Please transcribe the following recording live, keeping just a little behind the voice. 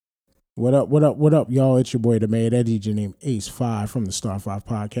What up, what up, what up, y'all? It's your boy, the man, that DJ named Ace5 from the Star 5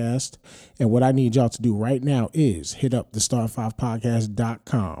 Podcast. And what I need y'all to do right now is hit up the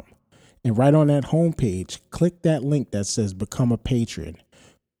star5podcast.com. And right on that homepage, click that link that says Become a Patron.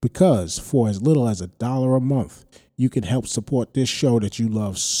 Because for as little as $1 a month, you can help support this show that you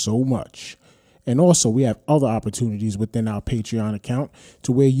love so much. And also, we have other opportunities within our Patreon account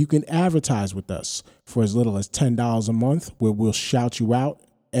to where you can advertise with us for as little as $10 a month, where we'll shout you out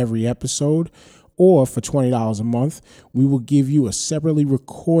every episode, or for $20 a month, we will give you a separately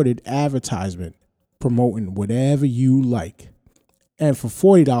recorded advertisement promoting whatever you like. And for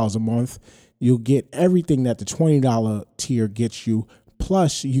 $40 a month, you'll get everything that the $20 tier gets you,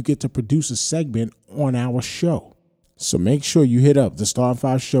 plus you get to produce a segment on our show. So make sure you hit up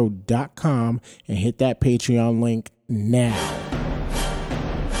thestar5show.com and hit that Patreon link now.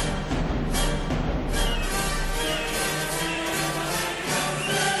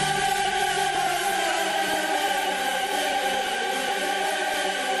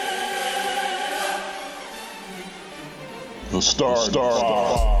 The Star.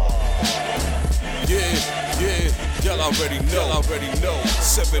 Yeah, y'all already know.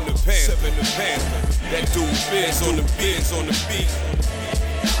 Seven the Panther. That dude Biz on the beat.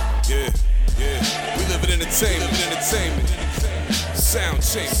 Yeah. We live in entertainment. Sound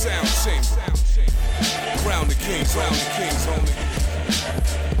chamber. Crown the kings, homie.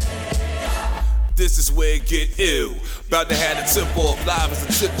 This is where it get ill. About to have the tip off live as a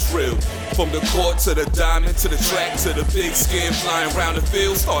tip drill. From the court to the diamond, to the track, to the big skin, flying around the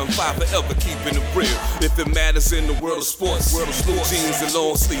field, starting five forever, keeping it real. If it matters in the world of sports, blue jeans and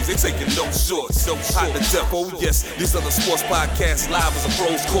long sleeves, they taking no shorts. Hot to death, oh yes, these other sports podcasts live as a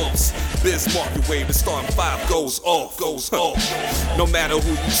bro's corpse. Biz market wave, the starting five goes off. No matter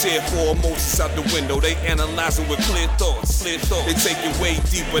who you cheer for, emotions out the window, they analyzing with clear thoughts. They take it way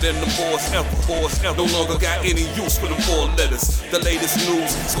deeper than the boys ever. No longer got any use for the four letters. The latest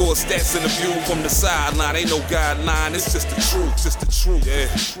news, score stats and the view from the sideline. Ain't no guideline, it's just the truth.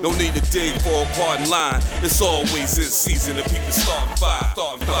 Yeah, no need to dig for a pardon line. It's always in season to people starting five.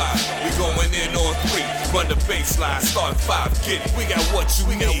 We going in on three, run the baseline, starting five. Get it, we got what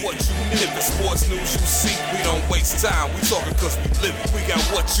you need. If the sports news you see, we don't waste time. We talking cause we live it. We got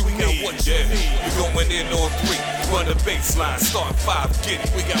what you need. We going in on three, run the baseline, starting five. Get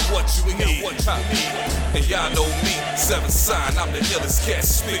it, we got what you need. And y'all know me, seven sign, I'm the illest cat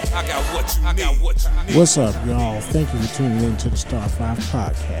spit. I got what you need. What's up, y'all? Thank you for tuning in to the Star 5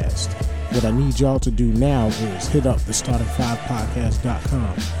 Podcast. What I need y'all to do now is hit up the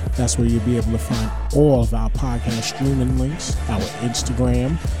star5podcast.com. That's where you'll be able to find all of our podcast streaming links, our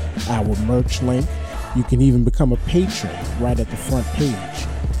Instagram, our merch link. You can even become a patron right at the front page.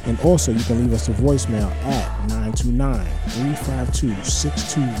 And also, you can leave us a voicemail at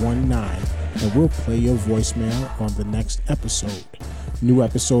 929-352-6219, and we'll play your voicemail on the next episode. New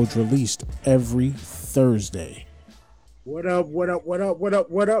episodes released every Thursday. What up,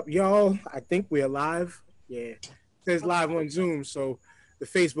 y'all? I think we're live. Yeah, it says live on Zoom, so the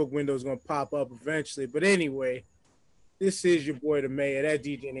Facebook window is going to pop up eventually. But anyway, this is your boy, the mayor, that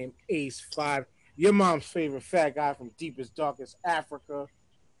DJ named Ace5, your mom's favorite fat guy from deepest, darkest Africa.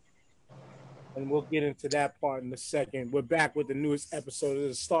 And we'll get into that part in a second. We're back with the newest episode of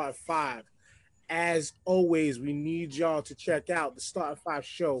the Start 5. As always, we need y'all to check out the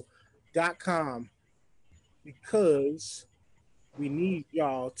star5show.com because we need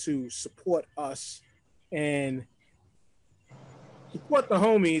y'all to support us and support the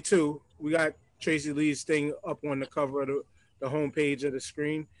homie too. We got Tracy Lee's thing up on the cover of the homepage of the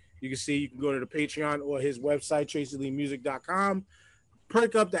screen. You can see, you can go to the Patreon or his website, tracyleemusic.com.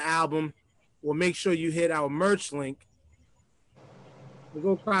 Perk up the album. We'll make sure you hit our merch link.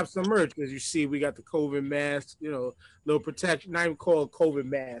 We'll go cop some merch. As you see, we got the COVID mask, little protection, not even called COVID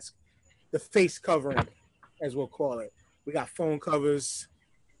mask, the face covering, as we'll call it. We got phone covers,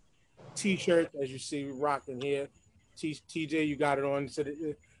 t-shirts, as you see, we're rocking here. TJ, you got it on. So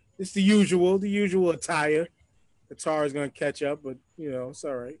it's the usual attire. The Tara is going to catch up, but, it's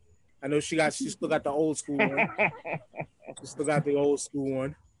all right. I know she still got the old school one.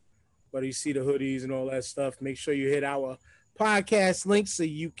 But you see the hoodies and all that stuff. Make sure you hit our podcast link so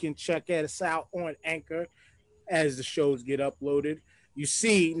you can check us out on Anchor as the shows get uploaded. You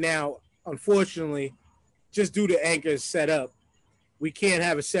see now, unfortunately, just due to Anchor's setup, we can't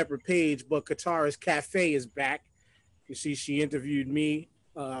have a separate page, but Katara's Cafe is back. You see, she interviewed me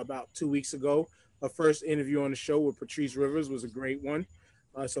about 2 weeks ago. Her first interview on the show with Patrice Rivers was a great one.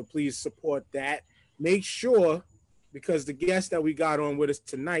 So please support that. Make sure, because the guest that we got on with us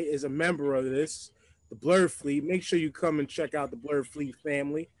tonight is a member of this, the Blurred Fleet. Make sure you come and check out the Blurred Fleet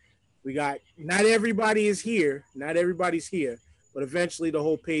family. We got not everybody is here, not everybody's here, but eventually the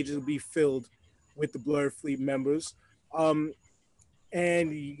whole page will be filled with the Blurred Fleet members. Um,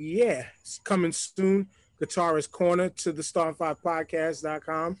 and yeah, it's coming soon. Guitarist Corner to the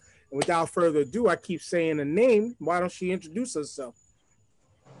Star5Podcast.com. And without further ado, I keep saying a name. Why don't she introduce herself?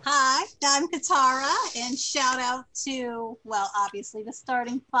 Hi, I'm Katara, and shout out to, well, obviously the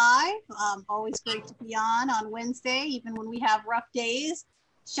starting five. Always great to be on Wednesday, even when we have rough days.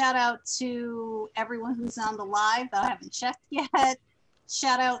 Shout out to everyone who's on the live that I haven't checked yet.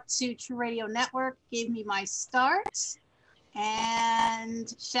 Shout out to True Radio Network, gave me my start.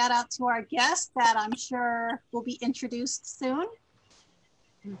 And shout out to our guest that I'm sure will be introduced soon.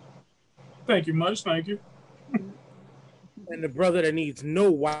 Thank you much. Thank you. And the brother that needs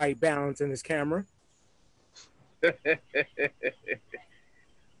no white balance in his camera.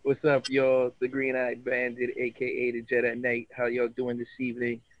 What's up, y'all? The Green-Eyed Bandit, a.k.a. the Jedi Knight. How y'all doing this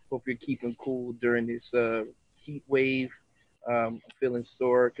evening? Hope you're keeping cool during this heat wave. I'm feeling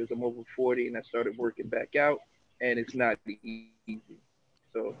sore because I'm over 40 and I started working back out, and it's not easy.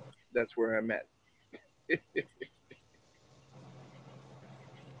 So that's where I'm at.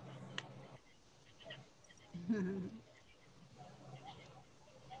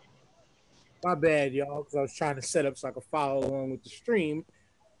 My bad, y'all, because I was trying to set up so I could follow along with the stream.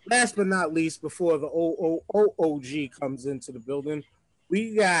 Last but not least, before the OOOOG comes into the building,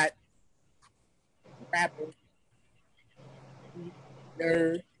 we got rapper,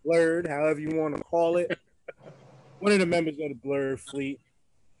 nerd, blurred, however you want to call it. One of the members of the Blurred Fleet,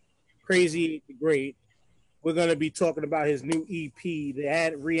 Crazy the Great. We're going to be talking about his new EP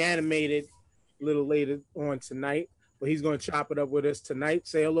that reanimated a little later on tonight, but he's going to chop it up with us tonight.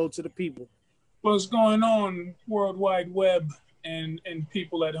 Say hello to the people. What's going on, World Wide Web and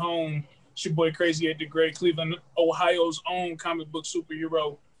people at home? It's your boy Crazy at the Great, Cleveland, Ohio's own comic book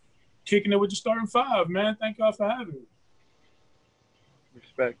superhero. Kicking it with the starting five, man. Thank y'all for having me.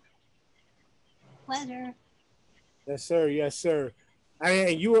 Respect. Pleasure. Yes, sir. Yes, sir. I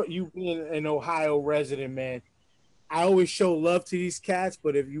mean, you being an Ohio resident, man, I always show love to these cats,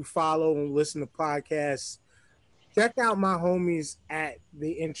 but if you follow and listen to podcasts, check out my homies at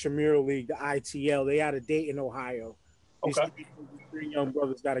the Intramural League, the ITL. They out of Dayton, Ohio. These three young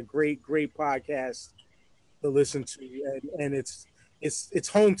brothers got a great podcast to listen to, and it's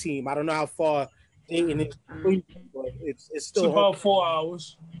home team. I don't know how far Dayton is, but it's still it's about 4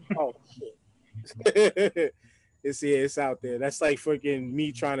 hours. Oh shit! it's out there. That's like freaking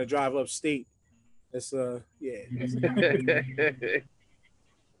me trying to drive upstate. That's Yeah,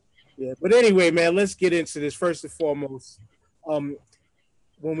 but anyway, man, let's get into this. First and foremost, when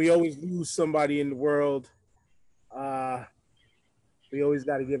we always lose somebody in the world, we always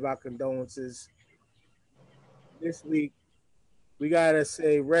got to give our condolences. This week, we got to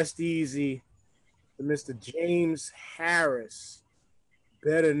say rest easy to Mr. James Harris,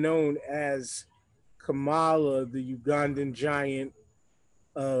 better known as Kamala, the Ugandan giant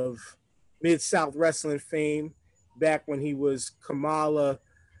of Mid-South Wrestling fame, back when he was Kamala,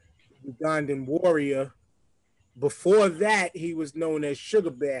 Ugandan warrior. Before that, he was known as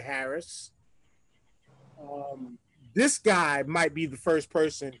Sugar Bear Harris. This guy might be the first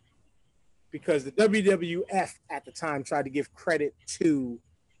person, because the WWF at the time tried to give credit to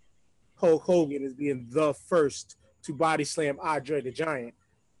Hulk Hogan as being the first to body slam Andre the Giant.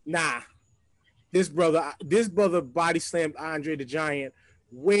 Nah, this brother body slammed Andre the Giant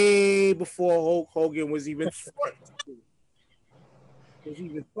way before Hulk Hogan was even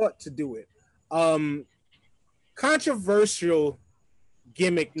thought to do it. Controversial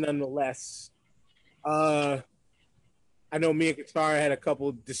gimmick nonetheless. I know me and Katara had a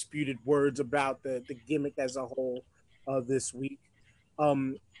couple disputed words about the gimmick as a whole this week.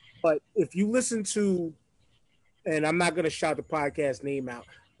 But if you listen to, and I'm not going to shout the podcast name out,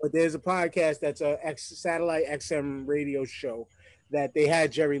 but there's a podcast that's a satellite XM radio show that they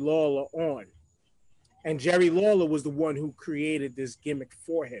had Jerry Lawler on. And Jerry Lawler was the one who created this gimmick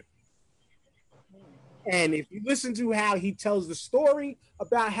for him. And if you listen to how he tells the story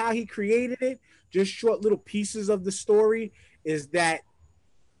about how he created it, just short little pieces of the story, is that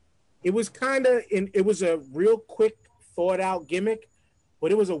it was it was a real quick thought out gimmick,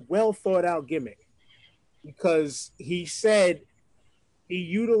 but it was a well thought out gimmick, because he said he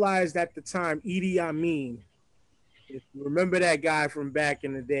utilized at the time Idi Amin. If you remember that guy from back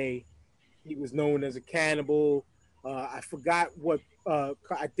in the day, he was known as a cannibal. I forgot what,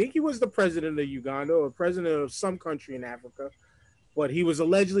 I think he was the president of Uganda or president of some country in Africa, but he was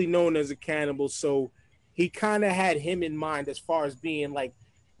allegedly known as a cannibal. So he kind of had him in mind as far as being like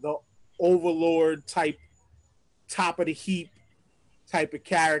the overlord type, top of the heap type of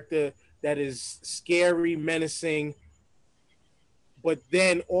character that is scary, menacing, but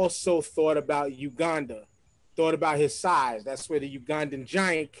then also thought about Uganda, thought about his size. That's where the Ugandan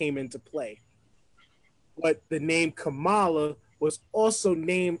giant came into play. But the name Kamala was also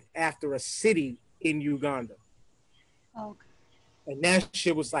named after a city in Uganda. Okay. And that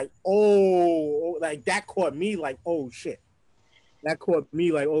shit was like, oh, like that caught me like, oh shit. That caught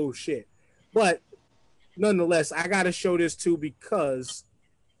me like, oh shit. But nonetheless, I got to show this too because,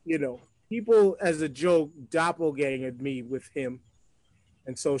 you know, people as a joke doppelgangered me with him.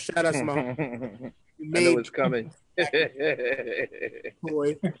 And so shout out to my I know it's coming.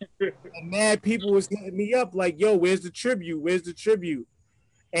 boy. And mad people was hitting me up like, yo, where's the tribute? Where's the tribute?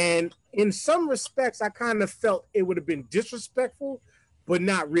 And in some respects, I kind of felt it would have been disrespectful, but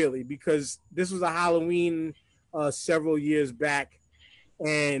not really, because this was a Halloween several years back,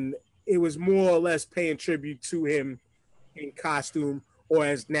 and it was more or less paying tribute to him in costume, or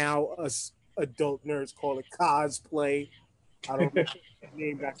as now us adult nerds call it, cosplay. I don't know if the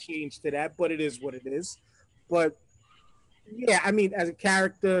name got changed to that, but it is what it is. But yeah, I mean, as a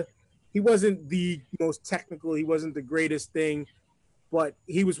character, he wasn't the most technical. He wasn't the greatest thing, but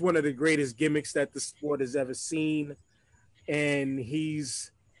he was one of the greatest gimmicks that the sport has ever seen. And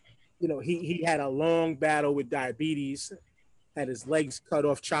he's, you know, he had a long battle with diabetes, had his legs cut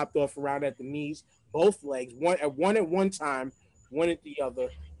off, chopped off around at the knees, both legs, one at one time, one at the other.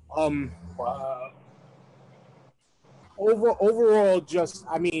 Wow. Overall, just,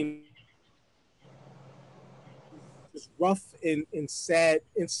 I mean, just rough and sad,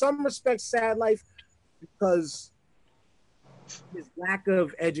 in some respects, sad life, because his lack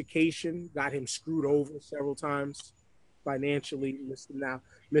of education got him screwed over several times financially,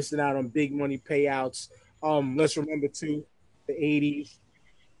 missing out on big money payouts. Let's remember too, the 80s,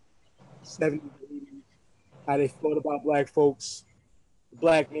 70s, 80s, how they thought about black folks. The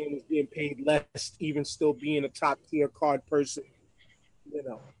black man was being paid less, even still being a top tier card person, you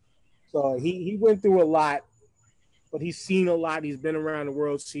know. So he went through a lot, but he's seen a lot. He's been around the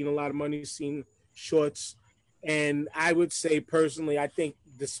world, seen a lot of money, seen shorts. And I would say personally, I think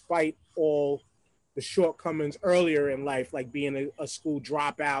despite all the shortcomings earlier in life, like being a school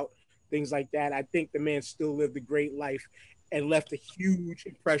dropout, things like that, I think the man still lived a great life and left a huge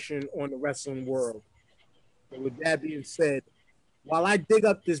impression on the wrestling world. And with that being said, while I dig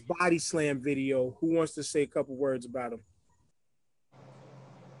up this body slam video, who wants to say a couple words about him?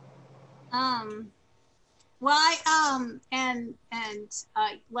 Well,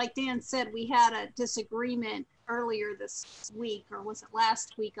 like Dan said, we had a disagreement earlier this week, or was it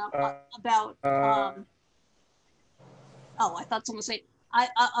last week, about. I thought someone said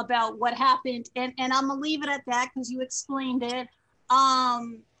about what happened, and I'm gonna leave it at that because you explained it.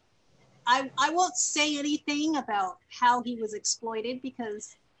 I won't say anything about how he was exploited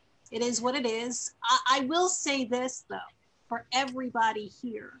because it is what it is. I will say this though, for everybody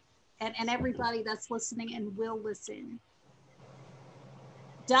here. And everybody that's listening and will listen.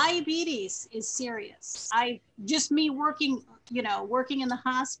 Diabetes is serious. Me working in the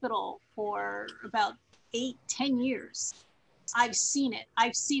hospital for about 8-10 years. I've seen it.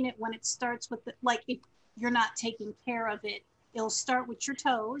 I've seen it when it starts with if you're not taking care of it, it'll start with your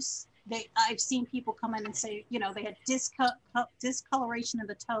toes. I've seen people come in and say, they had discoloration of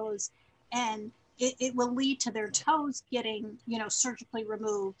the toes, and it will lead to their toes getting, surgically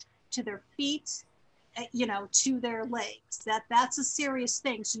removed, to their feet, to their legs. That's a serious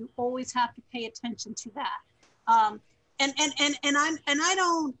thing. So you always have to pay attention to that. I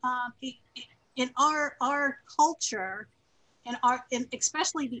don't in our culture, and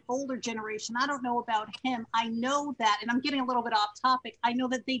especially the older generation, I don't know about him. I know that, and I'm getting a little bit off topic. I know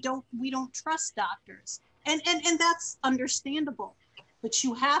that we don't trust doctors, and that's understandable. But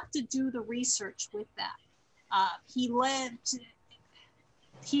you have to do the research with that.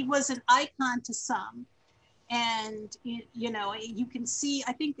 He was an icon to some, and you can see.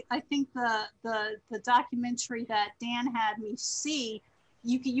 I think the documentary that Dan had me see,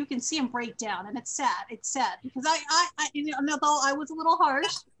 you can see him break down, and it's sad. It's sad because although I was a little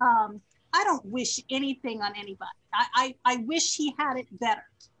harsh, I don't wish anything on anybody. I wish he had it better.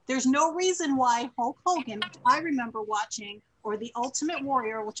 There's no reason why Hulk Hogan, which I remember watching, or the Ultimate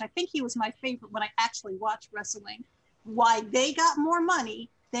Warrior, which I think he was my favorite when I actually watched wrestling, why they got more money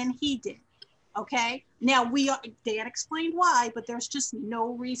than he did. Okay, now Dan explained why, but there's just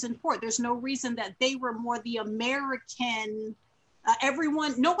no reason for it. There's no reason that they were more the American.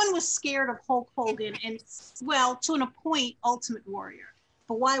 No one was scared of Hulk Hogan, and to a point, Ultimate Warrior.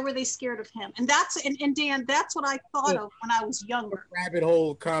 But why were they scared of him? And Dan, that's what I thought of when I was younger. Rabbit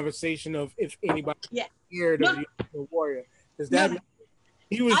hole conversation of if anybody scared of the Ultimate Warrior, because that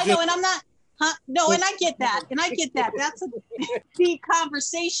He was I know, and I'm not. Huh? No, and I get that, That's a deep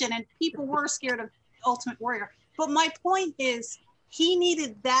conversation, and people were scared of Ultimate Warrior. But my point is, he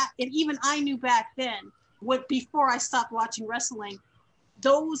needed that, and even I knew back then, before I stopped watching wrestling,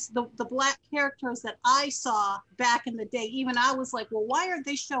 the black characters that I saw back in the day, even I was like, well, why are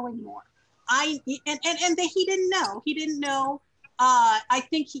they showing more? He didn't know. He didn't know. I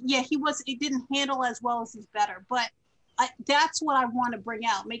think he didn't handle as well as he's better, but that's what I want to bring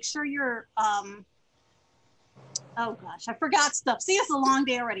out. Make sure you're oh gosh, I forgot stuff. See, it's a long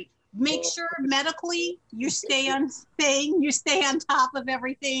day already. Make sure medically you stay on top of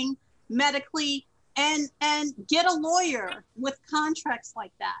everything medically, and get a lawyer with contracts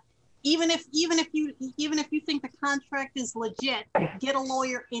like that. Even if you think the contract is legit, get a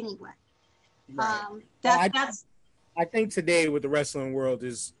lawyer anyway. Right. That's I think today with the wrestling world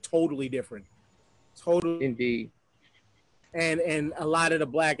is totally different. Totally. Indeed. And a lot of the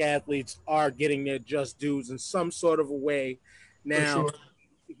black athletes are getting their just dues in some sort of a way. Now,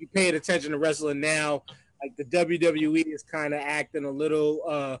 if you pay attention to wrestling now, like the WWE is kind of acting a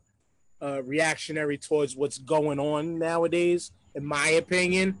little reactionary towards what's going on nowadays. In my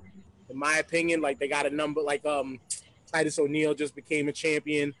opinion, like they got a number like Titus O'Neil just became a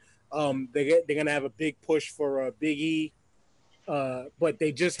champion. They're gonna have a big push for Big E, but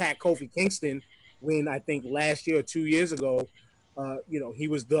they just had Kofi Kingston win, I think last year or 2 years ago. He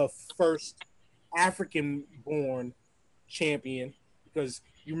was the first African-born champion, because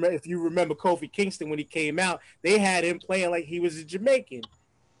if you remember Kofi Kingston when he came out, they had him playing like he was a Jamaican,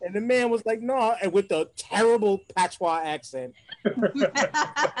 and the man was like, "No," and with the terrible patois accent.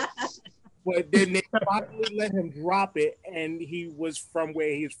 But then they finally let him drop it, and he was from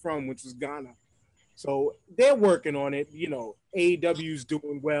where he's from, which is Ghana. So they're working on it. AEW's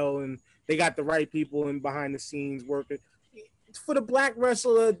doing well, and they got the right people in behind the scenes working. For the black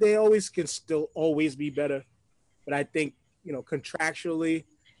wrestler, they can still always be better. But I think, contractually,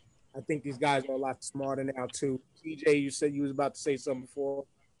 I think these guys are a lot smarter now too. TJ, you said you was about to say something before.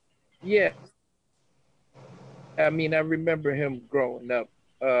 Yeah. I mean, I remember him growing up,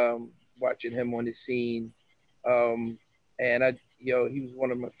 watching him on the scene. And he was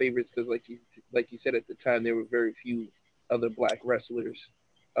one of my favorites because, like you said, at the time there were very few other black wrestlers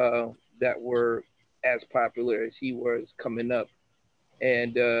that were as popular as he was coming up.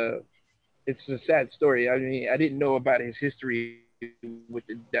 And it's a sad story. I mean, I didn't know about his history with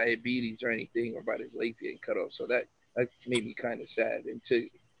the diabetes or anything, or about his legs getting cut off. So that made me kind of sad. And to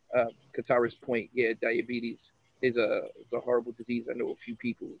Katara's point, yeah, diabetes is a horrible disease. I know a few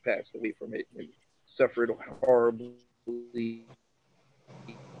people who passed away from it and suffered horribly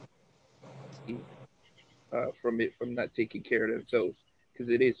from not taking care of themselves,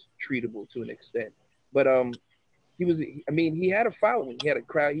 because it is treatable to an extent. But he had a following. He had a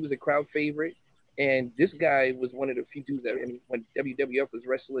crowd. He was a crowd favorite. And this guy was one of the few dudes that, when WWF was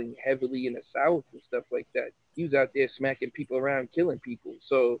wrestling heavily in the South and stuff like that, he was out there smacking people around, killing people.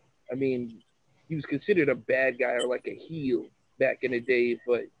 So, he was considered a bad guy or like a heel back in the day.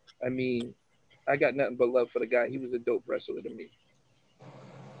 But, I got nothing but love for the guy. He was a dope wrestler to me.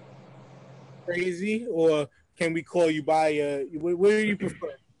 Crazy, or can we call you by what do you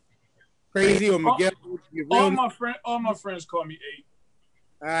prefer? Crazy or Miguel? All my friends call me 8.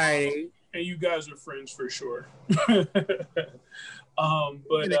 All right. And you guys are friends for sure.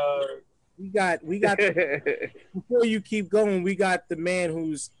 We got before you keep going, we got the man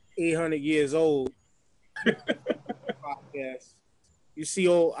who's 800 years old. Podcast. You see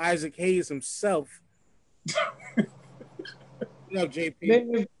old Isaac Hayes himself. What up, JP?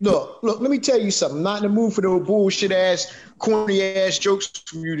 Man, look, let me tell you something. I'm not in the mood for those bullshit ass, corny ass jokes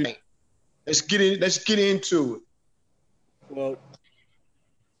from you today. Let's get into it. Well,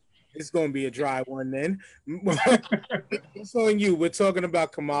 it's gonna be a dry one then. It's on you. We're talking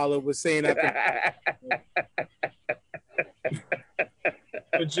about Kamala. We're saying that.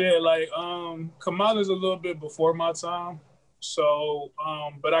 But yeah, Kamala's a little bit before my time. So,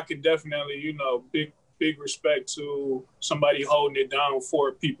 but I could definitely, big respect to somebody holding it down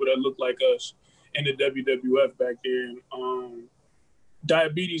for people that look like us in the WWF back then.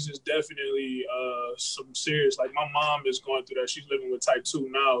 Diabetes is definitely some serious. Like, my mom is going through that. She's living with type 2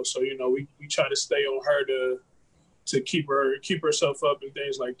 now, so we try to stay on her to keep herself up and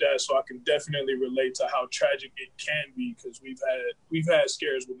things like that. So I can definitely relate to how tragic it can be, because we've had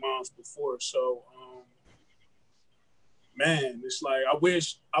scares with moms before. So man, it's like I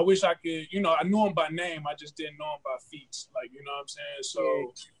wish I could. I knew him by name. I just didn't know him by feet. Like, you know what I'm saying?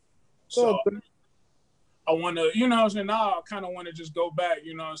 So I want to, you know what I'm saying? Now I kind of want to just go back,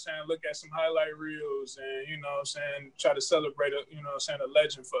 you know what I'm saying? Look at some highlight reels and, you know what I'm saying? Try to celebrate, you know what I'm saying? A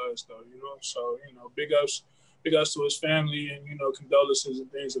legend for us, though, you know? So, you know, big ups to his family and, you know, condolences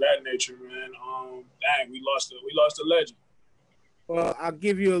and things of that nature, man. Dang, we lost a legend. Well, I'll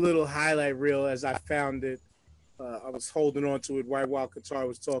give you a little highlight reel as I found it. I was holding on to it right while Qatar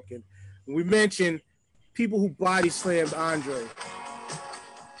was talking. We mentioned people who body slammed Andre.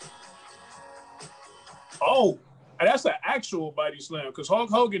 Oh, that's an actual body slam because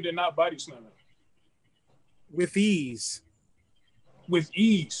Hulk Hogan did not body slam him. With ease. With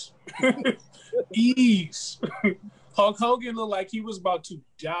ease. Ease. Hulk Hogan looked like he was about to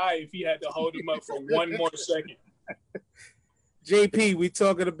die if he had to hold him up for one more second. JP, we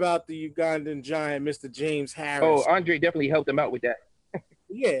talking about the Ugandan giant, Mr. James Harris. Oh, Andre definitely helped him out with that.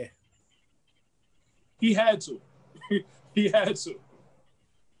 Yeah. He had to. He had to.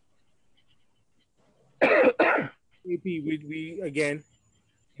 JP, we again,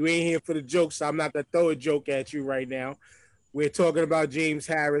 you ain't here for the jokes, so I'm not going to throw a joke at you right now. We're talking about James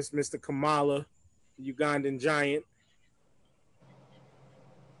Harris, Mr. Kamala, the Ugandan giant.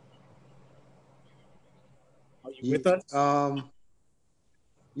 Are you with us?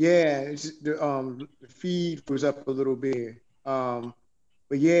 Yeah, it's the feed was up a little bit. But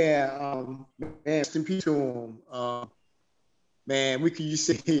yeah, man, rest in peace to him. Man, what can you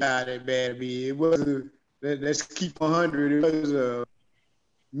say about it, man? I mean, it was let's keep 100. It was a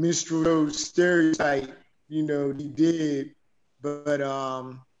minstrel stereotype, you know, he did. But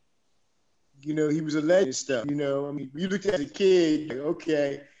you know, he was a legend and stuff, you know. I mean, you look at the kid, like,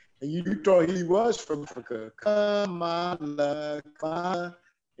 okay, and you thought he was from Africa. Kamala, Kamala.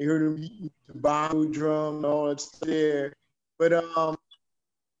 You heard him eating the bongo drum and all that stuff there. But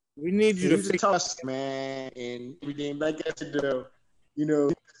we need you to fix us, man, and everything. Like I said, you know,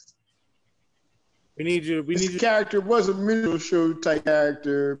 we need you. This character was a minstrel show type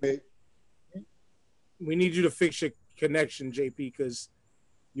character, but we need you to fix your connection, JP, because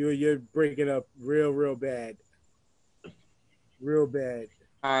you're breaking up real bad, real bad.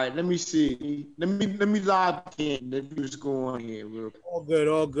 All right, let me see. Let me log in. Let me what's going on here.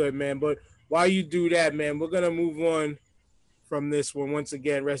 All good, man. But while you do that, man, we're gonna move on from this one. Once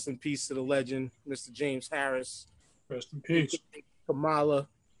again, rest in peace to the legend, Mr. James Harris. Rest in peace. Kamala.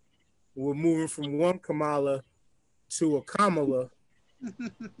 We're moving from one Kamala to a Kamala.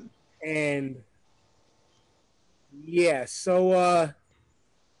 And yeah, so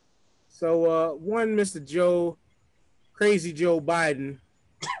one Mr. Joe, Crazy Joe Biden.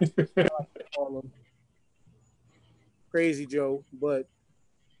 Crazy Joe, but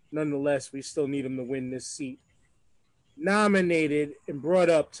nonetheless, we still need him to win this seat. Nominated and brought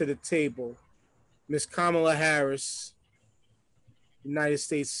up to the table, Miss Kamala Harris, United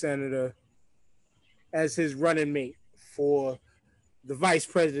States Senator, as his running mate for the vice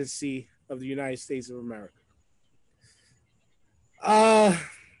presidency of the United States of America.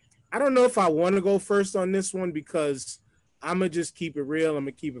 I don't know if I want to go first on this one because I'm going to just keep it real. I'm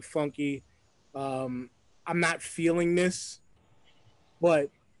going to keep it funky. I'm not feeling this, but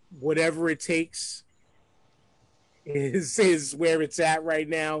whatever it takes is where it's at right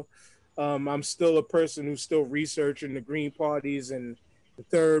now. I'm still a person who's still researching the Green parties and the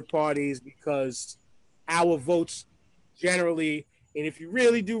third parties because our votes generally, and if you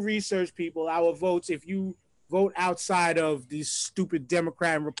really do research, people, our votes, if you vote outside of these stupid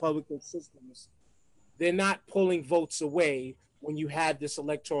Democrat and Republican systems, they're not pulling votes away when you have this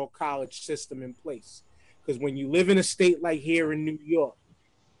electoral college system in place. Because when you live in a state like here in New York,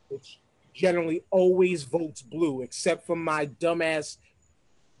 which generally always votes blue, except for my dumbass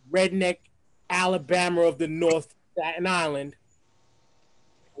redneck Alabama of the North, Staten Island,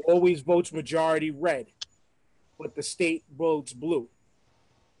 always votes majority red, but the state votes blue.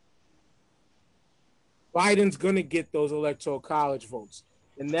 Biden's going to get those electoral college votes,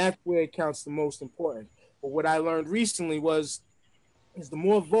 and that's where it counts the most important. But what I learned recently is the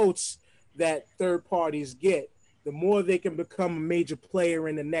more votes that third parties get, the more they can become a major player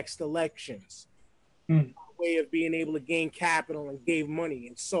in the next elections. A way of being able to gain capital and gain money.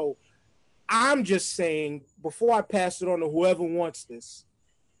 And so I'm just saying, before I pass it on to whoever wants this,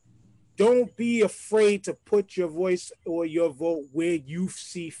 don't be afraid to put your voice or your vote where you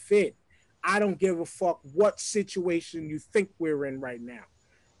see fit. I don't give a fuck what situation you think we're in right now.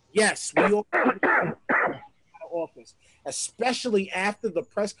 Yes, we all out of office, especially after the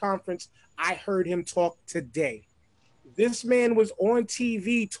press conference I heard him talk today. This man was on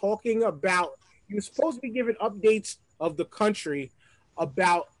TV talking about, he was supposed to be giving updates of the country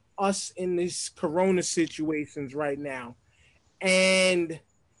about us in these corona situations right now. And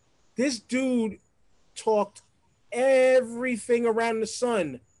this dude talked everything around the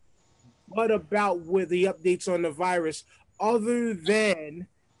sun but about with the updates on the virus, other than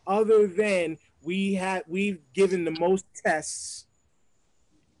we've given the most tests,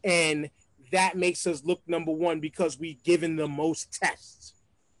 and that makes us look number one because we've given the most tests.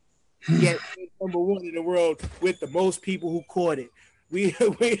 Yet we're number one in the world with the most people who caught it.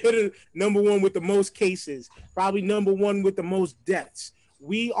 We're number one with the most cases, probably number one with the most deaths.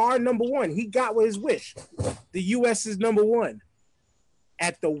 We are number one. He got his wish. The U.S. is number one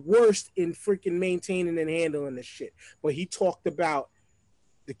at the worst in freaking maintaining and handling this shit. But he talked about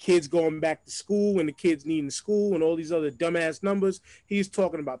the kids going back to school and the kids needing school and all these other dumbass numbers. He's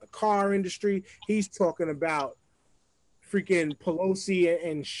talking about the car industry. He's talking about freaking Pelosi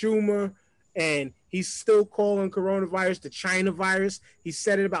and Schumer. And he's still calling coronavirus the China virus. He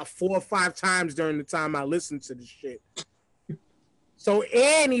said it about 4 or 5 times during the time I listened to the shit. So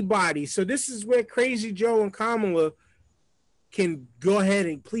this is where Crazy Joe and Kamala can go ahead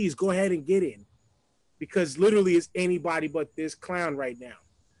and get in, because literally it's anybody but this clown right now.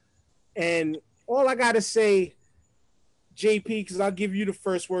 And all I gotta say, JP, because I'll give you the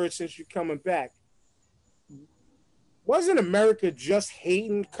first word since you're coming back. Wasn't America just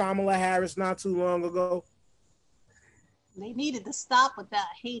hating Kamala Harris not too long ago? They needed to stop with that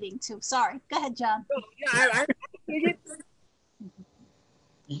hating too. Sorry. Go ahead, John.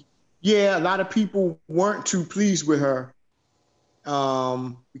 Yeah, a lot of people weren't too pleased with her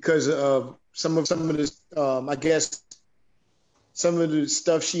because of some of this, I guess, some of the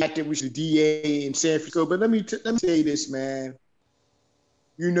stuff she acted with the DA in San Francisco. But let me say this, man.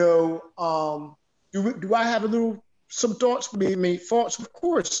 You know, do I have some thoughts? Thoughts, of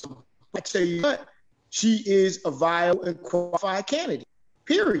course. I tell you what, she is a viable and qualified candidate.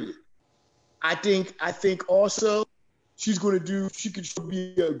 Period. I think also she could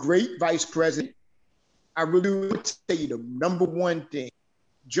be a great vice president. I really would tell you the number one thing.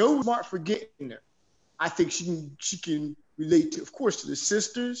 Joe's not forgetting her. I think she can relate to, of course, to the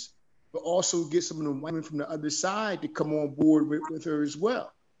sisters, but also get some of the women from the other side to come on board with her as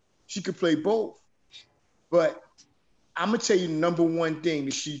well. She could play both. But I'm gonna tell you the number one thing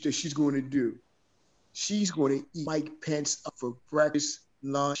that she's going to do. She's going to eat Mike Pence up for breakfast,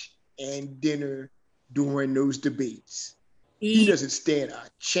 lunch, and dinner during those debates. He doesn't stand a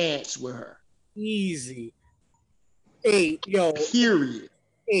chance with her. Easy. Period.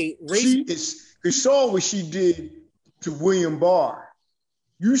 You saw what she did to William Barr.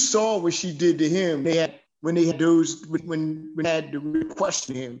 You saw what she did to him. When they had to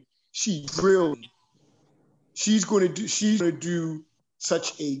question him, she drilled him. She's going to do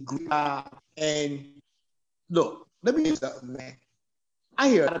such a great job. And look, let me tell you something, man. I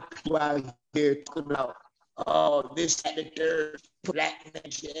hear a lot of people out here talking about, this, that, the third, black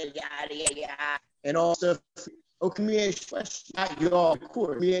yada, yada, and all stuff. Okay, let me ask you a question. Not y'all, of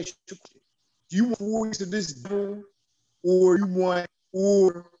course. Let me ask you a question. Do you want voice of this devil, or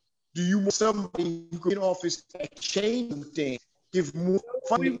do you want somebody who can get in office and change some things, give more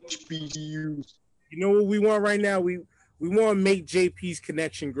funding to HBCUs? You know what we want right now? We want to make JP's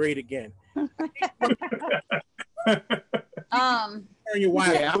connection great again.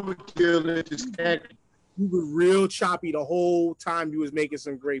 Yeah, I would kill it. You were real choppy the whole time you was making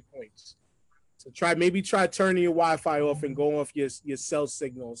some great points. So try turning your Wi-Fi off and go off your cell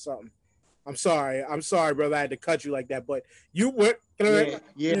signal or something. I'm sorry, brother. I had to cut you like that, but you were like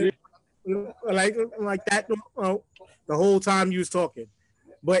that the whole time you was talking.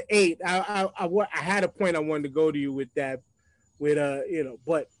 But I had a point I wanted to go to you with that,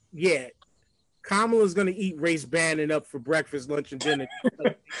 but yeah, Kamala's gonna eat Race Bannon up for breakfast, lunch, and dinner.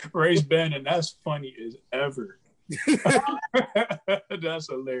 Race Bannon, that's funny as ever. That's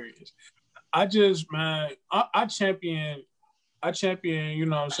hilarious. I champion, you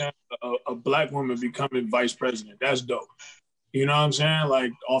know what I'm saying, a black woman becoming vice president. That's dope. You know what I'm saying?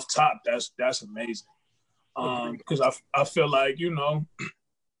 Like off top, that's amazing. Because I feel like, you know,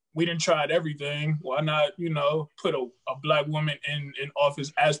 we done tried everything. Why not, you know, put a black woman in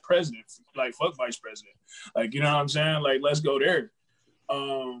office as president? Like, fuck vice president. Like, you know what I'm saying? Like, let's go there.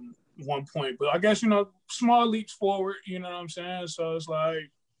 One point. But I guess, you know, small leaps forward, you know what I'm saying? So it's like,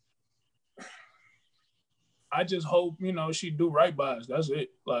 I just hope, you know, she do right by us. That's it.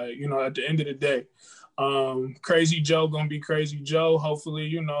 Like, you know, at the end of the day, Crazy Joe gonna be Crazy Joe. Hopefully,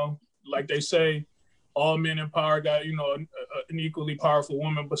 you know, like they say, all men in power got, you know, an equally powerful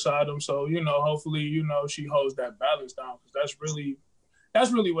woman beside them. So, you know, hopefully, you know, she holds that balance down, because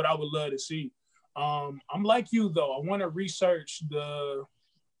that's really what I would love to see. I'm like you though. I want to research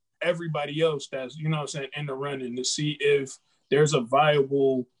everybody else that's, you know what I'm saying, in the running to see if there's a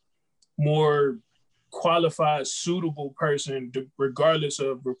viable, more qualified, suitable person, regardless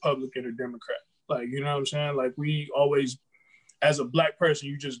of Republican or Democrat. Like, you know what I'm saying? Like, we always, as a black person,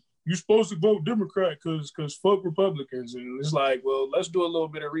 you're supposed to vote Democrat because fuck Republicans. And it's like, well, let's do a little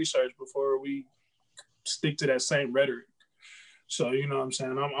bit of research before we stick to that same rhetoric. So, you know what I'm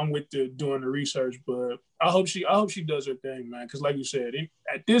saying? I'm with doing the research, but I hope she does her thing, man. Because like you said,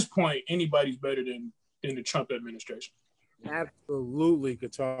 at this point, anybody's better than the Trump administration. Absolutely,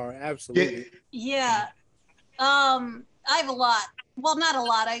 Qatar. Absolutely. Yeah. I have a lot. Well, not a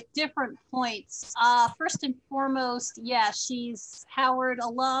lot. I have different points. First and foremost, yeah, she's Howard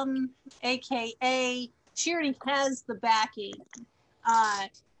alum, aka she already has the backing.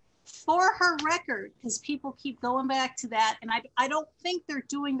 For her record, because people keep going back to that, and I don't think they're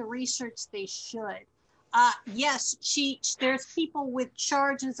doing the research they should. Yes, there's people with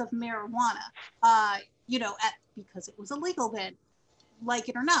charges of marijuana, because it was illegal then, like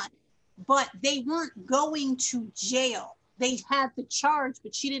it or not. But they weren't going to jail. They had the charge,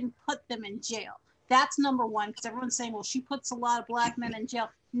 but she didn't put them in jail. That's number one, because everyone's saying, well, she puts a lot of black men in jail.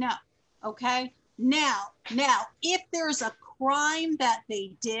 No, okay? Now, if there's a crime that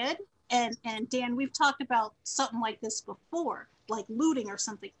they did, and Dan, we've talked about something like this before, like looting or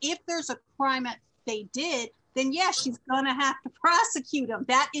something. If there's a crime that they did, then yeah, she's gonna have to prosecute them.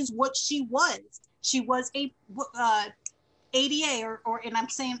 That is what she was. She was a ADA, or and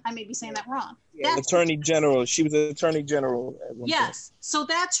I may be saying that wrong. Yeah, Attorney General. She was an Attorney General at one point. So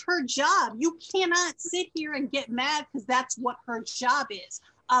that's her job. You cannot sit here and get mad because that's what her job is.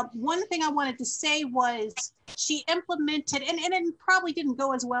 One thing I wanted to say was she implemented, and it probably didn't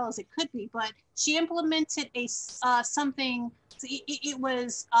go as well as it could be, but she implemented something. It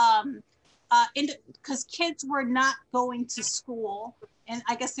was because kids were not going to school, and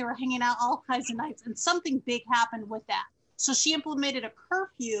I guess they were hanging out all kinds of nights, and something big happened with that. So she implemented a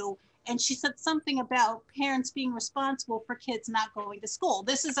curfew, and she said something about parents being responsible for kids not going to school.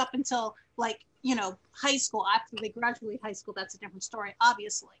 This is up until high school. After they graduate high school, that's a different story,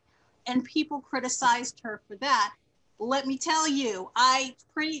 obviously. And people criticized her for that. Let me tell you,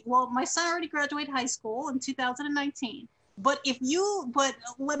 my son already graduated high school in 2019. But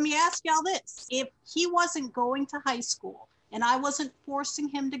let me ask y'all this. If he wasn't going to high school and I wasn't forcing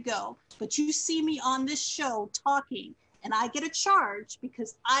him to go, but you see me on this show talking and I get a charge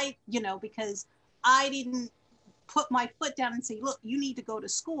because I didn't put my foot down and say, look, you need to go to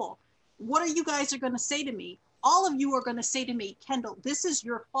school. What are you guys going to say to me? All of you are going to say to me, Kendall, this is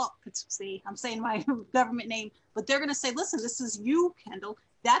your fault. See, I'm saying my government name, but they're going to say, listen, this is you, Kendall.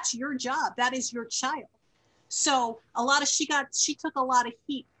 That's your job. That is your child. So she took a lot of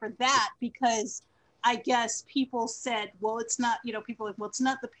heat for that because I guess people said, well, it's not, it's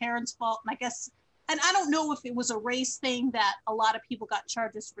not the parents' fault. And I guess, and I don't know if it was a race thing that a lot of people got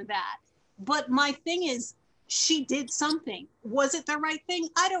charges for that. But my thing is, she did something. Was it the right thing?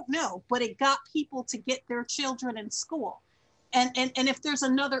 I don't know, but it got people to get their children in school. And if there's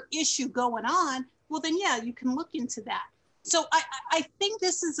another issue going on, well, then yeah, you can look into that. So I think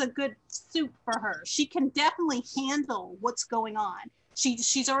this is a good suit for her. She can definitely handle what's going on.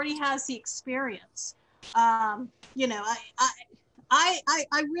 She's already has the experience. I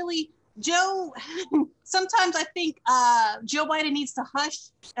really, Joe, sometimes I think Joe Biden needs to hush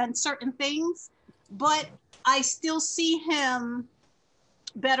on certain things, but I still see him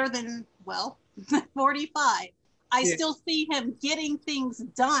better than, 45. I still see him getting things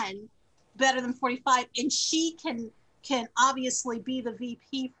done better than 45. And she can obviously be the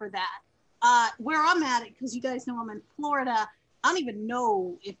VP for that. Where I'm at it, because you guys know I'm in Florida, I don't even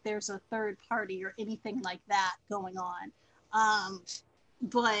know if there's a third party or anything like that going on.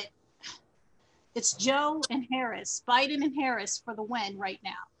 But it's Joe and Harris, Biden and Harris for the win right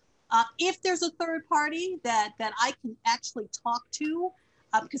now. If there's a third party that I can actually talk to,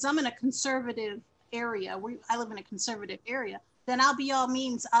 because I'm in a conservative area, I live in a conservative area, then I'll be all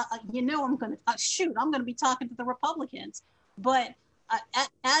means, I'm going to be talking to the Republicans. But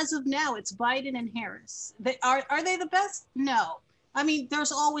as of now, it's Biden and Harris. Are they the best? No. I mean,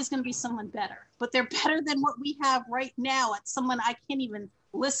 there's always going to be someone better, but they're better than what we have right now at someone I can't even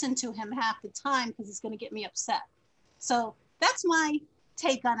listen to him half the time because it's going to get me upset. So that's my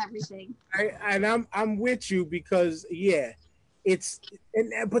take on everything. I'm with you because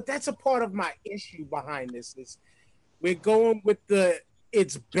but that's a part of my issue behind this is we're going with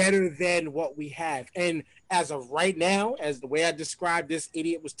it's better than what we have. And as of right now, as the way I described this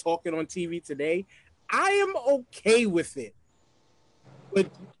idiot was talking on TV today, I am okay with it. But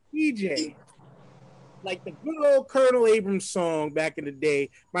DJ, like the good old Colonel Abrams song back in the day,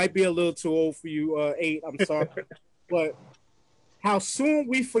 might be a little too old for you, 8, I'm sorry. But how soon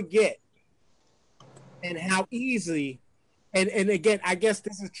we forget and how easily, and again, I guess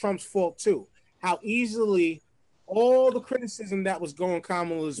this is Trump's fault too, how easily all the criticism that was going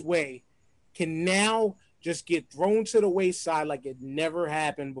Kamala's way can now just get thrown to the wayside like it never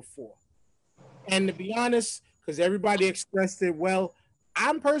happened before. And to be honest, because everybody expressed it well,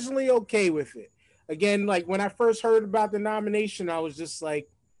 I'm personally okay with it. Again, like when I first heard about the nomination, I was just like,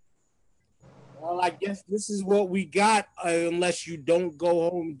 well, I guess this is what we got, unless you don't go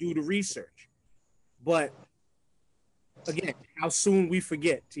home and do the research. But again, how soon we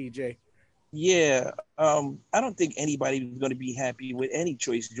forget, TJ. Yeah, I don't think anybody was going to be happy with any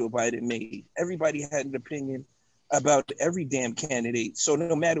choice Joe Biden made. Everybody had an opinion about every damn candidate. So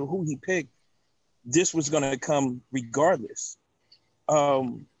no matter who he picked, this was going to come regardless.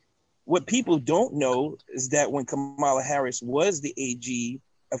 What people don't know is that when Kamala Harris was the AG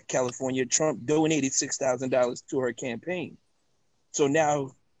of California, Trump donated $6,000 to her campaign. So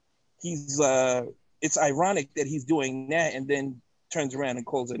now he's it's ironic that he's doing that and then turns around and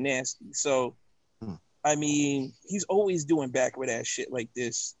calls her nasty. So, I mean, he's always doing backward ass shit like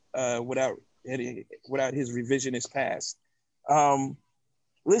this without his revisionist past.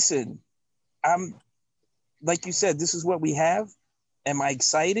 Listen, I'm like you said, this is what we have. Am I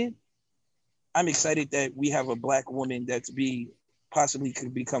excited? I'm excited that we have a black woman that's possibly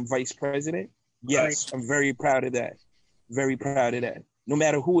could become vice president. Yes, I'm very proud of that. Very proud of that. No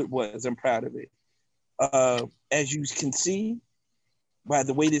matter who it was, I'm proud of it. As you can see, by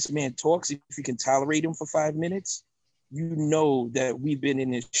the way this man talks, if you can tolerate him for 5 minutes, you know that we've been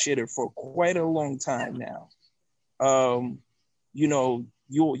in this shitter for quite a long time now. You know,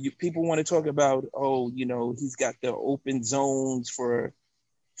 you people want to talk about, oh, you know, he's got the open zones for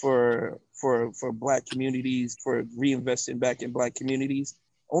black communities, for reinvesting back in black communities.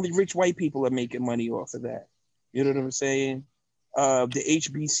 Only rich white people are making money off of that. You know what I'm saying? The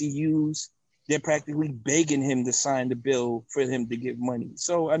HBCUs, they're practically begging him to sign the bill for him to give money.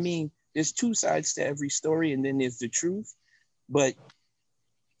 So, I mean, there's two sides to every story, and then there's the truth. But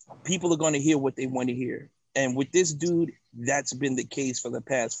people are going to hear what they want to hear. And with this dude, that's been the case for the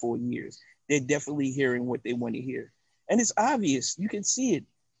past 4 years. They're definitely hearing what they want to hear. And it's obvious. You can see it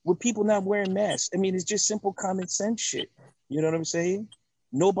with people not wearing masks. I mean, it's just simple common sense shit. You know what I'm saying?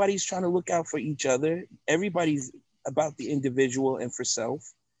 Nobody's trying to look out for each other. Everybody's about the individual and for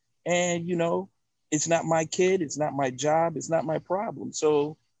self. And, you know, it's not my kid. It's not my job. It's not my problem.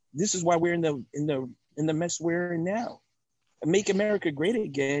 So this is why we're in the mess we're in now. Make America great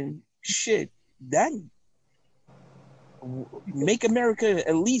again. Shit, that make America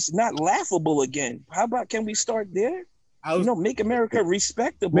at least not laughable again. How about, can we start there? Make America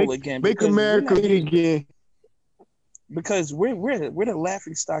respectable again. Make America great again. Because we're the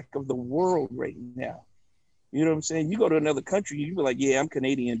laughing stock of the world right now. You know what I'm saying? You go to another country, you be like, yeah, I'm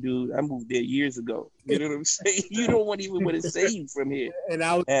Canadian, dude. I moved there years ago. You know what I'm saying? You don't even want to say you from here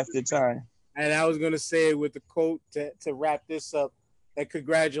half the time. And I was going to say with the quote to wrap this up, and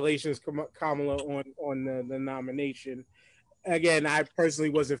congratulations, Kamala, on the nomination. Again, I personally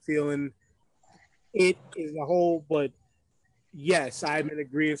wasn't feeling it as a whole, but yes, I'm in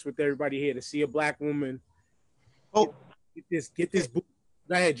agreement with everybody here to see a black woman. Get this book.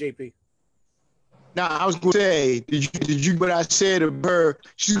 Go ahead, JP. Now, I was going to say, did you what I said of her,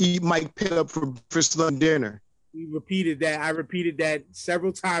 she might pick up for breakfast, lunch, dinner. We repeated that. I repeated that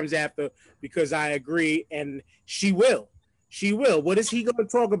several times after because I agree, and she will. She will. What is he going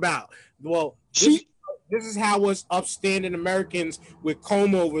to talk about? Well, this is how us upstanding Americans with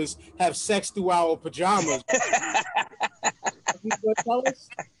comb-overs have sex through our pajamas. He's going to tell us?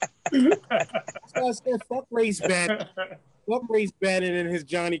 So I said, fuck race banning. Fuck race banning and his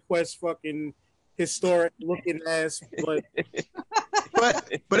Johnny Quest fucking historic looking ass.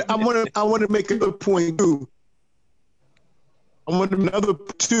 But I want to make another point too. I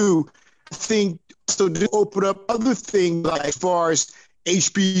think so to open up other things like as far as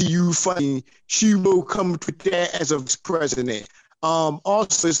HBU funding, she will come to that as a president.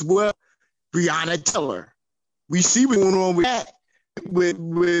 Also as well, Breonna Taylor. We see what's going on with that.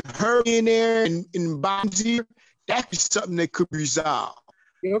 With her in there and Biden's here, that could be something that could be resolved.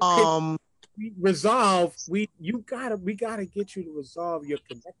 We gotta get you to resolve your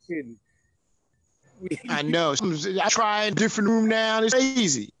connection. I know. I try a different room now. It's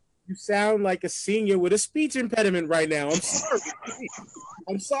crazy. You sound like a senior with a speech impediment right now. I'm sorry.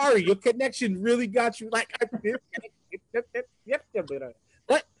 I'm sorry. Your connection really got you like.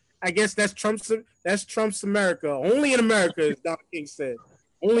 But I guess that's Trump's America. Only in America, as Don King said.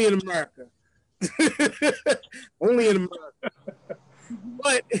 Only in America. Only in America.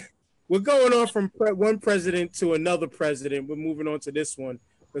 But we're going on from one president to another president. We're moving on to this one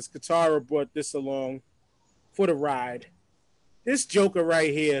because Katara brought this along. for the ride. This joker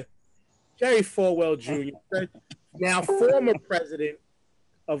right here, Jerry Falwell Jr., now former president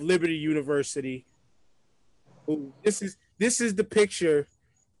of Liberty University. Who this is the picture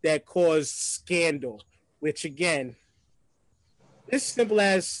that caused scandal, which again, this simple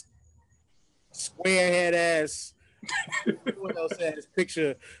as squarehead ass, what else has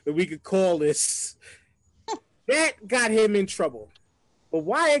picture that we could call this, that got him in trouble. But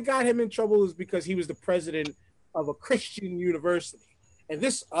why it got him in trouble is because he was the president of a Christian university. And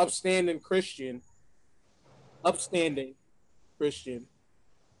this upstanding Christian,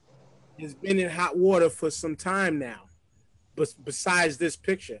 has been in hot water for some time now. But besides this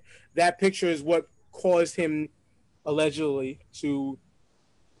picture, that picture is what caused him allegedly to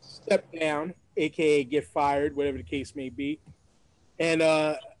step down, aka get fired, whatever the case may be. And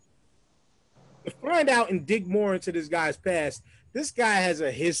to find out and dig more into this guy's past, this guy has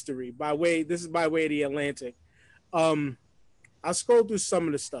a history this is by way of the Atlantic. I'll scroll through some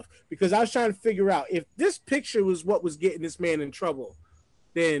of the stuff because I was trying to figure out if this picture was what was getting this man in trouble,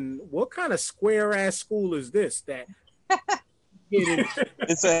 then what kind of square ass school is this that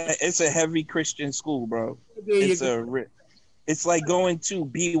it's a heavy Christian school, bro. It's like going to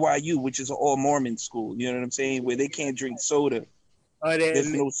BYU, which is an all Mormon school. You know what I'm saying? Where they can't drink soda.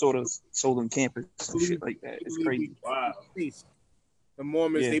 There's no soda sold on campus and shit like that. It's crazy. Wow. The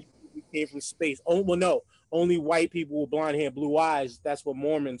Mormons, they came from space. Oh, well, no. Only white people with blonde hair, blue eyes. That's what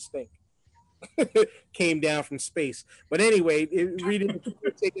Mormons think. Came down from space. But anyway, taking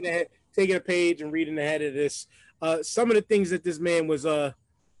a page and reading ahead of this, some of the things that this man was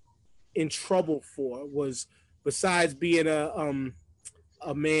in trouble for was, besides being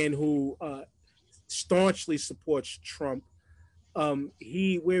a man who staunchly supports Trump, I'm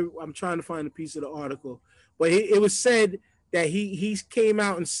trying to find a piece of the article, but it was said that he came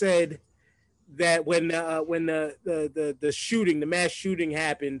out and said that when the shooting, the mass shooting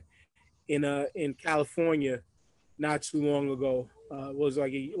happened in California not too long ago, was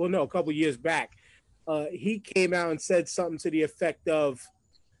like a couple years back, he came out and said something to the effect of,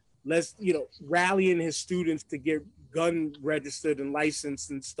 rallying his students to get gun registered and licensed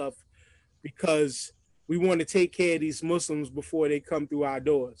and stuff because we want to take care of these Muslims before they come through our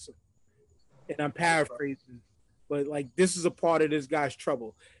doors. And I'm paraphrasing, but like this is a part of this guy's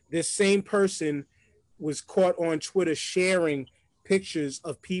trouble. This same person was caught on Twitter sharing pictures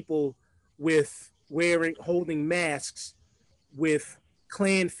of people holding masks with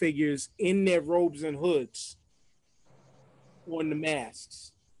Klan figures in their robes and hoods on the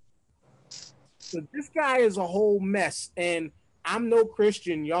masks. So this guy is a whole mess, and I'm no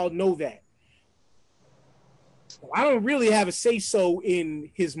Christian. Y'all know that. I don't really have a say-so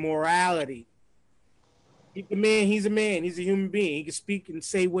in his morality. He's a man. He's a human being. He can speak and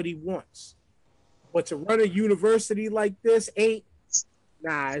say what he wants. But to run a university like this it's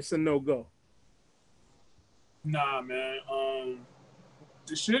a no-go. Nah, man.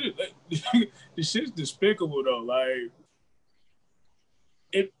 This shit is despicable though. Like,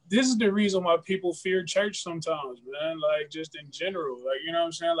 this is the reason why people fear church sometimes, man. Like, just in general, like, you know what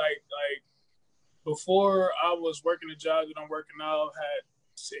I'm saying? Like before I was working the job that I'm working now, I've had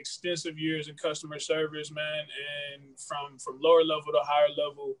extensive years in customer service, man, and from lower level to higher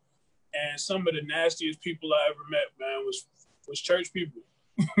level. And some of the nastiest people I ever met, man, was church people.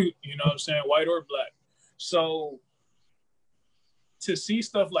 You know what I'm saying? White or black. So to see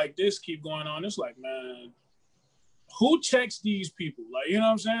stuff like this keep going on, it's like, man, who checks these people? Like, you know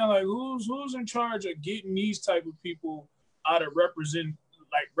what I'm saying? Like, who's in charge of getting these type of people out of representing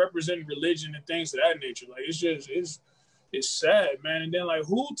religion and things of that nature? Like, it's sad, man. And then, like,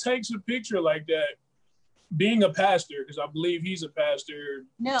 who takes a picture like that, being a pastor, because I believe he's a pastor,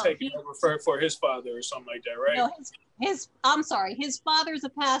 taking over for his father or something like that, right? No, I'm sorry, his father's a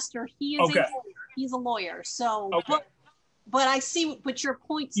pastor. He is he's a lawyer. So, but I see, but your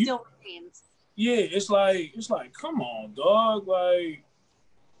point still remains. Yeah, it's like, come on, dog. Like,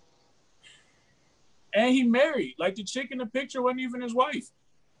 and he married. Like, the chick in the picture wasn't even his wife.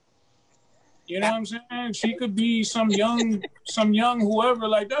 You know what I'm saying? She could be some young whoever.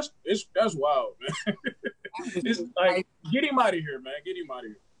 Like, that's wild, man. It's like, get him out of here, man. Get him out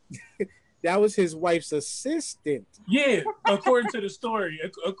of here. That was his wife's assistant. Yeah, according to the story.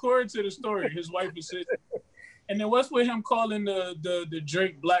 His wife's assistant. And then what's with him calling the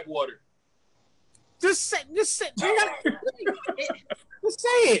drink black water? Just say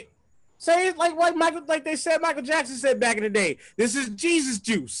it. Say it like they said Michael Jackson said back in the day. This is Jesus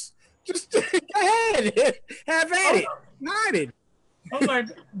juice. Just go ahead. Have at it. Not it. I'm like,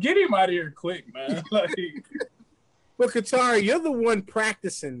 get him out of here quick, man. Like, but Katara, you're the one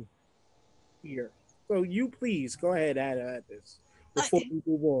practicing here. So you please go ahead and add this before we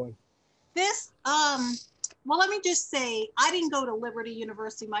move on. This, well, let me just say, I didn't go to Liberty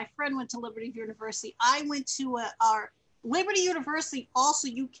University. My friend went to Liberty University. I went to our Liberty University. Also,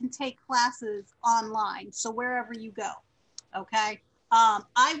 you can take classes online, so wherever you go. Okay.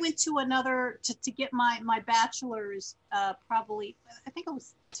 I went to another to get my bachelor's. Probably, I think it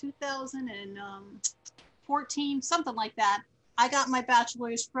was 2014, something like that. I got my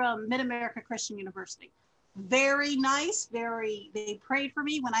bachelor's from Mid-America Christian University. Very nice. They prayed for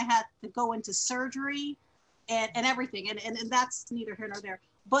me when I had to go into surgery and everything. And that's neither here nor there.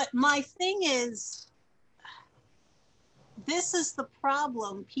 But my thing is, this is the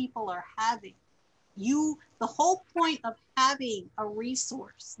problem people are having. The whole point of having a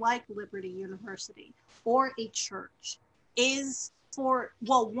resource like Liberty University or a church is for,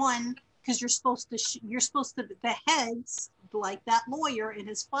 well, one, because you're supposed to, the heads, like that lawyer and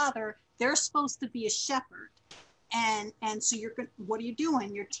his father, they're supposed to be a shepherd. And so what are you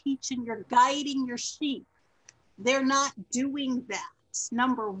doing? You're teaching, you're guiding your sheep. They're not doing that,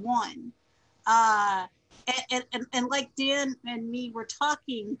 number one. And like Dan and me were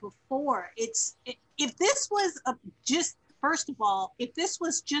talking before, if this was first of all, if this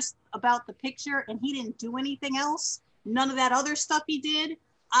was just about the picture and he didn't do anything else, none of that other stuff he did,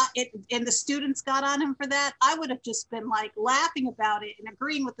 and the students got on him for that, I would have just been like laughing about it and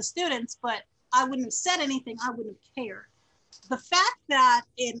agreeing with the students, but I wouldn't have said anything. I wouldn't have cared. The fact that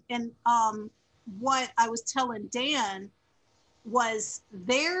what I was telling Dan was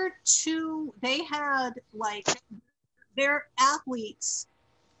they had like their athletes.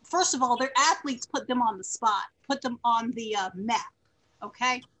 First of all, their athletes put them on the spot, put them on the map.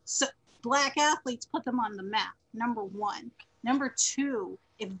 Okay, so Black athletes put them on the map. Number one. Number two,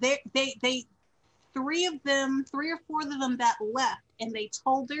 if they 3 or 4 of them that left and they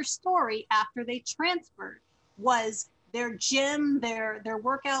told their story after they transferred was their gym, their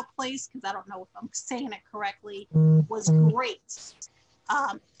workout place, because I don't know if I'm saying it correctly, was great.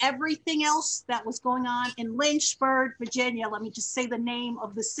 Everything else that was going on in Lynchburg, Virginia, let me just say the name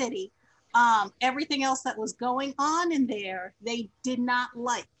of the city. Everything else that was going on in there, they did not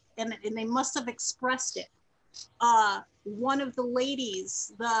like, and they must have expressed it. One of the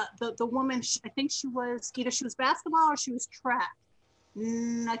ladies, the woman, I think she was basketball or she was track.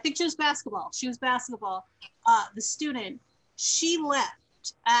 I think she was basketball. The student, she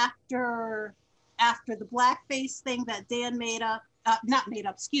left after the blackface thing that Dan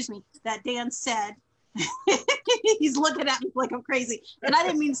that Dan said. He's looking at me like I'm crazy. And I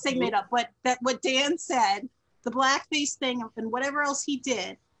didn't mean to say made up, but that what Dan said, the blackface thing and whatever else he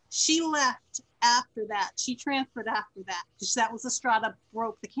did, she left after that. She transferred after that. That was the straw that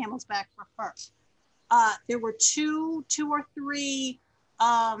broke the camel's back for her. There were two or three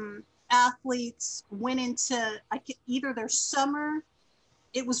athletes went into either their summer.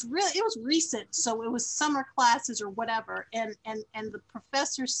 It was recent, so it was summer classes or whatever. And the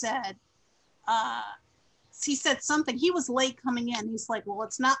professor said, he said something. He was late coming in. He's like, well,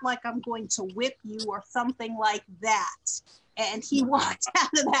 it's not like I'm going to whip you or something like that. And he walked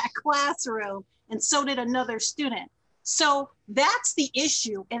out of that classroom, and so did another student. So that's the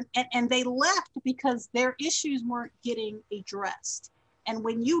issue. And they left because their issues weren't getting addressed. And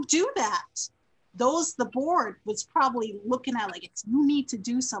when you do that, the board was probably looking at like, you need to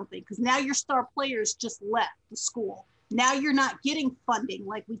do something because now your star players just left the school. Now you're not getting funding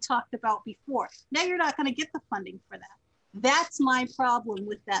like we talked about before. Now you're not going to get the funding for that. That's my problem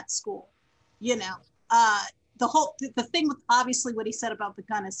with that school. The thing with obviously what he said about the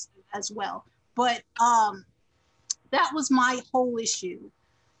gun as well. But that was my whole issue.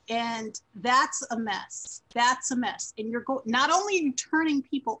 And that's a mess. And you're not only are you turning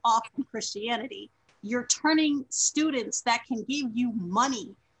people off from Christianity, you're turning students that can give you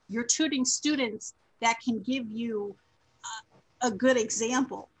money. You're turning students that can give you a good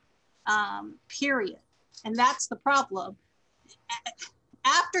example, period. And that's the problem.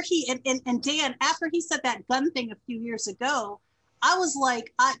 After Dan, after he said that gun thing a few years ago, I was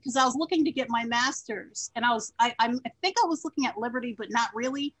like, because I was looking to get my master's, and I think I was looking at Liberty, but not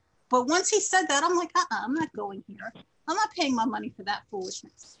really. But once he said that, I'm like, I'm not going here. I'm not paying my money for that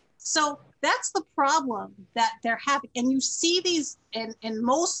foolishness. So that's the problem that they're having. And you see these, and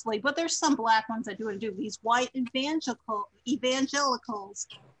mostly, but there's some Black ones that do these white evangelicals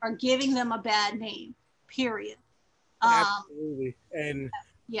are giving them a bad name, period. Absolutely. And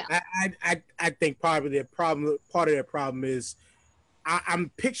yeah, I think part of their problem is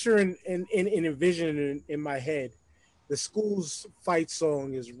I'm picturing and envisioning in my head the school's fight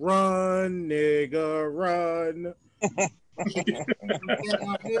song is "Run, Nigga, Run."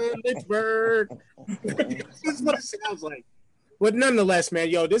 Lynchburg. That's what it sounds like. But nonetheless, man,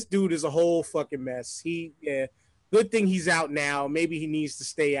 yo, this dude is a whole fucking mess. Good thing he's out now. Maybe he needs to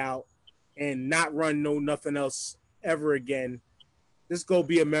stay out and not run nothing else ever again. Just go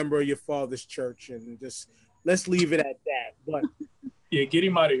be a member of your father's church and just let's leave it at that. But yeah, get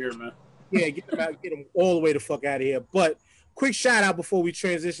him out of here, man. Yeah, get him all the way the fuck out of here. But quick shout out before we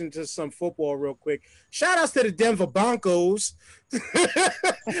transition to some football real quick. Shout outs to the Denver Broncos.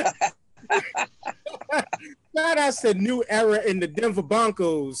 Shout outs to new era in the Denver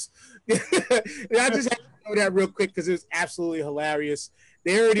Broncos. I just had to know that real quick because it was absolutely hilarious.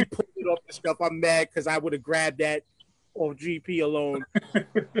 They already pulled it off the shelf. I'm mad because I would have grabbed that off GP alone.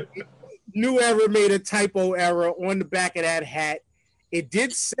 New Era made a typo error on the back of that hat. It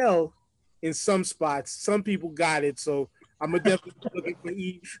did sell in some spots. Some people got it, so I'm gonna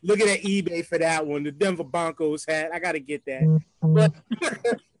definitely looking at eBay for that one. The Denver Broncos hat. I gotta get that.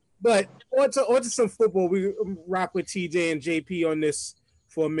 But on to some football. We rock with TJ and JP on this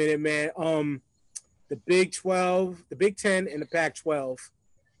for a minute, man. The Big 12, the Big 10, and the Pac-12.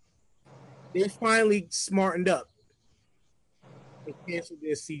 They finally smartened up and canceled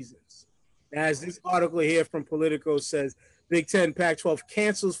their seasons. As this article here from Politico says, Big 10, Pac-12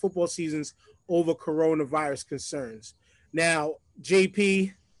 cancels football seasons over coronavirus concerns. Now,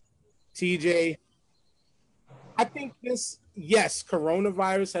 JP, TJ, I think yes,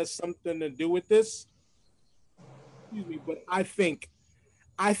 coronavirus has something to do with this. Excuse me, but I think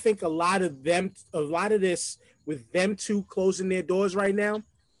a lot of this with them two closing their doors right now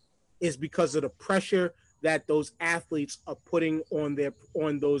is because of the pressure that those athletes are putting on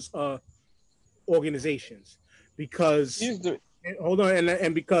those organizations. Because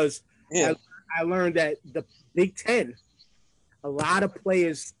because I learned that the Big Ten, a lot of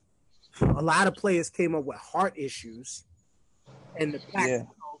players came up with heart issues, and the Pac-12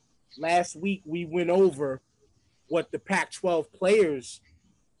 last week we went over what the Pac-12 players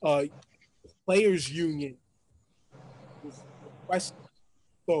union was requesting.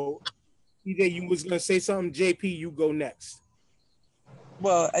 So, TJ, you was gonna say something. JP, you go next.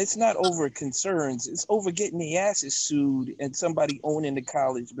 Well, it's not over concerns. It's over getting the asses sued and somebody owning the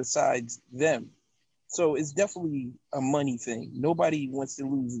college besides them. So it's definitely a money thing. Nobody wants to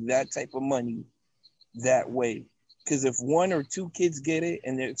lose that type of money that way. Because if one or two kids get it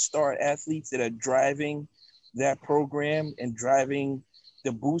and they're star athletes that are driving that program and driving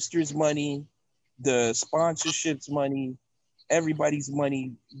the boosters' money, the sponsorships money, everybody's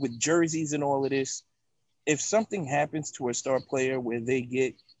money with jerseys and all of this, if something happens to a star player where they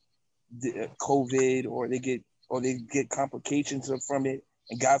get COVID or they get complications from it,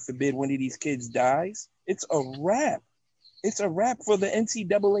 and God forbid one of these kids dies, it's a wrap. It's a wrap for the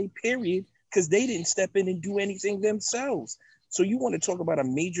NCAA, period, because they didn't step in and do anything themselves. So you want to talk about a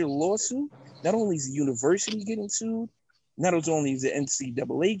major lawsuit? Not only is the university getting sued, not only is the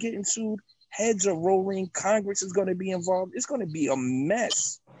NCAA getting sued, heads are rolling, Congress is going to be involved. It's going to be a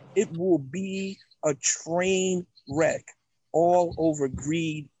mess. It will be a train wreck all over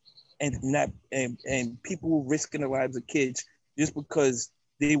greed and people risking the lives of kids just because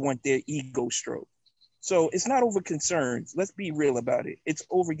they want their ego stroked. So it's not over concerns. Let's be real about it. It's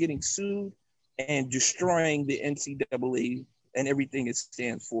over getting sued and destroying the NCAA and everything it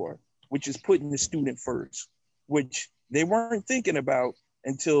stands for, which is putting the student first, which they weren't thinking about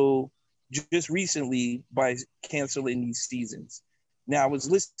until just recently by canceling these seasons. Now, I was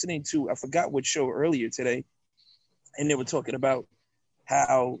listening to, I forgot what show earlier today, and they were talking about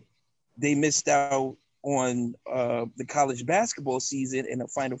how they missed out on the college basketball season in the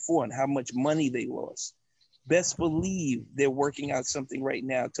Final Four and how much money they lost. Best believe they're working out something right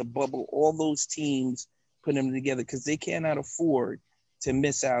now to bubble all those teams, put them together, because they cannot afford to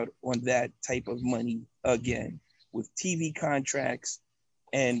miss out on that type of money again with TV contracts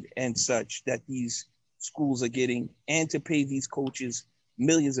and such that these schools are getting, and to pay these coaches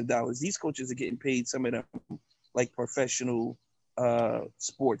millions of dollars. These coaches are getting paid, some of them like professional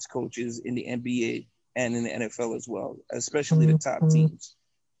sports coaches in the NBA and in the NFL as well, especially the top teams.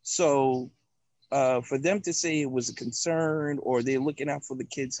 So for them to say it was a concern or they're looking out for the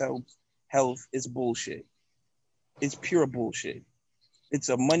kids' health is bullshit. It's pure bullshit. It's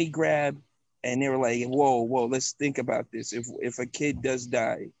a money grab, and they were like, whoa, let's think about this. If a kid does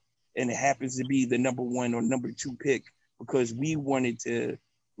die and it happens to be the number 1 or number 2 pick because we wanted to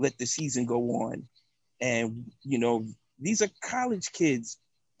let the season go on, and these are college kids.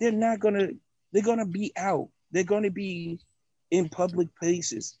 They're gonna be out. They're gonna be in public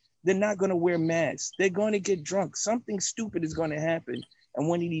places. They're not gonna wear masks. They're gonna get drunk. Something stupid is gonna happen, and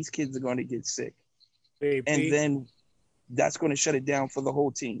one of these kids are gonna get sick. Baby. And then that's going to shut it down for the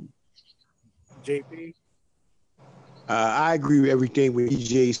whole team. JP? I agree with everything what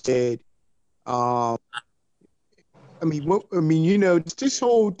EJ said. This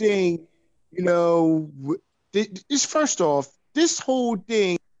whole thing, this first off, this whole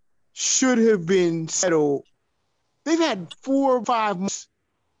thing should have been settled. They've had 4 or 5 months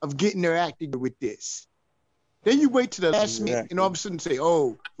of getting their act together with this. Then you wait to the last minute and all of a sudden say,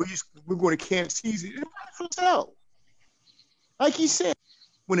 "Oh, we're going to cancel season." So, like he said,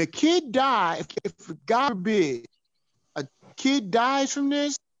 when a kid dies, if God forbid a kid dies from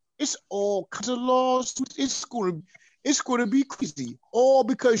this, it's all kinds of lawsuits. It's going to be crazy, all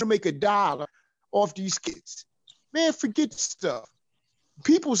because you make $1 off these kids. Man, forget this stuff.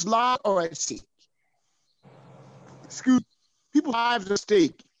 People's lives are at stake. People's lives are at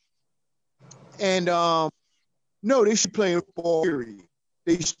stake. And no, they should play football. Period.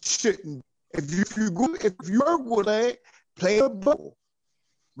 They shouldn't. If you're going to play a bubble,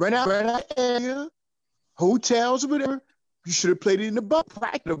 rent out area, hotels or whatever. You should have played it in the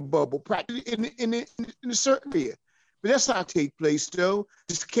bubble, practice in a certain area. But that's not take place though.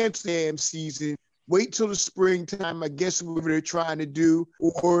 Just cancel the damn season. Wait till the springtime. I guess whatever they're trying to do,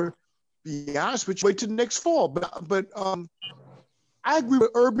 or be honest with you, wait till the next fall. But I agree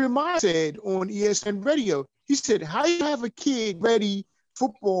with Urban Meyer said on ESPN Radio. He said, "How you have a kid ready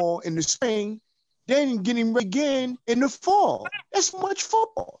football in the spring, then getting ready again in the fall? That's much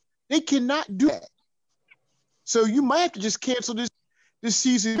football. They cannot do that. So you might have to just cancel this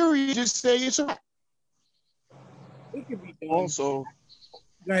season period. Just say it's all right." It could be done. Also,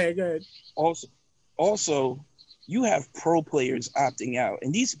 Go ahead. Also, you have pro players opting out,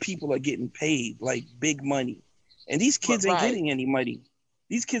 and these people are getting paid like big money, and these kids ain't getting any money.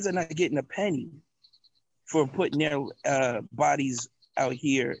 These kids are not getting a penny for putting their bodies out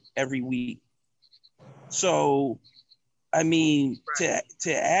here every week. So, I mean, to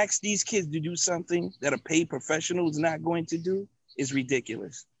ask these kids to do something that a paid professional is not going to do is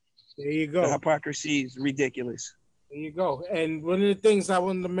ridiculous. There you go. The hypocrisy is ridiculous. There you go. And one of the things I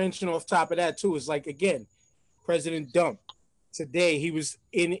wanted to mention off top of that too is, like, again, President Dump today, he was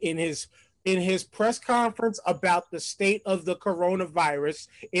in his press conference about the state of the coronavirus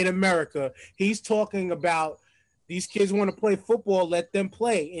in America. He's talking about these kids want to play football, let them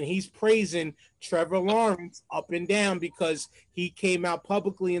play. And he's praising Trevor Lawrence up and down because he came out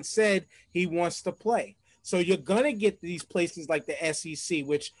publicly and said he wants to play. So you're going to get these places like the SEC,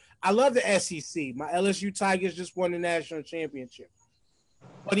 which I love the SEC. My LSU Tigers just won the national championship.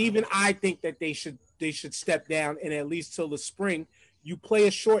 But even I think that they should step down, and at least till the spring, you play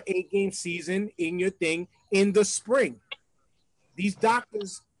a short 8-game season in your thing in the spring. These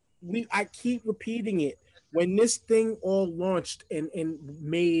doctors, I keep repeating it. When this thing all launched and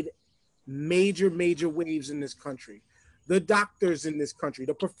made major waves in this country, the doctors in this country,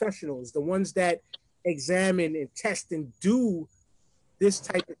 the professionals, the ones that examine and test and do this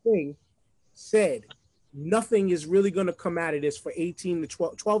type of thing, said nothing is really going to come out of this for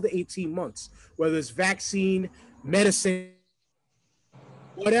 12 to 18 months, whether it's vaccine, medicine,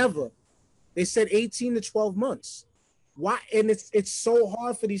 whatever. They said 18 to 12 months. Why? And it's so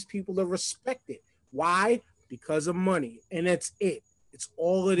hard for these people to respect it. Why? Because of money. And that's it. It's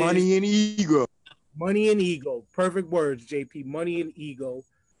all it is. Money and ego. Money and ego. Perfect words, JP. Money and ego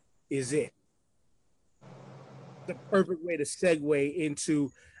is it. The perfect way to segue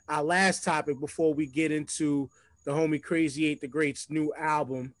into our last topic before we get into the homie Crazy 8 the Great's new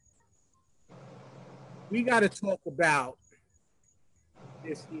album. We got to talk about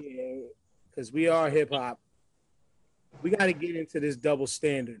this here because we are hip hop. We got to get into this double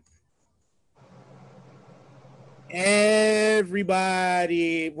standard.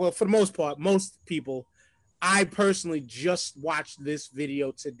 Everybody, well, for the most part, most people, I personally just watched this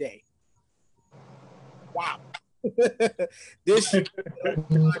video today. Wow. This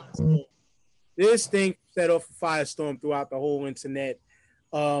thing set off a firestorm throughout the whole internet.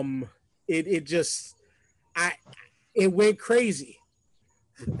 It went crazy,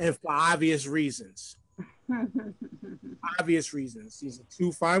 and for obvious reasons. Obvious reasons. These are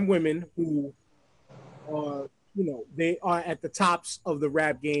two fine women who are, they are at the tops of the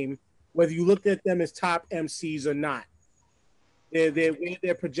rap game, whether you look at them as top MCs or not.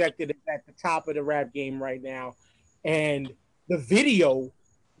 They're projected at the top of the rap game right now. And the video,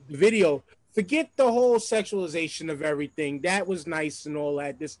 forget the whole sexualization of everything. That was nice and all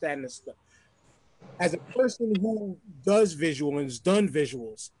that, this, that, and this stuff. As a person who does visual and has done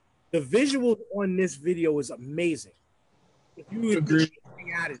visuals, the visuals on this video is amazing. If you agree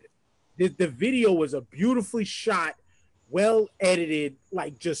out of it, the video was a beautifully shot, well edited,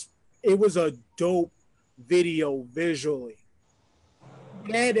 it was a dope video visually.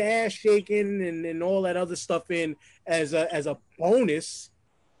 You had the ass shaking and all that other stuff in as a bonus,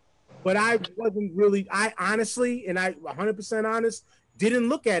 but I wasn't really. I honestly, and I 100% honest, didn't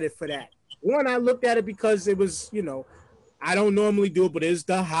look at it for that. One, I looked at it because it was, I don't normally do it, but it's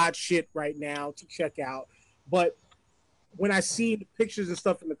the hot shit right now to check out. But when I seen the pictures and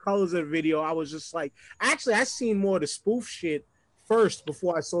stuff and the colors of the video, I was just like, actually, I seen more of the spoof shit first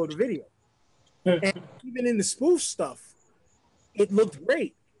before I saw the video. And even in the spoof stuff, it looked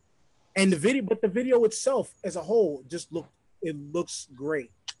great. And the video itself as a whole looks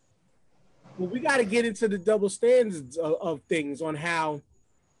great. Well, we got to get into the double standards of things on how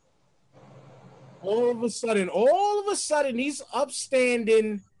all of a sudden, these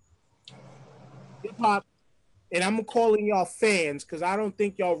upstanding hip hop, and I'm calling y'all fans because I don't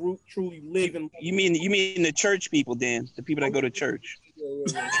think y'all truly live in. You mean the church people, Dan? The people that go to church.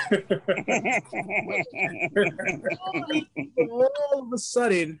 All of a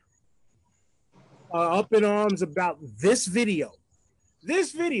sudden, up in arms about this video,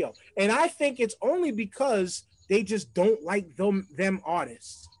 and I think it's only because they just don't like them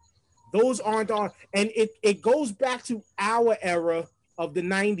artists. Those aren't our, and it goes back to our era of the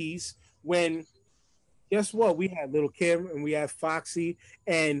 90s when, guess what? We had Lil' Kim and we had Foxy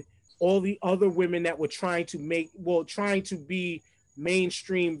and all the other women that were trying to be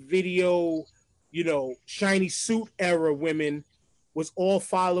mainstream video, shiny suit era women was all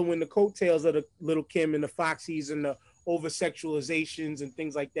following the coattails of the Lil' Kim and the Foxies and the over-sexualizations and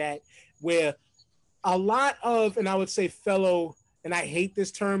things like that, where a lot of, and I would say fellow, and I hate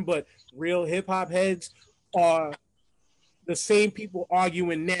this term, but real hip-hop heads are the same people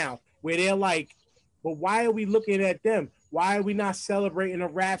arguing now, where they're like, but why are we looking at them? Why are we not celebrating a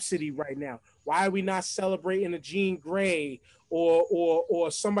Rhapsody right now? Why are we not celebrating a Jean Grey or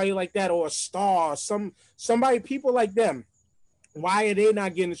somebody like that, or a Star, somebody, people like them? Why are they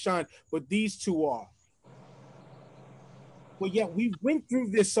not getting a shine, but these two are? Well, yeah, we went through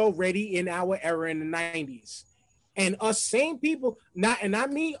this already in our era in the 90s. And us same people, not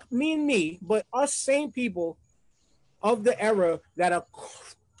me and me, but us same people of the era that are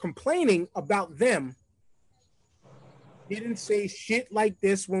complaining about them didn't say shit like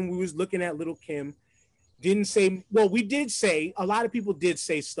this when we was looking at Lil' Kim. Didn't say, well, we did say, a lot of people did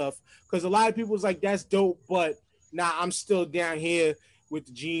say stuff, because a lot of people was like, that's dope, but nah, I'm still down here with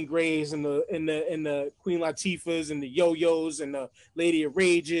the Jean Greys and the Queen Latifahs and the Yo-Yos and the Lady of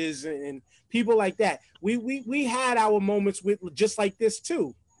Rages and people like that. We had our moments with just like this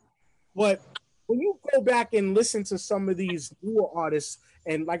too. But when you go back and listen to some of these newer artists,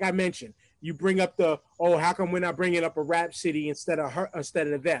 and like I mentioned, you bring up how come we're not bringing up a Rhapsody instead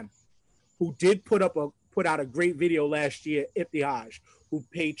of them, who did put out a great video last year, Ibtihaj, who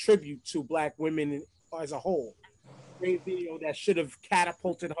paid tribute to Black women as a whole. Great video that should have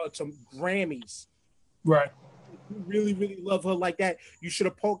catapulted her to Grammys. Right. If you really, really love her like that, you should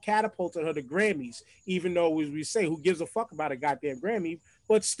have catapulted her to Grammys, even though, as we say, who gives a fuck about a goddamn Grammy?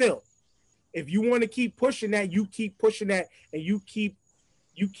 But still, if you want to keep pushing that, you keep pushing that, and you keep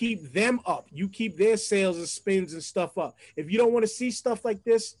them up. You keep their sales and spins and stuff up. If you don't want to see stuff like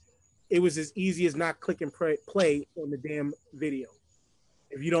this, it was as easy as not click and play on the damn video.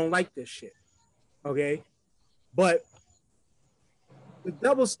 If you don't like this shit, okay? But the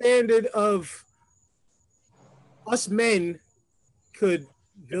double standard of us men could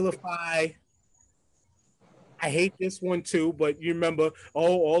vilify. I hate this one too, but you remember,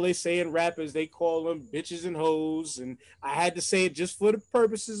 all they say in rap is they call them bitches and hoes, and I had to say it just for the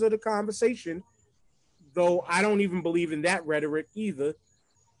purposes of the conversation, though I don't even believe in that rhetoric either.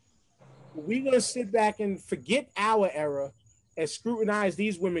 We're going to sit back and forget our era and scrutinize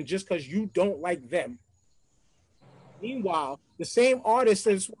these women just because you don't like them. Meanwhile, the same artist,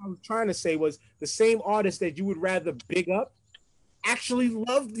 that's what I was trying to say, was the same artist that you would rather big up actually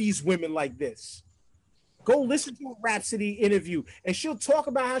love these women like this. Go listen to a Rhapsody interview, and she'll talk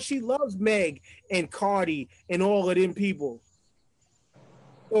about how she loves Meg and Cardi and all of them people.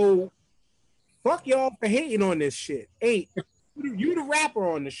 So, fuck y'all for hating on this shit. You the rapper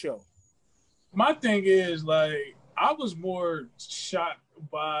on the show. My thing is, like, I was more shocked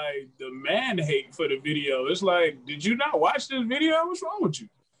by the man hate for the video. It's like, did you not watch this video? What's wrong with you?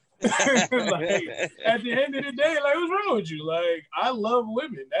 Like, at the end of the day, like, what's wrong with you? Like, I love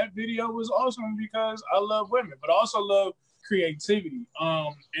women. That video was awesome because I love women, but I also love creativity.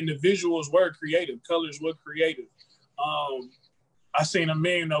 And the visuals were creative. Colors were creative. I seen a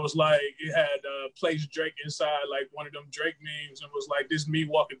meme that was like, it had place Drake inside like one of them Drake memes and was like, this me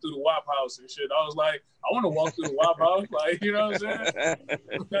walking through the Wop House and shit. I was like, I want to walk through the Wop House. Like, you know what I'm saying?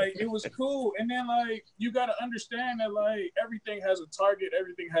 Like, it was cool. And then, like, you got to understand that, like, everything has a target,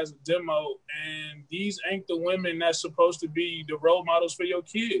 everything has a demo. And these ain't the women that's supposed to be the role models for your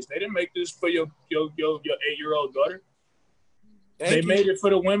kids. They didn't make this for your 8-year-old daughter. They made it for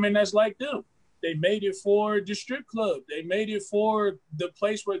the women that's like them. They made it for the strip club. They made it for the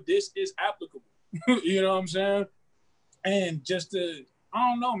place where this is applicable. You know what I'm saying? And just to, I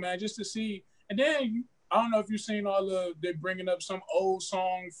don't know, man, just to see. And then, I don't know if you've seen they're bringing up some old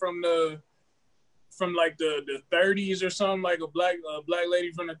song from like the 30s or something, like a black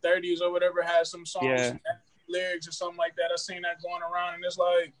lady from the 30s or whatever has some songs, some lyrics or something like that. I seen that going around, and it's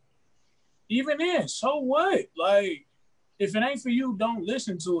like, even then, so what? Like, if it ain't for you, don't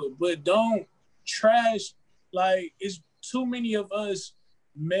listen to it, but don't trash. Like, it's too many of us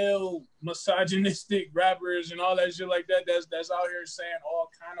male misogynistic rappers and all that shit like that that's out here saying all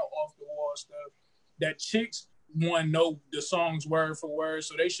kind of off the wall stuff that chicks know the songs word for word,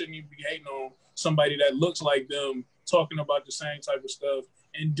 so they shouldn't even be hating on somebody that looks like them talking about the same type of stuff.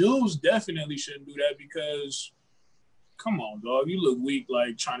 And dudes definitely shouldn't do that, because come on, dog, you look weak,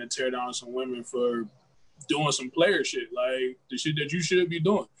 like trying to tear down some women for doing some player shit, like the shit that you should be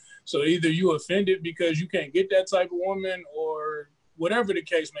doing. So either you offended because you can't get that type of woman, or whatever the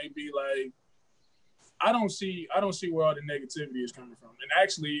case may be. Like, I don't see where all the negativity is coming from. And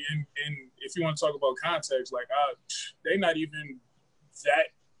actually, and if you want to talk about context, like, they not even that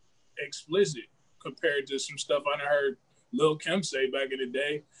explicit compared to some stuff I heard Lil Kim say back in the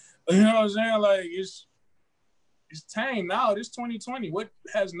day. You know what I'm saying? Like, it's tame now. It's 2020. What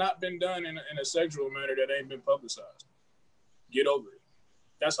has not been done in a sexual manner that ain't been publicized? Get over it.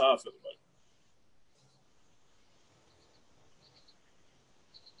 That's how I feel about it.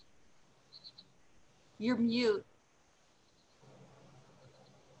 You're mute.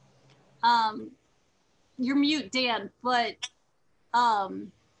 You're mute, Dan, but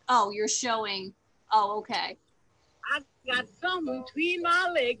oh, you're showing. Oh, okay. I got something between my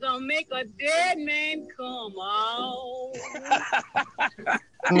legs gonna make a dead man come out.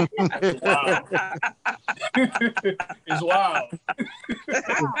 Wow. It's wild.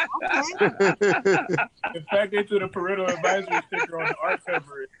 The fact they threw the parental advisory sticker on the art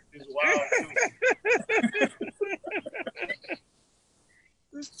cover is wild.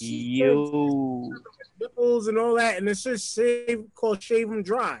 Yo, nipples and all that, and it's just called "Shave 'Em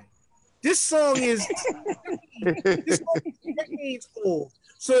Dry." This song is decades old.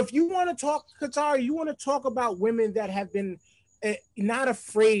 So if you want to talk, Qatar, you want to talk about women that have been not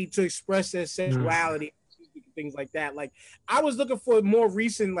afraid to express their sexuality, things like that. Like, I was looking for more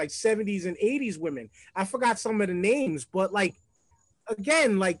recent, like 70s and 80s women. I forgot some of the names, but like,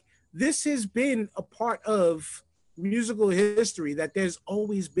 again, like, this has been a part of musical history that there's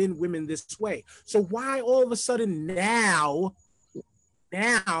always been women this way. So why all of a sudden now,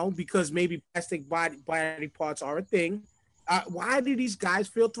 because maybe plastic body parts are a thing, why do these guys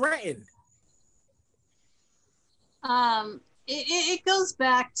feel threatened? It goes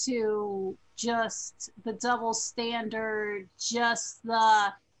back to just the double standard, just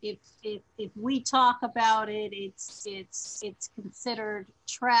the if we talk about it, it's considered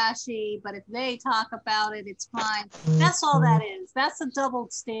trashy, but if they talk about it, it's fine. That's all that is. That's a double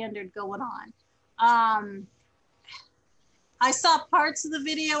standard going on. I saw parts of the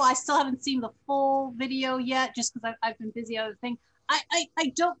video. I still haven't seen the full video yet, just because I've been busy other things. I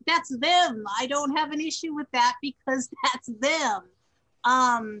don't, that's them. I don't have an issue with that because that's them.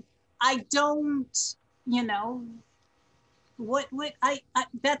 I don't, you know,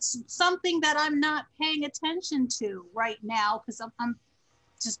 that's something that I'm not paying attention to right now because I'm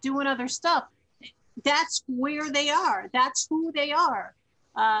just doing other stuff. That's where they are. That's who they are.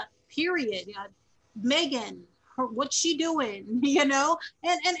 Period. Megan, what's she doing? You know,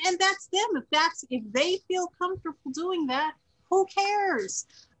 and that's them. If they feel comfortable doing that, who cares?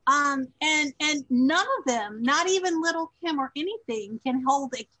 And none of them, not even Little Kim or anything, can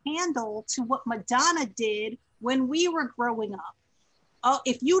hold a candle to what Madonna did when we were growing up. Oh,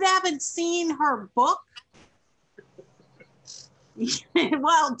 if you haven't seen her book,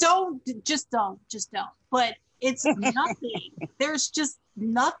 well, just don't. But it's nothing. There's just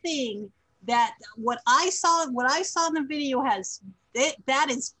nothing that what I saw in the video that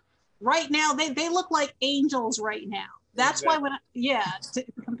is right now. They look like angels right now. That's exactly why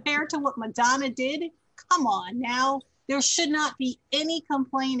compared to what Madonna did, come on now, there should not be any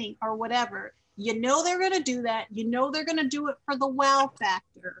complaining or whatever. You know they're going to do that. You know they're going to do it for the wow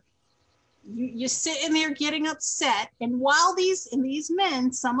factor. you're sitting there getting upset, and while these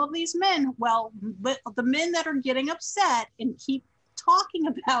men, some of these men, well, but the men that are getting upset and keep talking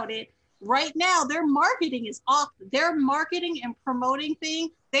about it right now, their marketing is off. Their marketing and promoting thing,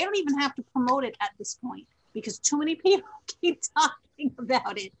 they don't even have to promote it at this point because too many people keep talking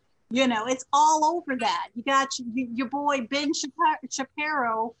about it. You know, it's all over that. You got your boy Ben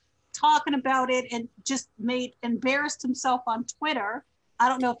Shapiro talking about it and just embarrassed himself on Twitter. I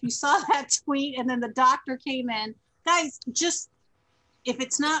don't know if you saw that tweet, and then the doctor came in. Guys, just, if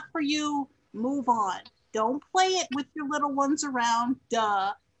it's not for you, move on. Don't play it with your little ones around.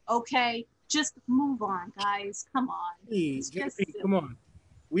 Duh. Okay? Just move on, guys. Come on. JP, come on.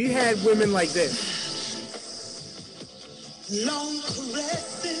 We had women like this. Long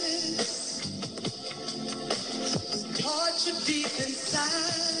caresses, torture deep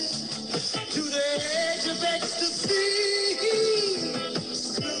inside, to the edge of ecstasy.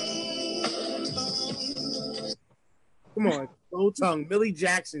 Come on, slow tongue. Millie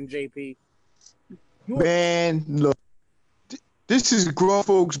Jackson, JP. Man, look, this is grown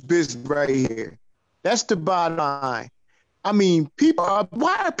folks' business right here. That's the bottom line. I mean,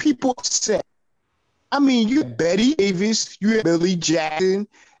 why are people upset? I mean, you have Betty Davis, you have Millie Jackson.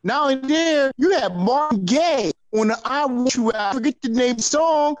 Now and there, you have Martin Gaye on the I Want You Out. I forget the name of the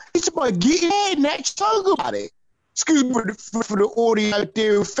song. It's about getting head and that song about it. Excuse me for the audience out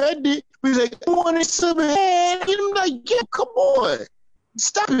there offended. He's like, I wanted some head. And I'm like, yeah, come on.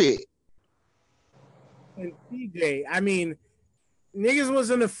 Stop it. And TJ, I mean, niggas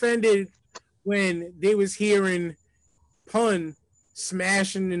wasn't offended when they was hearing Pun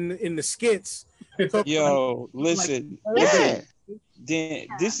smashing in the skits. Yo, listen. Yeah. Dan,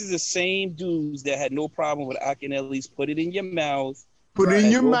 this is the same dudes that had no problem with Akinelli's Put It in Your Mouth. Put it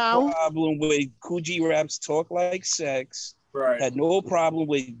in your no mouth. Problem with Coogee Rap's Talk Like Sex. Right. Had no problem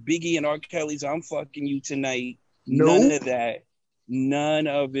with Biggie and R. Kelly's I'm Fucking You Tonight. Nope. None of that. None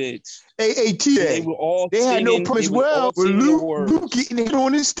of it. AATA. They were all They had no problem as well with Luke getting it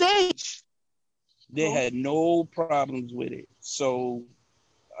on the stage. They had no problems with it. So,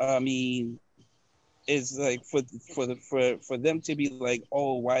 I mean, it's like for them to be like,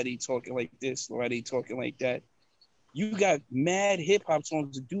 oh, why are they talking like this? Why are they talking like that? You got mad hip hop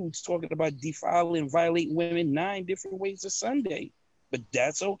songs of dudes talking about defiling, violating women 9 different ways a Sunday, but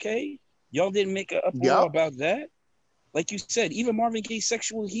that's okay. Y'all didn't make an uproar about that. Like you said, even Marvin Gaye's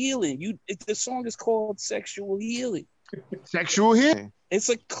Sexual Healing. The song is called Sexual Healing. Sexual Healing. It's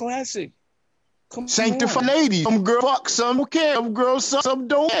a classic. Come Sanctify on. ladies. Some girls fuck, some don't care. Some girls some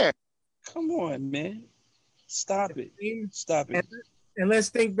don't care. Come on, man. Stop it. Stop it. And let's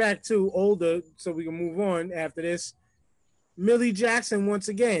think back to older so we can move on after this. Millie Jackson, once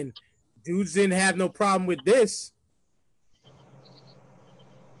again. Dudes didn't have no problem with this.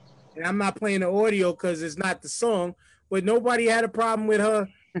 And I'm not playing the audio because it's not the song, but nobody had a problem with her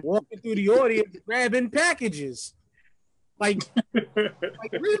walking through the audience grabbing packages. Like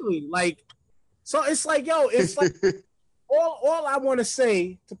really? Like, so it's like, yo, it's like all I want to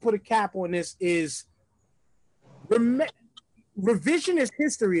say to put a cap on this is revisionist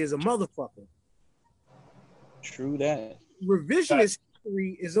history is a motherfucker. True that. Revisionist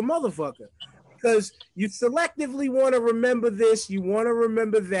history is a motherfucker because you selectively want to remember this, you want to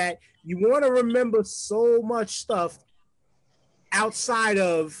remember that, you want to remember so much stuff outside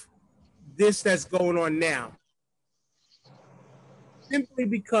of this that's going on now. Simply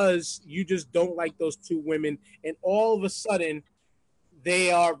because you just don't like those 2 women, and all of a sudden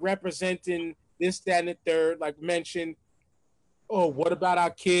they are representing this, that, and the third, like mentioned. Oh, what about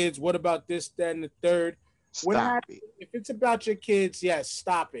our kids? What about this, that, and the third? Stop it. If it's about your kids, yes,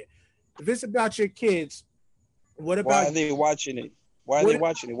 stop it. If it's about your kids, what about? Why are they watching it? Why are they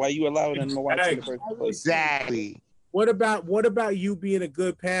watching it? Why are you allowing them to watch it in the first place? Exactly. What about you being a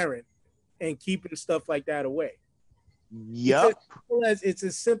good parent and keeping stuff like that away? Yep. It's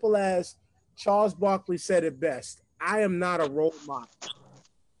as simple as Charles Barkley said it best. I am not a role model.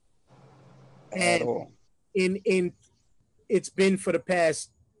 At all. In it's been for the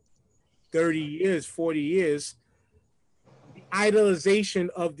past 30 years, 40 years, the idolization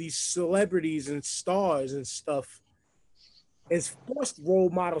of these celebrities and stars and stuff has forced role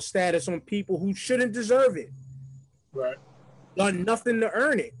model status on people who shouldn't deserve it. Right. Done nothing to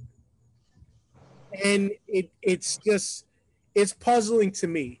earn it. And it's puzzling to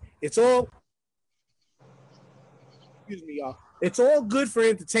me. It's all, excuse me, y'all. It's all good for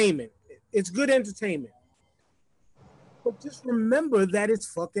entertainment. It's good entertainment. But just remember that it's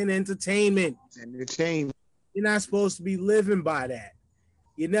fucking entertainment. It's entertainment. You're not supposed to be living by that.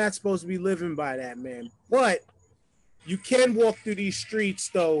 You're not supposed to be living by that, man. But you can walk through these streets,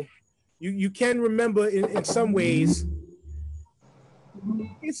 though, you can remember in some ways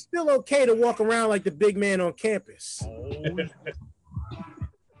it's still okay to walk around like the big man on campus.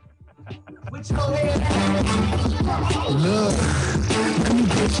 Look, let me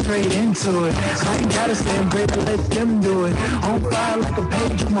get straight into it. I ain't gotta stand break, let them do it. On fire like a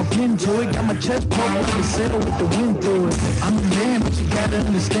page with my pen to it. Got my chest pumped like a sail with the wind through it. I'm the man, but you gotta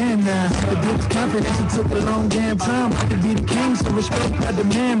understand now. The big confidence, it took a long damn time. I could be the king, so respect I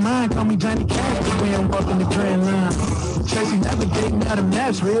demand mine. Call me Johnny Cash, the way I'm walking the grand line. Tracy navigating out of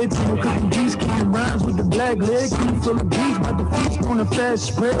maps, red team, cooking G's, kicking rhymes with the black leg. Keep full of beats, but the feast on a fast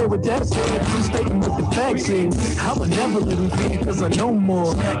spread. With that said, I'm stating what the facts is. I would never live in fear, cause I know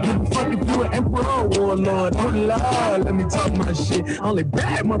more. Give a fuck if you an emperor or warlord. Oh Lord, let me talk my shit. Only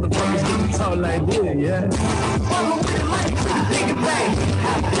bad motherfuckers get to talk like this, yeah. Follow with the money, think it back.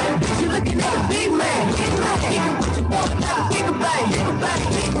 You looking at a big man. Think about big man.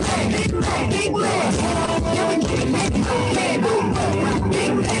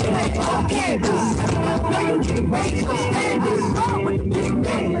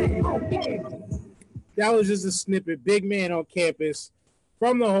 That was just a snippet. Big man on campus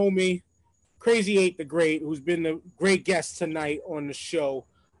from the homie Crazy 8 the Great, who's been a great guest tonight on the show.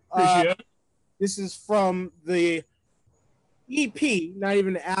 Appreciate it. This is from the EP, not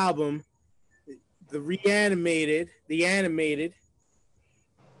even the album, the animated.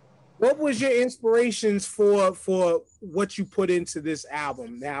 What was your inspirations for what you put into this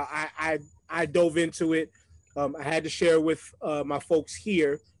album? Now, I dove into it. I had to share with my folks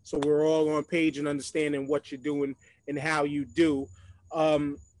here, so we're all on page and understanding what you're doing and how you do.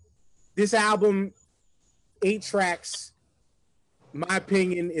 This album, 8 tracks. In my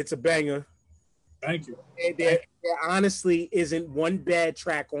opinion, it's a banger. Thank you. There honestly isn't one bad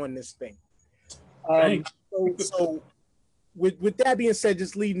track on this thing. So with that being said,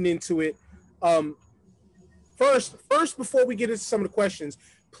 just leading into it, first before we get into some of the questions,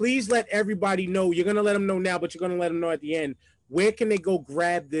 please let everybody know. You're gonna let them know now, but you're gonna let them know at the end. Where can they go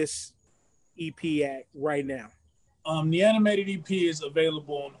grab this EP at right now? The animated EP is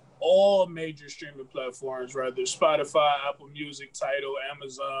available on all major streaming platforms, rather Spotify, Apple Music, Tidal,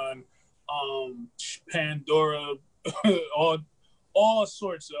 Amazon, Pandora, all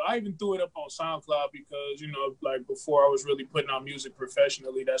sorts of. I even threw it up on SoundCloud because, like before I was really putting out music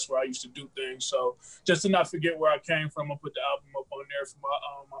professionally, that's where I used to do things. So just to not forget where I came from, I put the album up on there for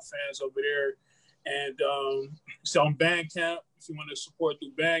my fans over there. And so on Bandcamp, if you want to support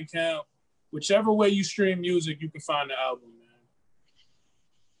through Bandcamp, whichever way you stream music, you can find the album,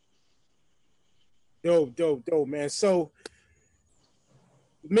 man. Dope, man. So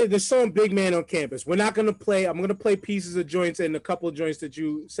the song Big Man on Campus, we're not going to play. I'm going to play pieces of joints and a couple of joints that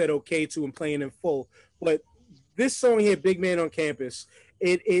you said okay to and playing in full. But this song here, Big Man on Campus,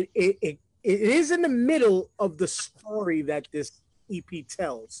 it is in the middle of the story that this EP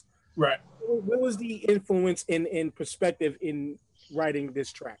tells. Right. What was the influence in perspective in writing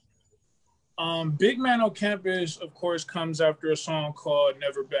this track? Big Man on Campus, of course, comes after a song called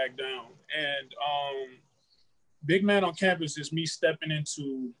Never Back Down. And Big Man on Campus is me stepping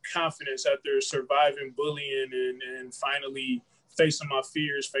into confidence after surviving bullying and finally facing my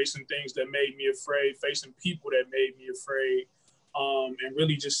fears, facing things that made me afraid, facing people that made me afraid, and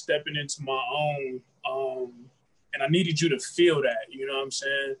really just stepping into my own. And I needed you to feel that, you know what I'm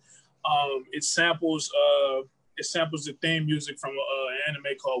saying? It samples the theme music from an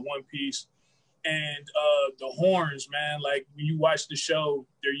anime called One Piece. And the horns, man, like when you watch the show,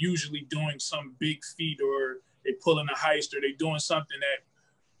 they're usually doing some big feat or they pulling a heist or they doing something that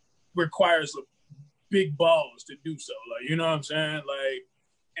requires big balls to do so. Like, you know what I'm saying? Like,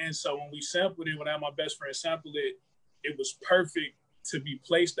 and so when we sampled it, when I had my best friend sample it, it was perfect to be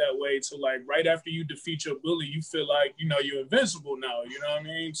placed that way. To like right after you defeat your bully, you feel like, you're invincible now. You know what I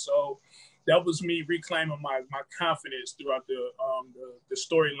mean? So that was me reclaiming my confidence throughout the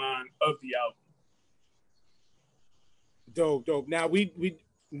storyline of the album. Dope. Now we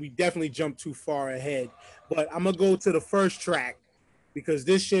definitely jumped too far ahead, but I'm gonna go to the first track because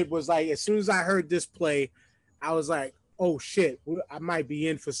this shit was like, as soon as I heard this play, I was like, oh shit, I might be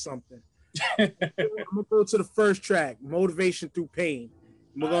in for something. I'm gonna go to the first track, Motivation Through Pain.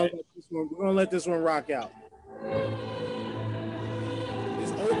 We're gonna let this one rock out.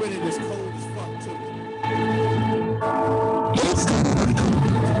 It's open and it's cold as fuck too.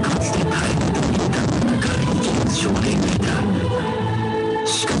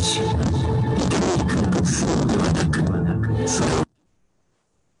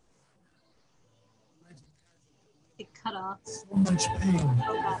 It cut off. So much pain.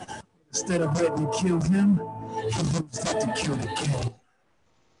 Instead of letting it kill him, he used it to kill the king.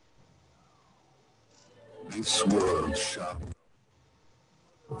 Swerve shop.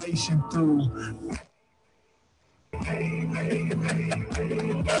 Through.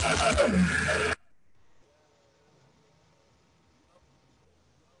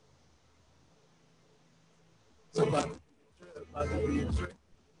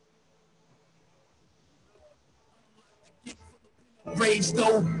 Rage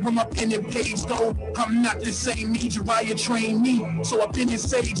though, when my pen and page though, I'm not the same me, Jiraiya trained me, so I've been in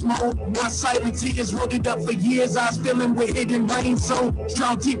sage mode. My silence is rooted up for years, I was filling with hidden rain, so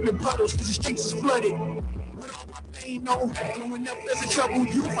drown deep in puddles, cause the streets is flooded. Ain't no growing up as a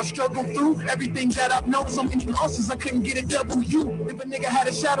troubled youth. I struggled through everything that I've known. So many losses, I couldn't get a W. If a nigga had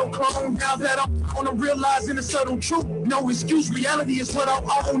a shadow clone, now that I'm on a realizing the subtle truth. No excuse, reality is what I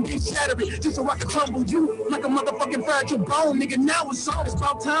own. Then shatter it, just so I can crumble you like a motherfucking fragile bone. Nigga, now it's on. It's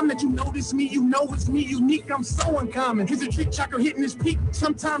about time that you notice me. You know it's me, unique. I'm so uncommon. Here's a trick chakra hitting his peak.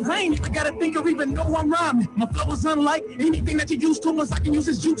 Sometimes I ain't even gotta think or even know I'm rhyming. My flow is unlike anything that you used to. Once I can use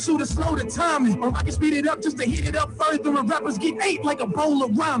this jutsu to slow the timing, or I can speed it up just to hit it up further and rappers get ate like a bowl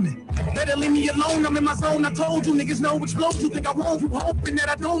of ramen. Better leave me alone, I'm in my zone. I told you niggas know explode. You think I won't? You hoping that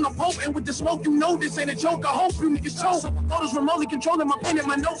I don't? I'm hoping with the smoke. You know this ain't a joke. I hope you niggas choke. So photos remotely controlling my pen and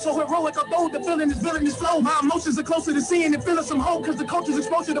my notes. So heroic, although the feeling is villainous flow. My emotions are closer to seeing and feeling some hope. Cause the culture's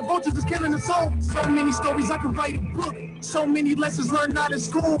exposure to vultures is killing the soul. So many stories I could write a book. So many lessons learned not in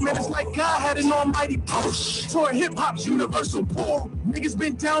school. Man, it's like God had an almighty push. Toward hip-hop's universal pull. Niggas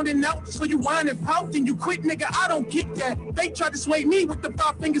been down and out, so you whine and pout, then you quit, nigga. I don't get that. They tried to sway me with the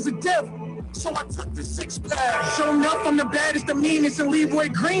 5 fingers of death, so I took the 6 pack. Show enough, I'm the baddest, the meanest, and Leroy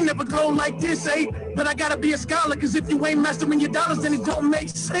Green never go like this, eh? But I gotta be a scholar, cause if you ain't mastering your dollars, then it don't make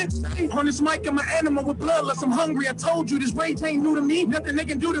sense. On this mic, I'm an animal with bloodlust. I'm hungry, I told you, this rage ain't new to me. Nothing they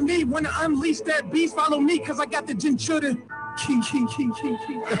can do to me. Wanna unleash that beast, follow me, cause I got the chinchilla. Key.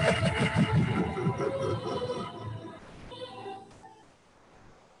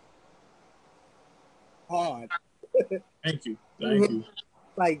 Hard. Thank you.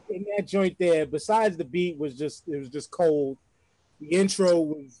 Like in that joint there, besides the beat was just cold. The intro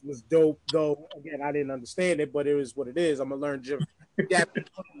was dope, though. Again, I didn't understand it, but it is what it is. I'm gonna learn Japanese.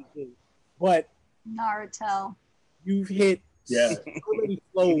 But Naruto. You've hit so many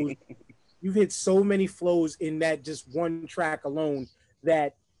flows. You've hit so many flows in that just one track alone.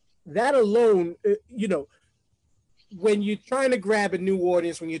 That alone, when you're trying to grab a new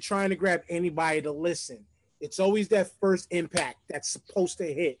audience, when you're trying to grab anybody to listen, it's always that first impact that's supposed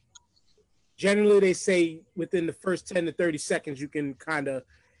to hit. Generally, they say within the first 10 to 30 seconds, you can kind of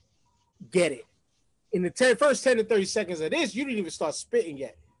get it. In the first 10 to 30 seconds of this, you didn't even start spitting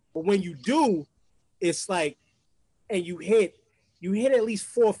yet. But when you do, it's like, and you hit at least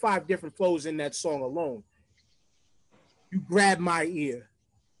 4 or 5 different flows in that song alone. You grab my ear.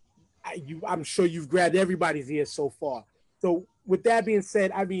 I'm sure you've grabbed everybody's ear so far. So with that being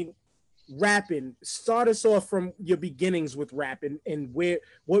said, I mean, rapping, start us off from your beginnings with rapping and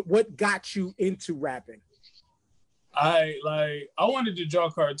what got you into rapping. I wanted to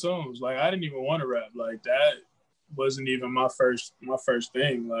draw cartoons. Like I didn't even want to rap. Like that wasn't even my first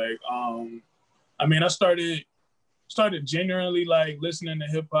thing. Like I mean, I started genuinely like listening to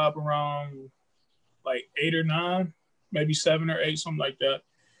hip hop around like 8 or 9, maybe 7 or 8, something like that.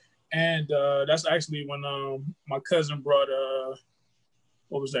 And that's actually when my cousin brought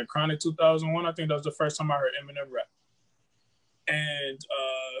what was that, Chronic 2001? I think that was the first time I heard Eminem rap. And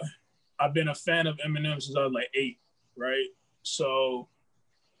I've been a fan of Eminem since I was like 8, right? So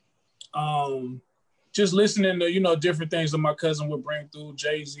just listening to, different things that my cousin would bring through,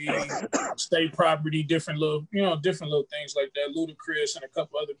 Jay-Z, State Property, different little things like that, Ludacris and a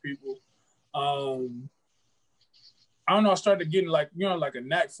couple other people. I don't know, I started getting like a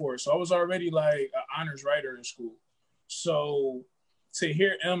knack for it. So I was already like an honors writer in school. So to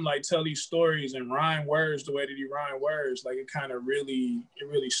hear him like tell these stories and rhyme words the way that he rhymed words, like it really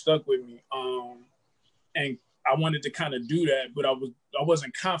stuck with me. And I wanted to kind of do that, but I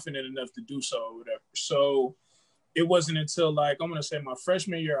wasn't confident enough to do so or whatever. So it wasn't until like, I'm going to say my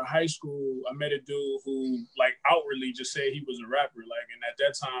freshman year of high school, I met a dude who like outwardly just said he was a rapper. Like, and at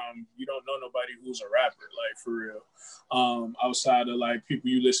that time, you don't know nobody who's a rapper, like for real, outside of like people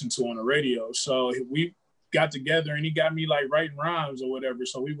you listen to on the radio. So we got together and he got me like writing rhymes or whatever.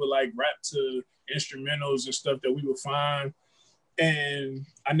 So we would like rap to instrumentals and stuff that we would find. And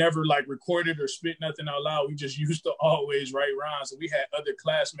I never like recorded or spit nothing out loud. We just used to always write rhymes. And we had other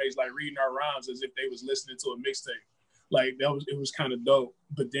classmates like reading our rhymes as if they was listening to a mixtape. Like it was kind of dope.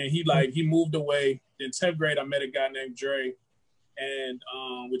 But then he moved away. In 10th grade, I met a guy named Dre, and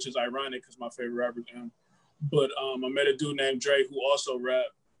which is ironic because my favorite rapper is him. But I met a dude named Dre who also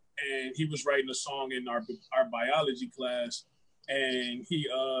rapped. and he was writing a song in our biology class, and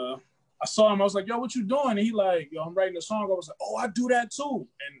I saw him. I was like, "Yo, what you doing?" And he like, "Yo, I'm writing a song." I was like, "Oh, I do that too."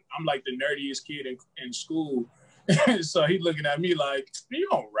 And I'm like the nerdiest kid in school, so he looking at me like, "You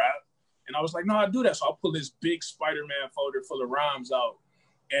don't rap?" And I was like, "No, I do that." So I pull this big Spider-Man folder full of rhymes out,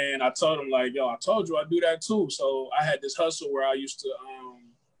 and I told him like, "Yo, I told you I do that too." So I had this hustle where I used to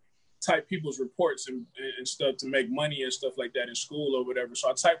type people's reports and stuff to make money and stuff like that in school or whatever.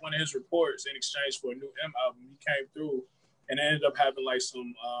 So I typed one of his reports in exchange for a new M album. He came through and ended up having like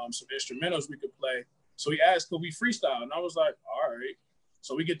some instrumentals we could play. So he asked, could we freestyle? And I was like, all right.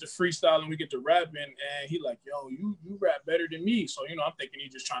 So we get to freestyle and we get to rapping, and he like, yo, you rap better than me. So, you know, I'm thinking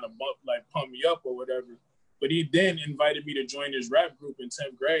he's just trying to pump me up or whatever. But he then invited me to join his rap group in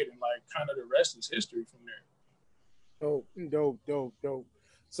 10th grade, and like kind of the rest is history from there. Dope.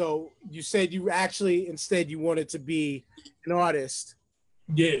 So you said you actually instead you wanted to be an artist.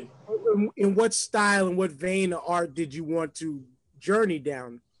 Yeah. In what style and what vein of art did you want to journey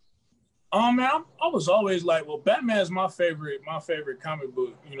down? Man, I was always like, well, Batman's my favorite comic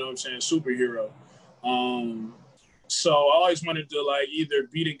book, you know what I'm saying, superhero. So I always wanted to like either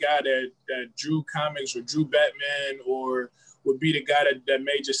be the guy that drew comics or drew Batman, or would be the guy that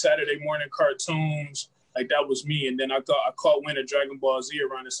made your Saturday morning cartoons. Like that was me. And then I caught wind of Dragon Ball Z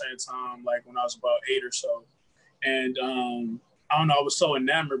around the same time, like when I was about 8 or so. And I don't know, I was so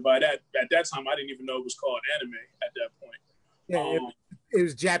enamored by that. At that time, I didn't even know it was called anime at that point. Yeah, it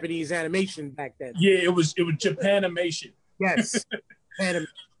was Japanese animation back then. Yeah, it was Japanimation. Yes.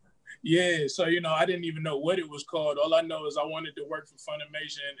 Yeah, so, you know, I didn't even know what it was called. All I know is I wanted to work for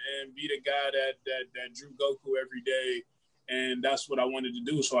Funimation and be the guy that drew Goku every day. And that's what I wanted to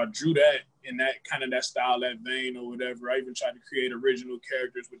do. So I drew that in that kind of that style, that vein or whatever. I even tried to create original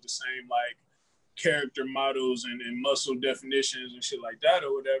characters with the same like character models and muscle definitions and shit like that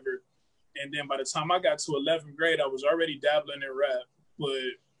or whatever. And then by the time I got to 11th grade, I was already dabbling in rap,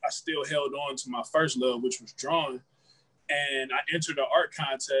 but I still held on to my first love, which was drawing. And I entered the art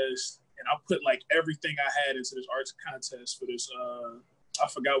contest, and I put like everything I had into this arts contest for this. I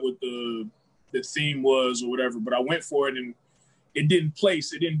forgot what the theme was or whatever, but I went for it and it didn't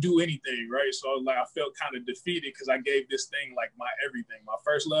place. It didn't do anything, right? So I felt kind of defeated because I gave this thing like my everything. My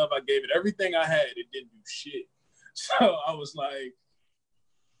first love, I gave it everything I had. It didn't do shit. So I was like,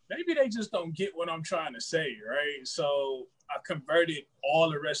 maybe they just don't get what I'm trying to say, right? So I converted all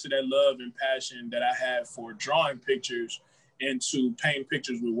the rest of that love and passion that I had for drawing pictures into painting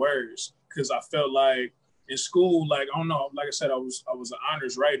pictures with words, because I felt like in school, like, I don't know, like I said, I was an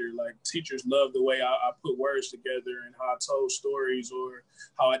honors writer. Like teachers loved the way I put words together and how I told stories or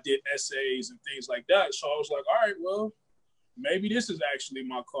how I did essays and things like that. So I was like, all right, well, maybe this is actually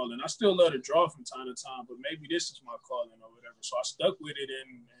my calling. I still love to draw from time to time, but maybe this is my calling or whatever. So I stuck with it,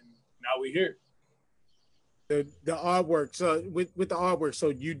 and now we're here. The artwork. So with the artwork, so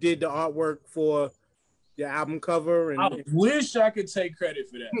you did the artwork for the album cover, and I wish I could take credit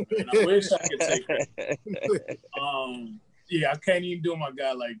for that, man. I wish I could take credit. Yeah, I can't even do my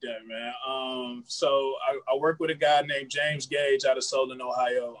guy like that, man. So I work with a guy named James Gage out of Solon,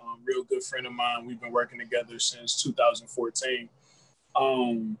 Ohio. Real good friend of mine. We've been working together since 2014.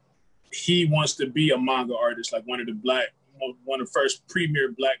 He wants to be a manga artist, like one of the first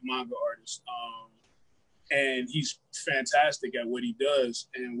premier Black manga artists. And he's fantastic at what he does.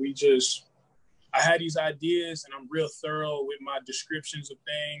 And I had these ideas, and I'm real thorough with my descriptions of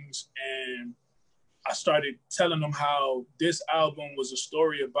things. And I started telling him how this album was a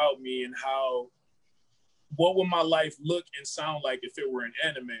story about me and what would my life look and sound like if it were an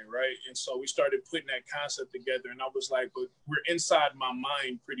anime, right? And so we started putting that concept together, and I was like, but we're inside my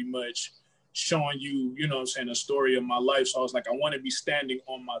mind pretty much showing you, you know what I'm saying, a story of my life. So I was like, I want to be standing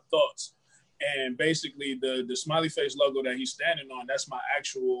on my thoughts. And basically the smiley face logo that he's standing on, that's my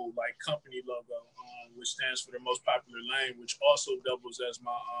actual like company logo, which stands for the most popular lane, which also doubles as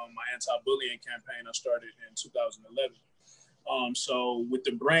my anti-bullying campaign I started in 2011. So with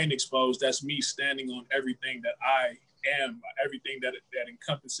the brain exposed, that's me standing on everything that I am, everything that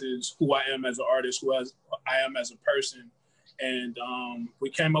encompasses who I am as an artist, I am as a person. And we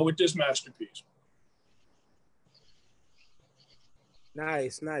came up with this masterpiece.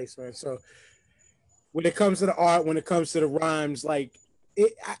 Nice, man. So when it comes to the art, when it comes to the rhymes, like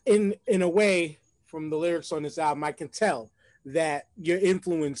in a way, from the lyrics on this album, I can tell that your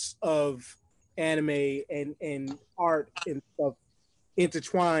influence of anime and art and stuff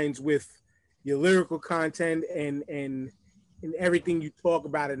intertwines with your lyrical content and everything you talk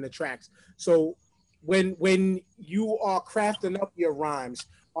about in the tracks. So when you are crafting up your rhymes,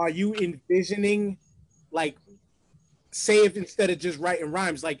 are you envisioning like say if instead of just writing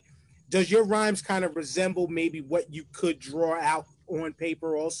rhymes, like, does your rhymes kind of resemble maybe what you could draw out on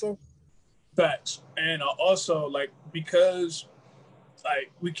paper also? Facts. And also, like, because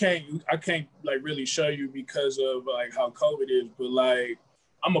like I can't like really show you because of like how COVID is, but like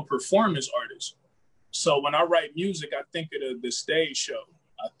I'm a performance artist. So when I write music, I think of the stage show.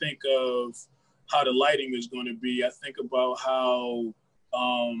 I think of how the lighting is going to be. I think about how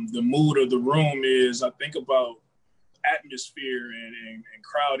the mood of the room is. I think about atmosphere and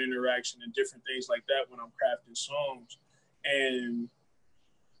crowd interaction and different things like that when I'm crafting songs. And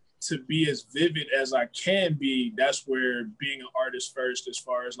to be as vivid as I can be, that's where being an artist first, as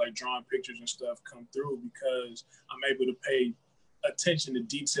far as like drawing pictures and stuff, come through, because I'm able to pay attention to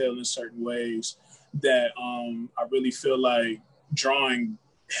detail in certain ways that I really feel like drawing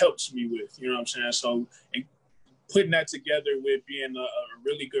helps me with, you know what I'm saying? So and putting that together with being a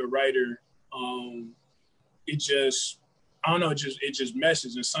really good writer, it just, I don't know, it just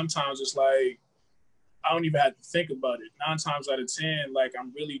meshes. And sometimes it's like, I don't even have to think about it. 9 times out of 10, like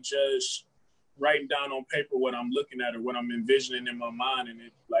I'm really just writing down on paper what I'm looking at or what I'm envisioning in my mind. And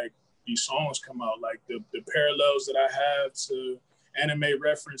it like these songs come out, like the parallels that I have to anime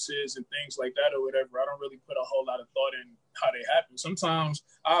references and things like that or whatever. I don't really put a whole lot of thought in how they happen. Sometimes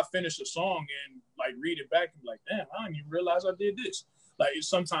I'll finish a song and like read it back and be like, damn, I didn't even realize I did this. Like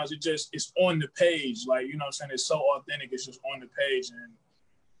sometimes it's on the page. Like, you know what I'm saying? It's so authentic. It's just on the page. And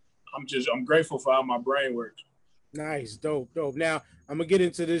I'm grateful for how my brain works. Nice, dope. Now I'm gonna get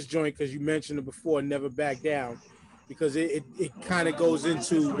into this joint because you mentioned it before, Never Back Down, because it kind of goes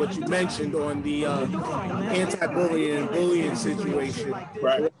into what you mentioned on the anti-bullying and bullying situation.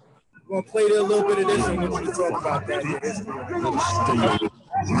 Right. I'm gonna play a little bit of this and want you to talk about that.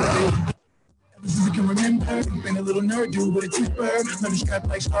 Since I can remember, been a little nerd, dude with a cheaper. Learn to strap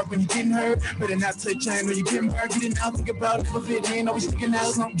like sharp when you're getting hurt. Better not touch chain or you're getting hurt. You didn't now think about never fit in, always sticking out.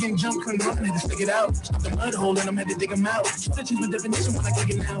 Some getting jumped, couldn't run, had to stick it out. Stop the mud hole and I'm had to dig them out. Should have changed my definition when I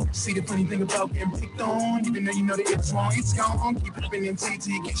dig it out. See the funny thing about getting picked on, even though you know that it's wrong, it's gone. Keep it up in MT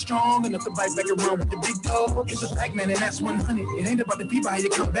till you get strong enough to bite back around with the big dog. It's a fact, man, and that's 100. It ain't about the people, how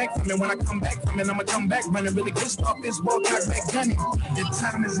you come back from it. When I come back from it, I'ma come back running really good. Stop this ball, got back gunning. The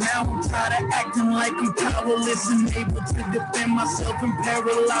time is now, I'm tired of acting like I'm powerless and able to defend myself and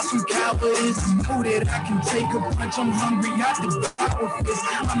paralyze some cowardice. I know that I can take a punch, I'm hungry, I devour this.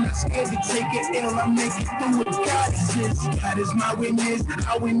 I'm not scared to take it ill, I make it through what God exists. God is my witness,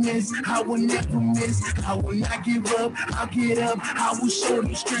 I witness, I will never miss. I will not give up, I'll get up, I will show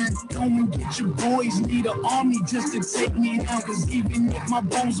them strength. Go and get your boys, need an army just to take me down. Cause even if my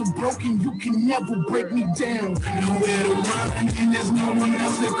bones are broken, you can never break me down. Nowhere to run, and there's no one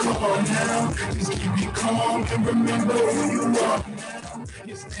else to call now. Just keep it calm and remember who you are.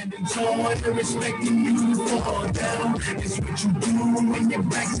 You're standing tall and respecting you to fall down. It's what you do when your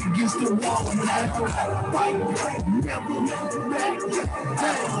back's against the wall. Now fight, never back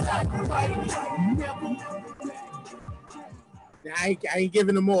down. Fight, never. Now, I ain't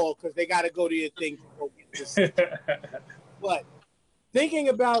giving them all because they got to go to your thing. But thinking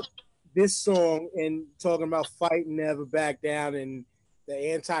about this song and talking about fight and never back down and the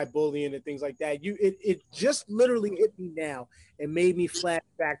anti-bullying and things like that, it just literally hit me now and made me flash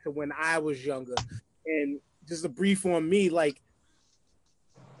back to when I was younger. And just a brief on me, like,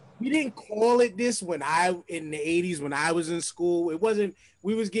 we didn't call it this in the 80s when I was in school. It wasn't,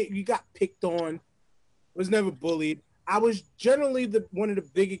 you got picked on, was never bullied. I was generally one of the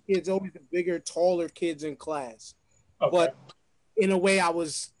bigger kids, always the bigger, taller kids in class. Okay. But in a way, I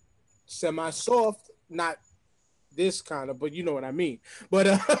was semi-soft, not this kind of, but you know what I mean. But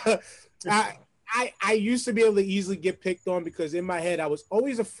I used to be able to easily get picked on because in my head, I was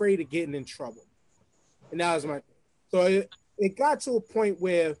always afraid of getting in trouble. And that was my, so it got to a point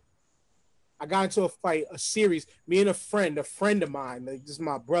where I got into a fight, a series, me and a friend of mine, like, this is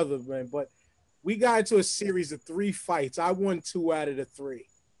my brother, man, but we got into a series of 3 fights. I won 2 out of the 3.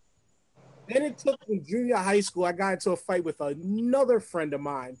 Then it took in junior high school, I got into a fight with another friend of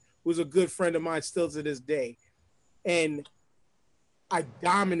mine, who's a good friend of mine still to this day. And I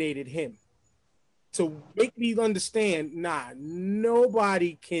dominated him to make me understand,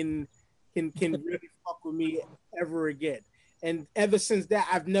 nobody can really fuck with me ever again. And ever since that,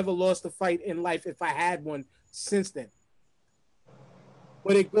 I've never lost a fight in life if I had one since then.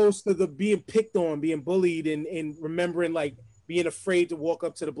 But it goes to the being picked on, being bullied, and remembering, like, being afraid to walk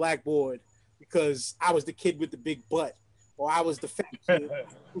up to the blackboard because I was the kid with the big butt, or I was the fat kid,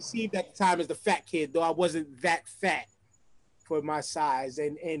 perceived at the time as the fat kid, though I wasn't that fat for my size.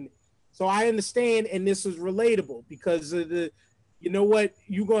 And so I understand, and this is relatable because of you know what?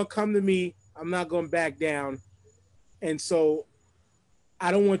 You're going to come to me, I'm not going to back down. And so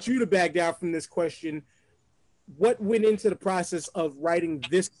I don't want you to back down from this question. What went into the process of writing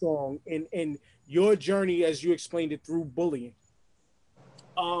this song and your journey as you explained it through bullying?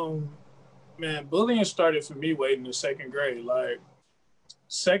 Man, bullying started for me way in the second grade. Like,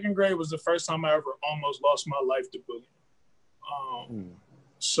 second grade was the first time I ever almost lost my life to bullying.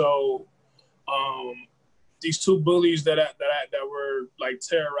 So, these two bullies that were like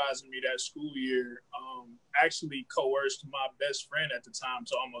terrorizing me that school year, actually coerced my best friend at the time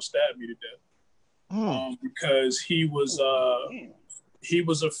to almost stab me to death. Because he was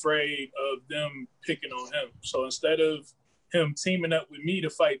afraid of them picking on him. So instead of him teaming up with me to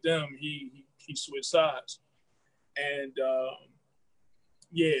fight them, he switched sides. And I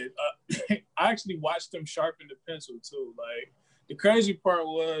actually watched them sharpen the pencil too. Like, the crazy part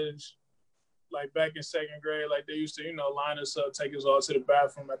was, like, back in second grade, like, they used to, line us up, take us all to the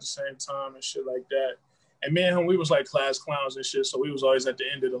bathroom at the same time and shit like that. And me and him, we was like class clowns and shit, so we was always at the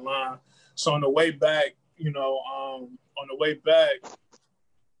end of the line. So on the way back,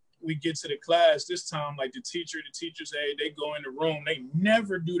 we get to the class. This time, like, the teachers, they go in the room. They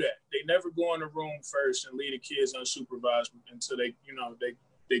never do that. They never go in the room first and leave the kids unsupervised until they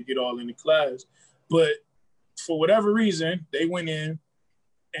get all in the class. But for whatever reason, they went in,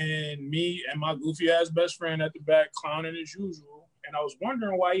 and me and my goofy ass best friend at the back clowning as usual. And I was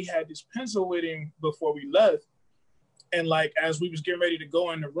wondering why he had this pencil with him before we left. And like, as we was getting ready to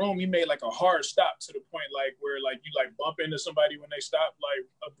go in the room, he made like a hard stop to the point like where like you like bump into somebody when they stop like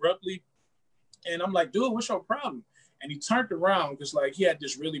abruptly. And I'm like, dude, what's your problem? And he turned around because like he had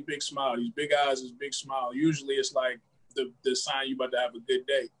this really big smile, these big eyes, this big smile. Usually it's like the sign you about to have a good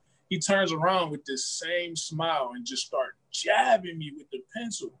day. He turns around with this same smile and just start jabbing me with the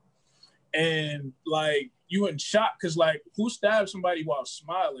pencil. And like, you in shock because like, who stabbed somebody while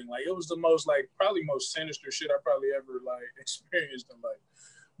smiling? Like, it was the most like probably most sinister shit I probably ever like experienced in life.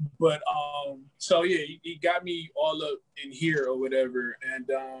 But so yeah, he got me all up in here or whatever, and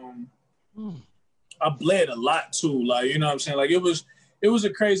I bled a lot too. Like, you know what I'm saying? Like, it was a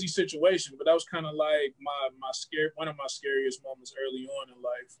crazy situation, but that was kind of like one of my scariest moments early on in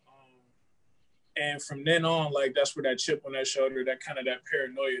life. And from then on, like, that's where that chip on that shoulder, that kind of that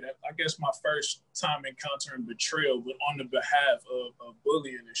paranoia, that I guess my first time encountering betrayal, but on the behalf of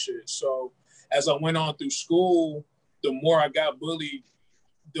bullying and shit. So as I went on through school, the more I got bullied,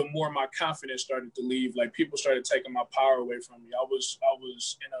 the more my confidence started to leave. Like, people started taking my power away from me. I was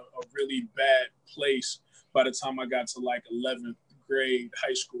in a really bad place by the time I got to like 11th grade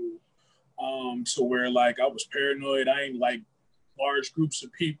high school, to where like I was paranoid. I ain't like large groups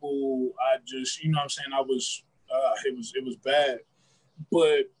of people. I just, you know what I'm saying? I was, it was bad.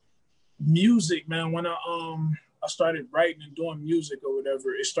 But music, man, when I started writing and doing music or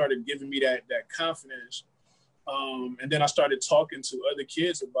whatever, it started giving me that confidence. And then I started talking to other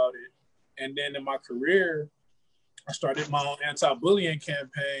kids about it. And then in my career, I started my own anti-bullying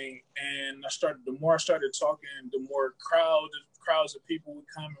campaign. And the more I started talking, the more crowds of people would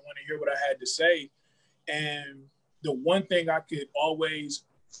come and want to hear what I had to say. And the one thing I could always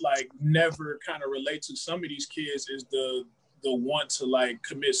like never kind of relate to some of these kids is the want to like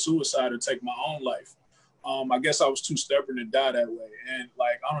commit suicide or take my own life. I guess I was too stubborn to die that way. And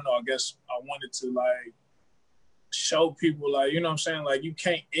like, I don't know, I guess I wanted to like show people like, you know what I'm saying? Like, you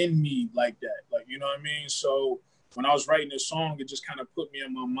can't end me like that. Like, you know what I mean? So when I was writing this song, it just kind of put me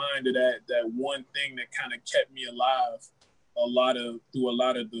in my mind to that one thing that kind of kept me alive through a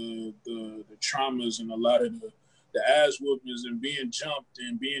lot of the traumas and a lot of the ass whoopings and being jumped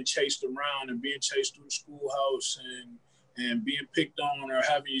and being chased around and being chased through the schoolhouse and being picked on or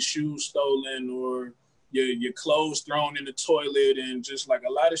having your shoes stolen or your clothes thrown in the toilet and just like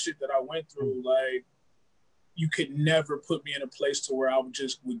a lot of shit that I went through. Like, you could never put me in a place to where I would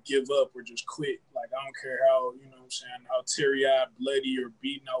give up or just quit. Like, I don't care how, you know what I'm saying, how teary-eyed, bloody or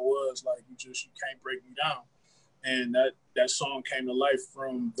beaten I was, like, you can't break me down. And that song came to life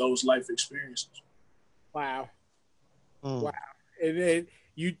from those life experiences. Wow. Wow. And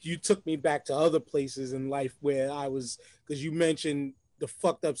you took me back to other places in life where I was, because you mentioned the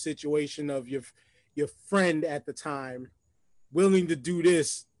fucked up situation of your friend at the time willing to do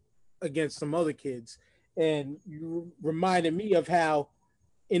this against some other kids. And you reminded me of how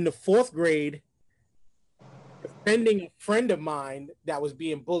in the 4th grade, defending a friend of mine that was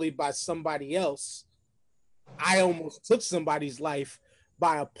being bullied by somebody else, I almost took somebody's life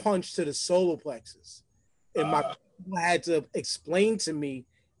by a punch to the solar plexus. And my people had to explain to me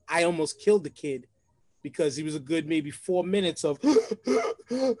I almost killed the kid because he was a good maybe 4 minutes of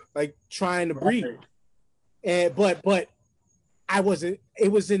like trying to breathe. And but I wasn't, it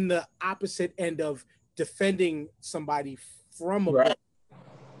was in the opposite end of defending somebody from a Right.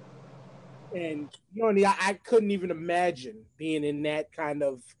 bully. And I couldn't even imagine being in that kind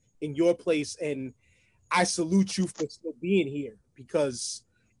of in your place, and I salute you for still being here because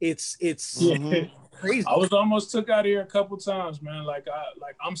it's Yeah. crazy. I was almost took out of here a couple times, man.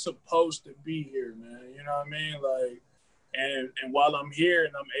 I'm supposed to be here, man. You know what I mean? Like, and while I'm here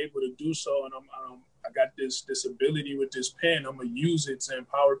and I'm able to do so, and I got this ability with this pen, I'm gonna use it to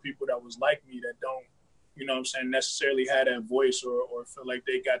empower people that was like me that don't, you know what I'm saying, necessarily had that voice or feel like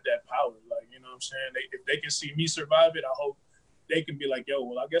they got that power. Like, you know what I'm saying? If they can see me survive it, I hope they can be like, yo,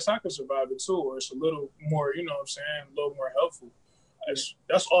 well, I guess I could survive it too, or it's a little more, you know what I'm saying, a little more helpful.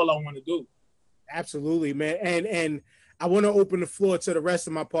 That's all I want to do. Absolutely, man. And I want to open the floor to the rest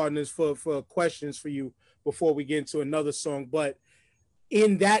of my partners for questions for you before we get into another song. But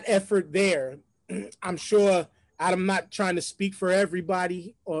in that effort there, I'm sure I'm not trying to speak for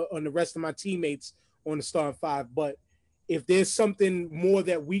everybody or on the rest of my teammates on the Starting Five, but if there's something more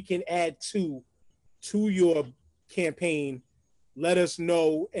that we can add to your campaign, let us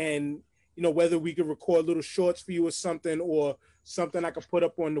know. And whether we could record little shorts for you or something I could put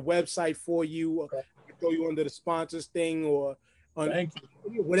up on the website for you, or throw you under the sponsors thing, or Thank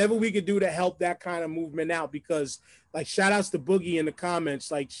you. whatever we could do to help that kind of movement out. Because like, shout outs to Boogie in the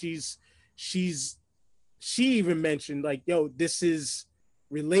comments, like she even mentioned like, yo, this is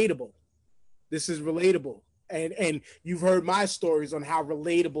relatable. And you've heard my stories on how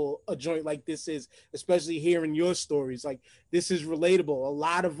relatable a joint like this is, especially hearing your stories. Like, this is relatable. A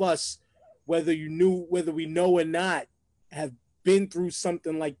lot of us, whether we know or not, have been through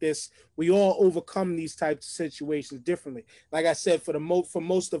something like this. We all overcome these types of situations differently. Like I said, for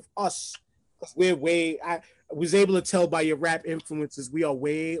most of us, I was able to tell by your rap influences, we are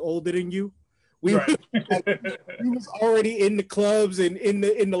way older than you. We was already in the clubs and in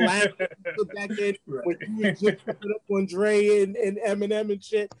the lab back then when you were just putting up on Dre and Eminem and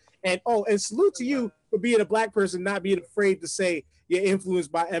shit. And salute to you for being a black person, not being afraid to say you're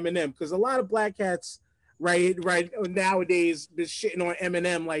influenced by Eminem, because a lot of black cats right nowadays been shitting on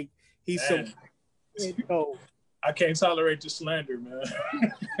Eminem like he's some. I can't tolerate the slander, man.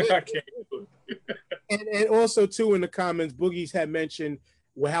 I can't do it. And also too, in the comments, Boogie's had mentioned,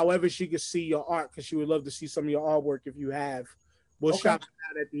 well, however she could see your art, because she would love to see some of your artwork if you have. We'll shout it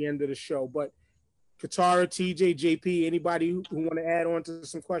out at the end of the show. But Katara, TJ, JP, anybody who want to add on to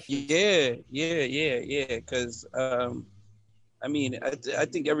some questions? Yeah. Because I mean, I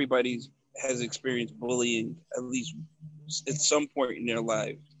think everybody has experienced bullying at least at some point in their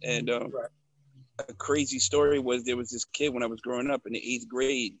life. And a crazy story was, there was this kid when I was growing up in the 8th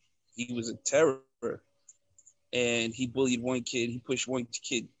grade. He was a terror. And he bullied one kid. He pushed one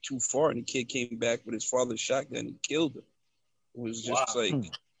kid too far, and the kid came back with his father's shotgun and killed him. It was just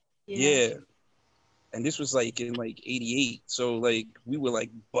yeah. And this was like in like 88. So like we were like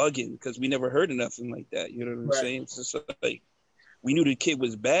bugging because we never heard of nothing like that. You know what I'm saying? It's just like, we knew the kid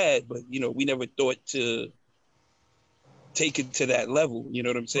was bad, but we never thought to take it to that level. You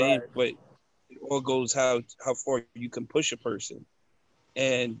know what I'm saying? But it all goes how far you can push a person.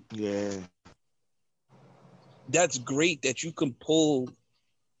 And that's great that you can pull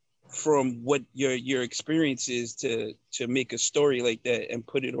from what your experience is to make a story like that and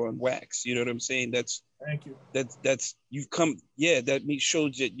put it on wax. You know what I'm saying? Thank you. That's you've come. Yeah, that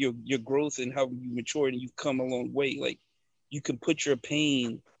shows that your growth and how you matured, and you've come a long way. Like, you can put your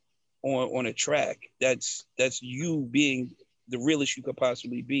pain on a track. That's you being the realest you could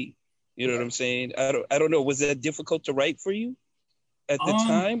possibly be. You know what I'm saying? I don't know. Was that difficult to write for you at the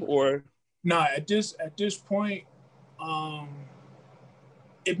time, or? Nah, at this point,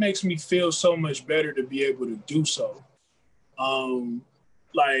 it makes me feel so much better to be able to do so.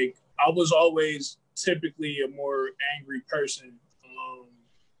 Like, I was always typically a more angry person,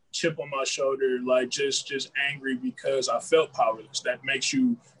 chip on my shoulder, like just angry because I felt powerless. That makes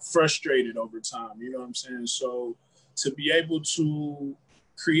you frustrated over time, you know what I'm saying? So to be able to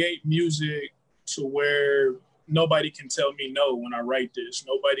create music to where nobody can tell me no when I write this.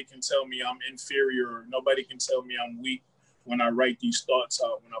 Nobody can tell me I'm inferior, or nobody can tell me I'm weak when I write these thoughts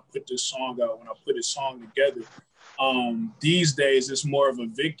out, when I put this song out, when I put this song together. These days, it's more of a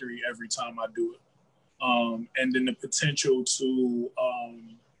victory every time I do it. And then the potential to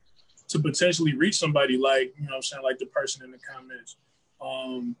potentially reach somebody like, you know what I'm saying, like the person in the comments,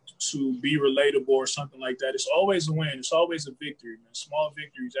 to be relatable or something like that. It's always a win. It's always a victory, man. Small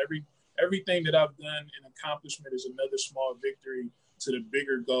victories. Everything that I've done in accomplishment is another small victory to the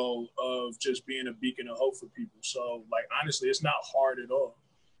bigger goal of just being a beacon of hope for people. So, like, honestly, it's not hard at all.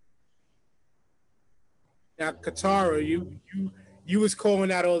 Now, Katara, you was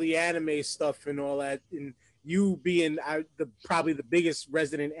calling out all the anime stuff and all that, and you being probably the biggest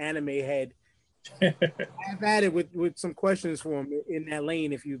resident anime head. I've at it with some questions for him in that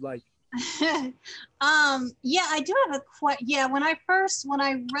lane if you'd like. Yeah, I do have a question. Yeah, when I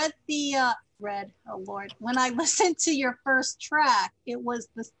read the when I listened to your first track, it was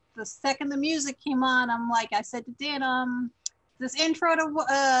the second the music came on, I said to Dan, this intro to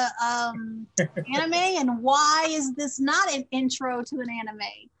anime, and why is this not an intro to an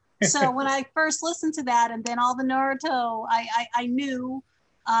anime? So when I first listened to that, and then all the Naruto, I knew.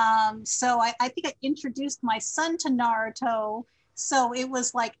 So I think I introduced my son to Naruto. So it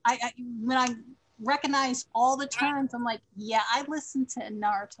was like when I recognized all the terms, I'm like, yeah, I listened to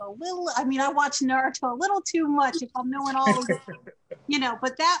Naruto a little. I mean, I watched Naruto a little too much if I'm knowing all of it,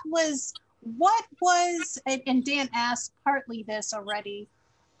 But that was what was, and Dan asked partly this already.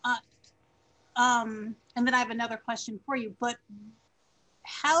 And then I have another question for you. But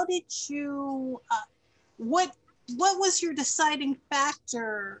how did you? What was your deciding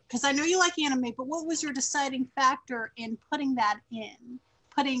factor? Because I know you like anime, but what was your deciding factor in putting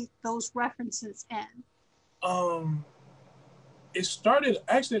those references in? It started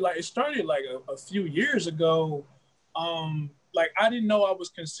a few years ago. I didn't know I was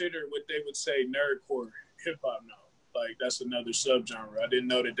considered what they would say nerdcore hip hop now. Like that's another subgenre. I didn't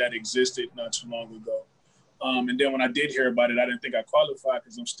know that existed not too long ago. And then when I did hear about it, I didn't think I qualified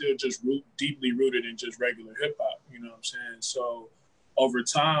because I'm still just deeply rooted in just regular hip hop. You know what I'm saying? So over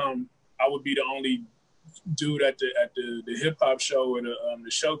time, I would be the only dude at the hip hop show or the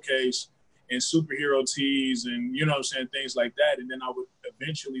showcase and superhero tees and things like that. And then I would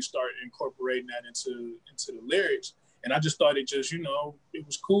eventually start incorporating that into the lyrics. And I just thought it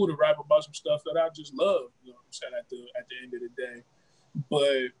was cool to rap about some stuff that I just love. You know what I'm saying? At the end of the day,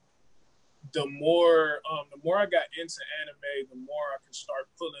 but the more I got into anime, the more I could start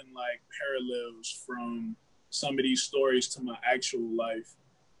pulling like parallels from some of these stories to my actual life.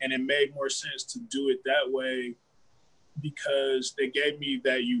 And it made more sense to do it that way because they gave me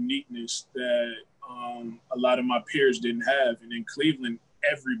that uniqueness that a lot of my peers didn't have. And in Cleveland,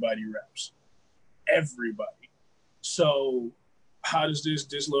 everybody raps. Everybody. So how does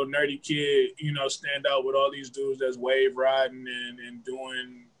this little nerdy kid, stand out with all these dudes that's wave riding and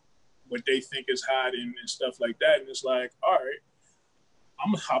doing what they think is hot and stuff like that? And it's like, all right,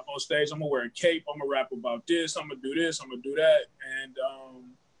 I'm gonna hop on stage, I'm gonna wear a cape, I'm gonna rap about this, I'm gonna do this, I'm gonna do that. And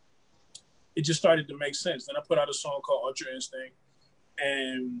it just started to make sense. Then I put out a song called Ultra Instinct,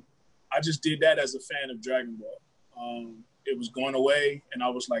 and I just did that as a fan of Dragon Ball. It was going away, and I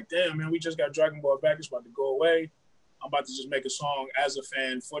was like, damn, man, we just got Dragon Ball back, it's about to go away. I'm about to just make a song as a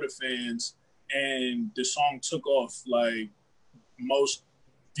fan for the fans. And the song took off. Like most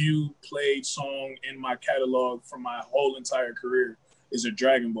viewed, played song in my catalog for my whole entire career is a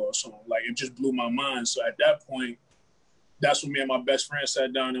Dragon Ball song. Like it just blew my mind. So at that point, that's when me and my best friend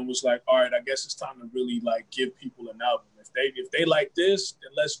sat down and was like, all right, I guess it's time to really like give people an album. If they like this,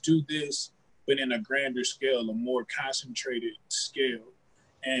 then let's do this, but in a grander scale, a more concentrated scale.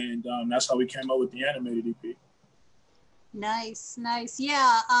 And that's how we came up with the animated EP. Nice.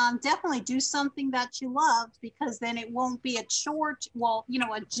 Yeah, definitely do something that you love, because then it won't be a chore,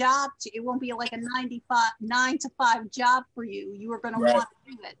 a job. It won't be like a 9 to 5 job for you. You are going to want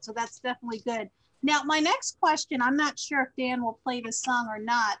to do it. So that's definitely good. Now, my next question, I'm not sure if Dan will play this song or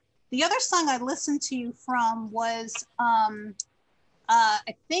not. The other song I listened to you from was,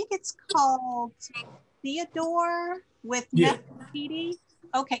 I think it's called Theodore with Nefertiti.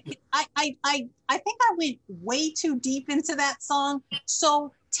 Okay, I think I went way too deep into that song.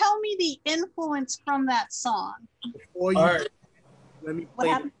 So tell me the influence from that song. All right. Let me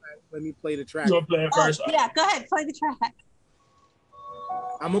play the track. You want to play it first? Yeah, go ahead, play the track.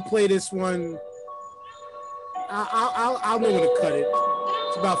 I'm gonna play this one. I'll know when to cut it.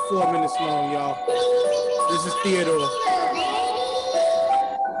 It's about 4 minutes long, y'all. This is Theodore.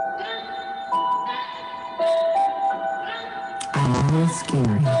 I know it's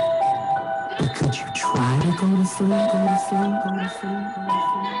scary, but could you try to go to sleep?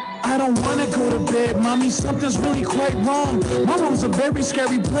 I don't wanna go to bed, mommy, something's really quite wrong. My room's a very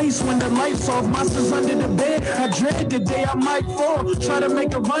scary place when the lights off. Monsters under the bed, I dread the day I might fall. Try to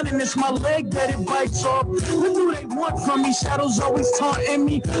make a run and it's my leg that it bites off. What do they want from me? Shadows always taunting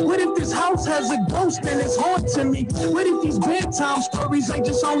me. What if this house has a ghost and it's haunting me? What if these bedtime stories ain't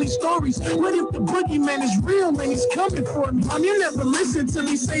just only stories? What if the boogeyman is real and he's coming for me? Mom, you never listen to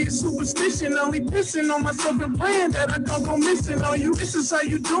me say it's superstition. Only pissing on myself and praying that I don't go missing on you. This is how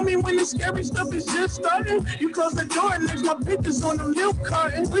you do me when the scary stuff is just starting. You close the door and leave my pictures on the milk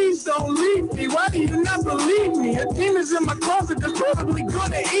carton. Please don't leave me. Why do you not believe me? A demon's in my closet that's probably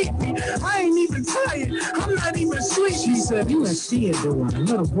gonna eat me. I ain't even tired. I'm not even sleepy. She said, you and Theodore,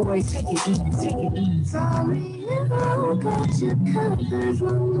 little boy, take it easy, take it easy. Sorry if I got you covered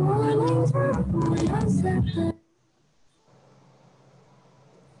from morning till sunset.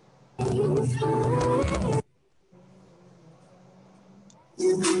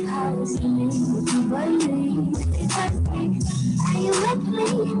 I was with you, baby. Are you with me?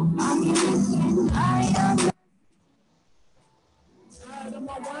 Are you listening? I am.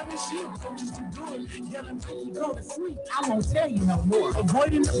 My wife and shit, I'm just too good. Yelling, make you go to sleep. I won't tell you no more.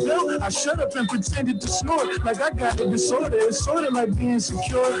 Avoiding the bell, I shut up and pretended to snort. Like I got a disorder. It's sort of like being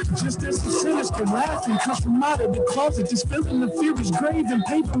secure. Just as the sinister laughing comes from out of the closet. Just filling the fever's grave and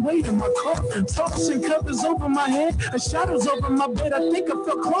paper weight in my coffin. Tossing covers over my head, and shadows over my bed. I think I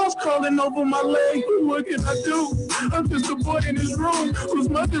felt claws crawling over my leg. What can I do? I'm just a boy in this room whose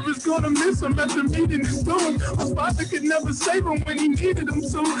mother is gonna miss him after meeting his doom. Whose father could never save him when he needed him.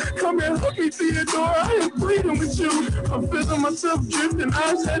 So come and hug me, Theodore. I ain't pleading with you. I'm feeling myself drifting,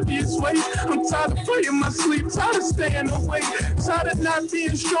 eyes heavy as weight. I'm tired of playing my sleep, tired of staying awake, tired of not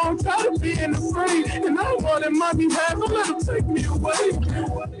being strong, tired of being afraid. And I don't want it, mommy have to let him take me away.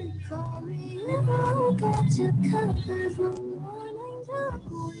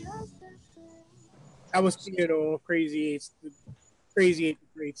 That was Theodore, Crazy Eight, the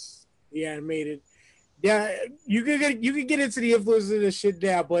Greats, the animated. Yeah, you could get into the influence of this shit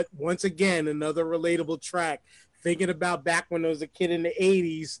now, but once again, another relatable track. Thinking about back when I was a kid in the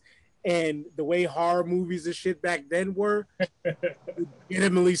 80s and the way horror movies and shit back then were,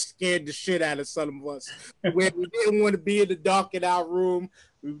 legitimately scared the shit out of some of us. Where we didn't want to be in the dark in our room,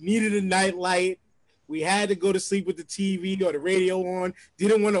 we needed a night light. We had to go to sleep with the TV or the radio on.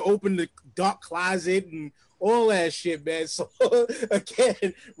 Didn't want to open the dark closet and all that shit, man. So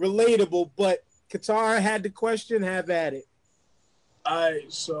again, relatable, but Qatar had the question, have at it. All right,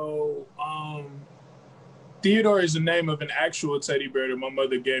 so Theodore is the name of an actual teddy bear that my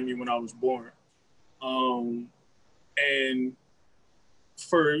mother gave me when I was born. And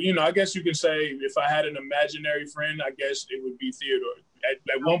for, I guess you could say if I had an imaginary friend, I guess it would be Theodore.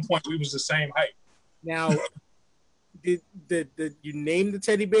 At one point, we was the same height. Now, did you name the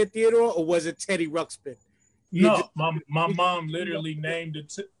teddy bear Theodore, or was it Teddy Ruxpin? No, my mom literally named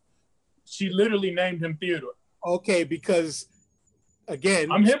it. She literally named him Theodore. Okay, because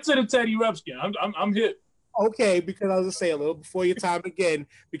again, I'm hip to the Teddy Ruxpin. I'm hip. Okay, because I was gonna say a little before your time again,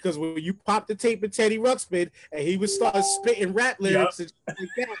 because when you popped the tape of Teddy Ruxpin and he would start spitting rap lyrics and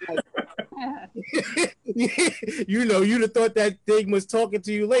shit like that, you'd have thought that thing was talking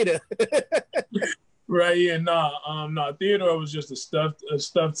to you later. Right, yeah, nah. Theodore was just a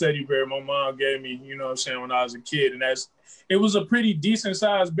stuffed teddy bear my mom gave me, when I was a kid. And it was a pretty decent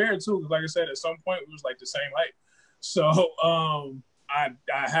sized bear too, because like I said, at some point it was like the same height. So I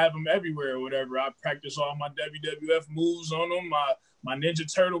have them everywhere or whatever. I practice all my WWF moves on them, my Ninja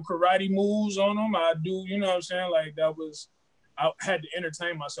Turtle karate moves on them. I do, like I had to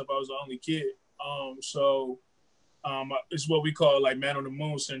entertain myself. I was the only kid. So it's what we call like man on the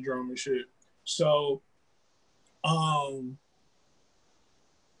moon syndrome and shit. So,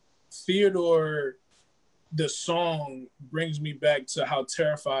 Theodore, the song brings me back to how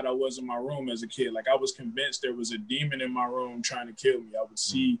terrified I was in my room as a kid. Like I was convinced there was a demon in my room trying to kill me. I would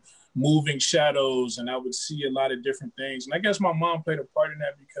see moving shadows and I would see a lot of different things. And I guess my mom played a part in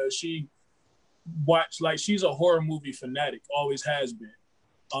that because she watched, like she's a horror movie fanatic, always has been.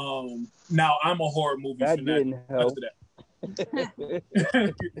 Now I'm a horror movie fanatic. Didn't help.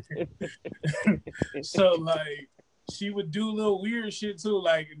 So like she would do little weird shit too,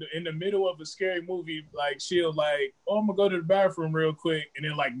 like in the middle of a scary movie, like she'll like, oh, I'm gonna go to the bathroom real quick and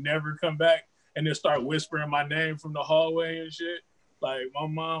then like never come back and then start whispering my name from the hallway and shit. Like my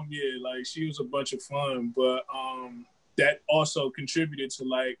mom, yeah, like she was a bunch of fun, but that also contributed to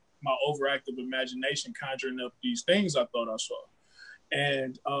like my overactive imagination conjuring up these things I thought I saw.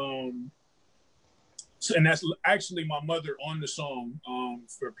 And and that's actually my mother on the song.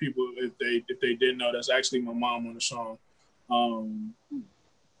 For people if they didn't know, that's actually my mom on the song.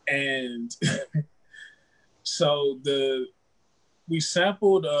 And so we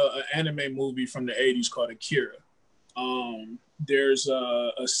sampled an anime movie from the 80s called Akira. There's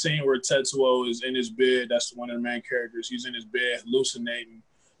a scene where Tetsuo is in his bed. That's one of the main characters. He's in his bed hallucinating,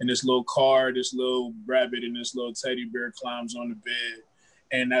 and this little car, this little rabbit, and this little teddy bear climbs on the bed.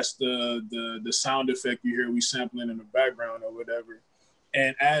 And that's the sound effect you hear we sampling in the background or whatever.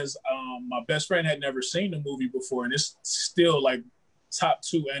 And as my best friend had never seen the movie before, and it's still like top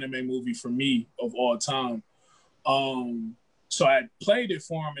 2 anime movie for me of all time. So I played it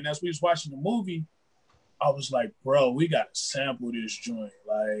for him, and as we was watching the movie, I was like, bro, we gotta sample this joint.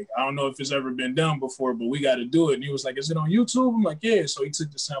 Like, I don't know if it's ever been done before, but we gotta do it. And he was like, is it on YouTube? I'm like, yeah. So he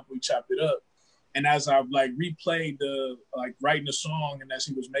took the sample, he chopped it up. And as I like replayed the like writing the song, and as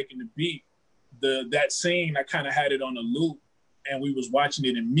he was making the beat, that scene, I kind of had it on a loop, and we was watching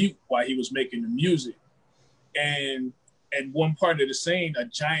it in mute while he was making the music. And at one part of the scene, a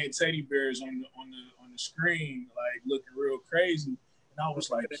giant teddy bear is on the screen, like looking real crazy. And I was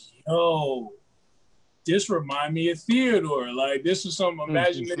like, yo, this remind me of Theodore. Like, this is some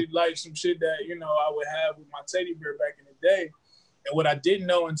imaginary, like some shit that, you know, I would have with my teddy bear back in the day. And what I didn't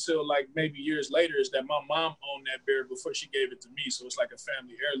know until like maybe years later is that my mom owned that bear before she gave it to me. So it's like a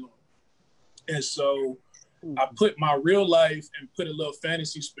family heirloom. And so I put my real life and put a little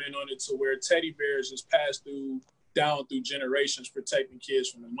fantasy spin on it to where teddy bears is passed down through generations, protecting kids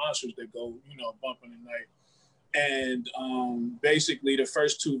from the monsters that go, you know, bump in the night. And basically the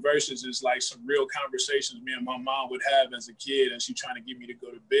first 2 verses is like some real conversations me and my mom would have as a kid, as she trying to get me to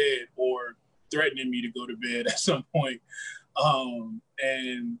go to bed or threatening me to go to bed at some point.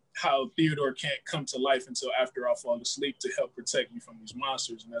 And how Theodore can't come to life until after I fall asleep to help protect me from these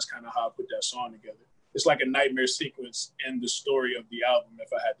monsters. And that's kind of how I put that song together. It's like a nightmare sequence in the story of the album,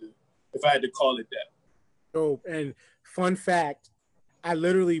 if I had to call it that. Dope. And fun fact, I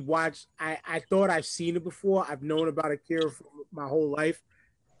literally watched, I thought I've seen it before. I've known about Akira for my whole life.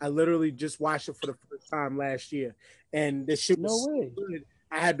 I literally just watched it for the first time last year. And this shit was so good.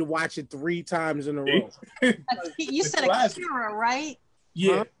 I had to watch it 3 times in a row. You said Akira, right?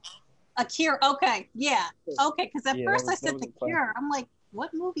 Yeah. Huh? Akira, okay. Yeah. Okay, because at first I said The Cure. I'm like,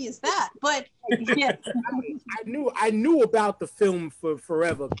 what movie is that? But yeah. I knew about the film for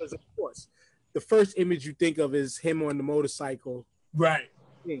forever, because of course the first image you think of is him on the motorcycle. Right.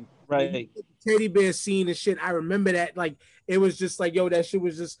 Right. Teddy bear scene and shit. I remember that. Like, it was just like, yo, that shit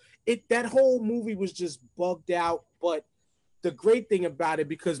was just that whole movie was just bugged out. But the great thing about it,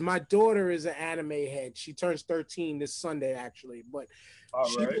 because my daughter is an anime head. She turns 13 this Sunday, actually. But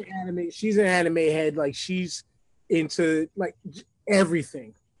she's an anime head. Like, she's into like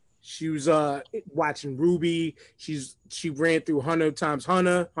everything. She was watching Ruby. She ran through Hunter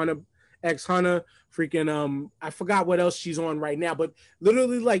x Hunter, freaking I forgot what else she's on right now, but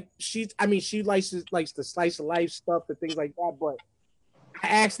literally like she likes the slice of life stuff and things like that. But I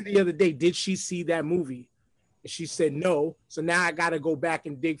asked her the other day, did she see that movie? And she said no. So now I gotta go back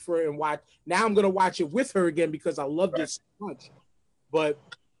and dig for it and watch. Now I'm gonna watch it with her again because I loved it so much. But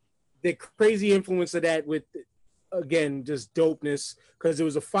the crazy influence of that with, again, just dopeness, because it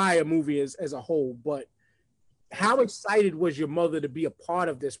was a fire movie as a whole. But how excited was your mother to be a part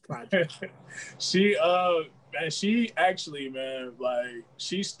of this project? She actually, man, like,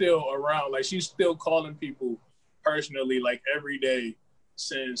 she's still around. Like, she's still calling people personally, like, every day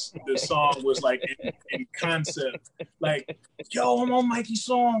since the song was like in concept. Like, yo, I'm on Mikey's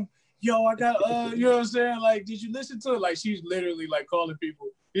song. Yo, I got you know what I'm saying? Like, did you listen to it? Like, she's literally like calling people.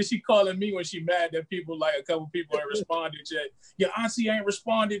 Is she calling me when she mad that people, like a couple people ain't responded yet? Your auntie ain't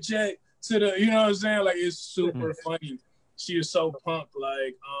responded yet to the, you know what I'm saying? Like, it's super funny. She is so pumped.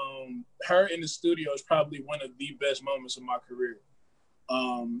 Like, her in the studio is probably one of the best moments of my career.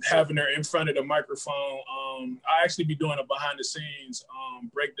 Having her in front of the microphone. I actually be doing a behind the scenes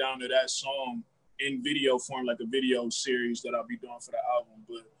breakdown of that song in video form, like a video series that I'll be doing for the album.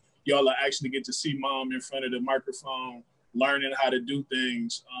 But y'all will actually get to see mom in front of the microphone, learning how to do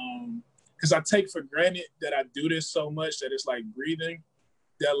things. Because I take for granted that I do this so much that it's like breathing,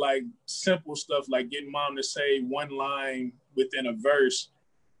 that like simple stuff like getting mom to say one line within a verse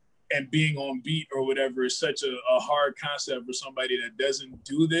and being on beat or whatever is such a hard concept for somebody that doesn't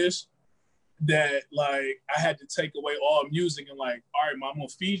do this, that like I had to take away all music and like, all right, mom, I'm gonna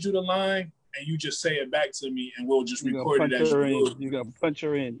feed you the line and you just say it back to me and we'll just record it as you do. You gotta punch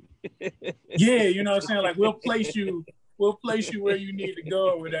her in. Yeah, you know what I'm saying? Like, we'll place you where you need to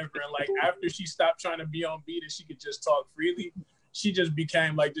go or whatever. And like after she stopped trying to be on beat and she could just talk freely, she just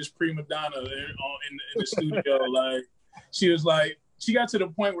became like this prima donna in the studio. Like, she got to the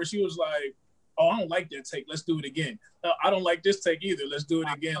point where she was like, oh, I don't like that take. Let's do it again. I don't like this take either. Let's do it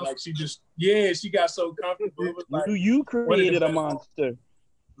again. Like, she got so comfortable. It was like, you created a monster.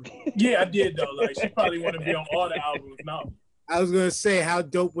 Yeah, I did though. Like, she probably want to be on all the albums now. I was gonna say, how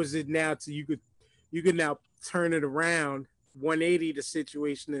dope was it now to you could now turn it around, 180 the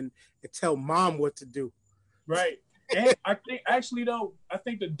situation and tell mom what to do. Right. And I think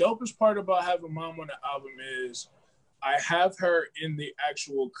the dopest part about having mom on the album is I have her in the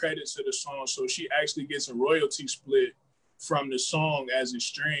actual credits of the song, so she actually gets a royalty split from the song as it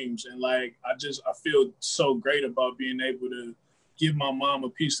streams. And like I feel so great about being able to give my mom a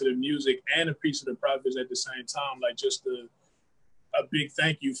piece of the music and a piece of the profits at the same time. Like just a big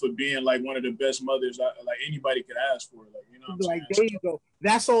thank you for being like one of the best mothers like anybody could ask for. Like, you know what I'm Like, saying? there you go.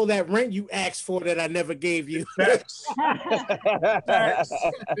 That's all that rent you asked for that I never gave you. Facts. Facts.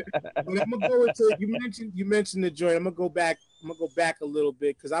 But I'm gonna go into you mentioned the joint. I'm gonna go back a little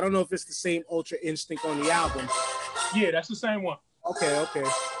bit because I don't know if it's the same Ultra Instinct on the album. Yeah, that's the same one. Okay.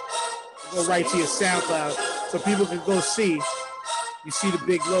 Go right to your SoundCloud so people can go see. You see the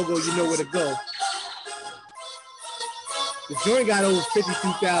big logo, you know where to go. The joint got over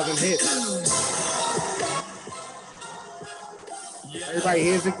 52,000 hits. Everybody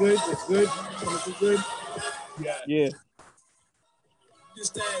hears it good? It's good? It's good? Yeah. It's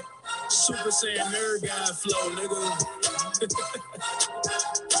that Super Saiyan nerd guy flow, nigga.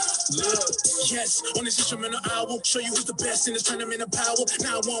 Look, yes, on this instrumental I will show you who's the best in this tournament of power.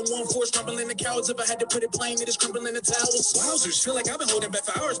 911 force crumbling the cowards. If I had to put it plain, it is crumbling the towers. Wowzers, feel like I've been holding back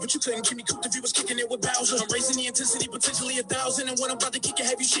for hours, but you couldn't keep me cooped if you was kicking it with Bowser. I'm raising the intensity, potentially 1,000, and when I'm about to kick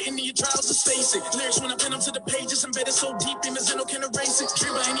it, have you shitting in your trousers? Face it, lyrics when I pen them to the pages, embedded so deep, demons and no can erase it.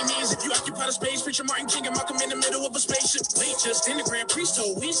 Dream by any means, if you occupy the space, picture Martin King and Malcolm in the middle of a spaceship. Wait, just in the Grand Priest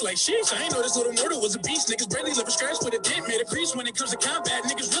told Weez like sheesh. I ain't know this little mortal was a beast. Niggas barely left a scratch with a dent, made a crease. When it comes to combat,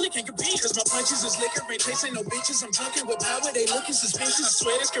 niggas really can't compete. Cause my punches is liquor, ain't chasing no bitches. I'm drunken with power, they looking suspicious. I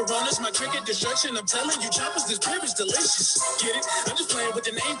swear this Corona's my cricket destruction. I'm telling you, choppers, this beer is delicious. Get it? I'm just playing with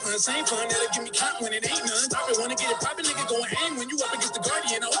the name pun. Same fun that'll give me caught when it ain't none. Stop it, wanna get it poppin', nigga, go and aim when you up against the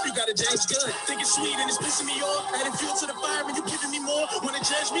Guardian. I hope you got a James Gunn. Think it's sweet and it's pissing me off. Adding fuel to the fire and you giving me more. Wanna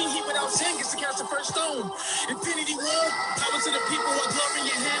judge me? Heat without sin gets to cast the first stone. Infinity War, power to the people, a glove in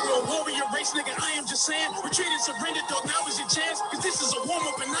your hand. We're a warrior race, nigga, I am just saying. Retreat and surrender, dog, now is your chance. Cause this is a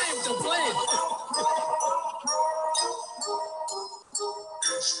warm-up and I am done playing.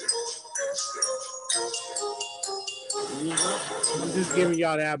 I'm just giving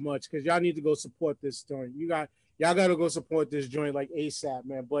y'all that much because y'all need to go support this joint. Y'all gotta go support this joint like ASAP,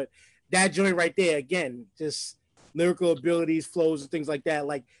 man. But that joint right there, again, just lyrical abilities, flows, and things like that.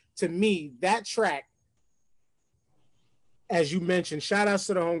 Like to me, that track, as you mentioned, shout outs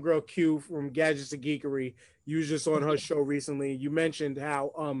to the homegirl Q from Gadgets to Geekery. You was just on her show recently. You mentioned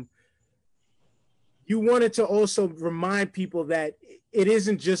how you wanted to also remind people that it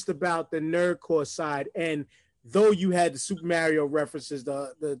isn't just about the nerdcore side. And though you had the Super Mario references,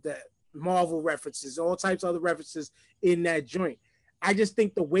 the Marvel references, all types of other references in that joint, I just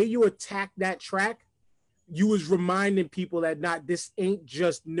think the way you attack that track, you was reminding people that this ain't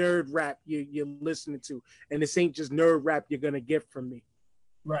just nerd rap you're listening to, and this ain't just nerd rap you're gonna get from me.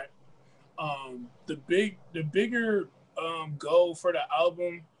 Right. The bigger goal for the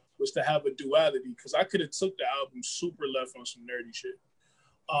album was to have a duality, because I could have took the album super left on some nerdy shit.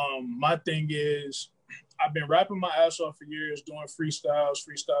 My thing is, I've been rapping my ass off for years, doing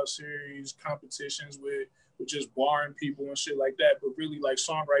freestyle series, competitions with just barring people and shit like that. But really, like,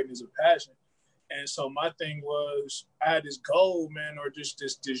 songwriting is a passion. And so my thing was, I had this goal, man, or just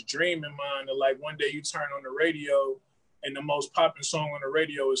this dream in mind that, like, one day you turn on the radio and the most popping song on the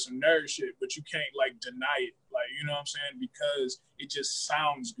radio is some nerd shit, but you can't, like, deny it. Like, you know what I'm saying? Because it just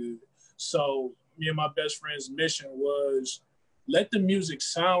sounds good. So me and my best friend's mission was, let the music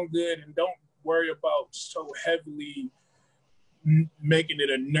sound good and don't worry about so heavily making it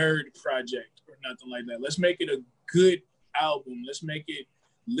a nerd project or nothing like that. Let's make it a good album. Let's make it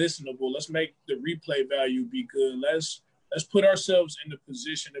listenable. Let's make the replay value be good. Let's put ourselves in the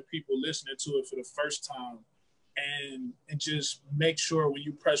position of people listening to it for the first time, and just make sure when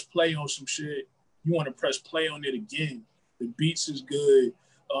you press play on some shit, you want to press play on it again. The beats is good.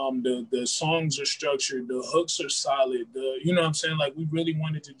 The songs are structured. The hooks are solid. You know what I'm saying? Like, we really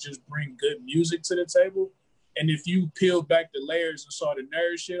wanted to just bring good music to the table. And if you peel back the layers and saw the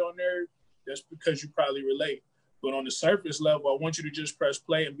nerd shit on there, that's because you probably relate. But on the surface level, I want you to just press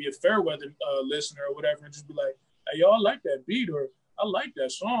play and be a fair weather listener or whatever, and just be like, hey, y'all, I like that beat, or I like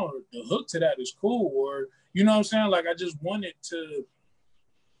that song, or the hook to that is cool, or, you know what I'm saying? Like, I just wanted to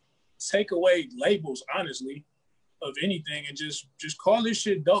take away labels, honestly, of anything, and just call this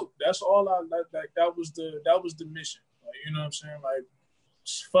shit dope. That's all I like. That was the mission. Like, you know what I'm saying? Like,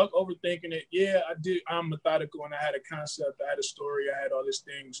 fuck overthinking it. Yeah, I'm methodical, and I had a concept, I had a story, I had all these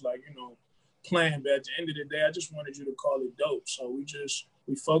things, like, you know, planned. But at the end of the day, I just wanted you to call it dope. So we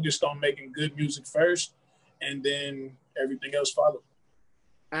focused on making good music first, and then everything else followed.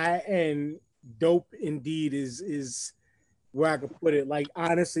 And dope indeed is where I could put it. Like,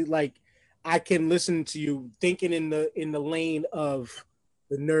 honestly, like, I can listen to you thinking in the lane of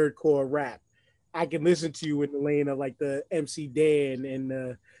the nerdcore rap, I can listen to you in the lane of like the MC Dan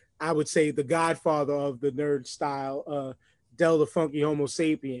and I would say the godfather of the nerd style, Del the Funky Homo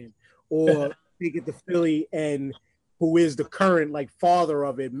Sapien, or take it to Philly and who is the current like father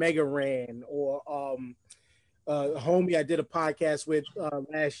of it, Mega Ran, or homie I did a podcast with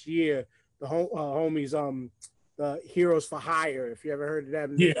last year, the homies the Heroes for Hire. If you ever heard of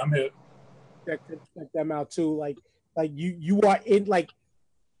them, Yeah, I'm here. check them out too. Like you are in like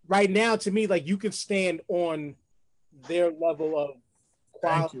right now to me, like you can stand on their level of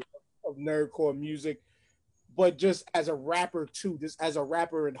quality of nerdcore music, but just as a rapper too, just as a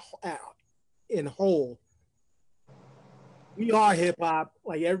rapper in whole, we are hip hop.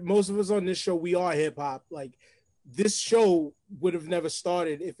 Like most of us on this show, we are hip hop. Like this show would have never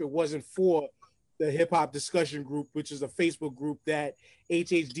started if it wasn't for the hip hop discussion group, which is a Facebook group that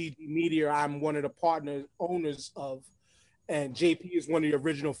HHDG Media, I'm one of the partner owners of, and JP is one of the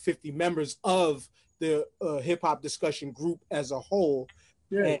original 50 members of the hip hop discussion group as a whole.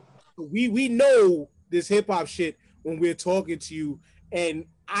 Yeah. And we know this hip hop shit when we're talking to you, and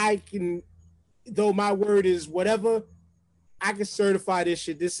I can, though my word is whatever, I can certify this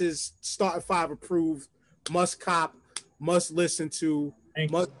shit. This is Starting Five approved, must cop, must listen to,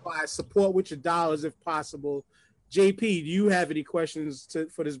 must buy, support with your dollars if possible. JP, do you have any questions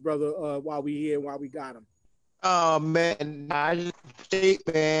for this brother while we here, while we got him? Oh man, I just say,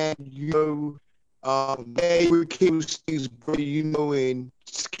 man, man, we keep things, bro, and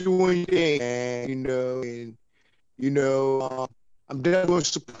doing things, man, I'm definitely gonna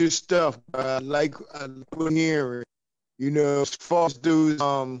support this stuff. I like what I'm hearing, as far as those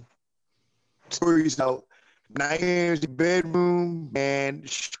stories out, nightmares in the bedroom, man.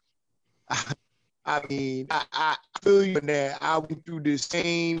 I mean, I feel you in that. I went through the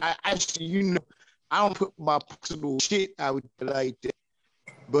same. I don't put my personal shit out like that.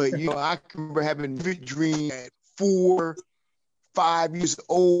 But, I can remember having vivid dreams at 4, 5 years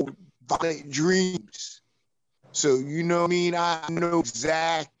old, violent dreams. So, you know what I mean? I know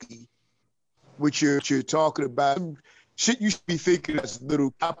exactly what you're talking about. Shit you should be thinking as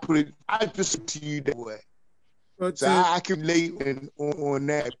little. I just to you that way. So I can relate on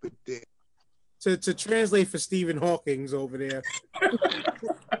that. But to translate for Stephen Hawking's over there,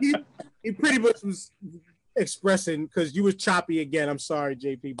 he pretty much was expressing, because you was choppy again. I'm sorry,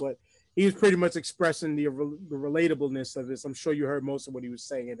 JP, but he was pretty much expressing the relatableness of this. I'm sure you heard most of what he was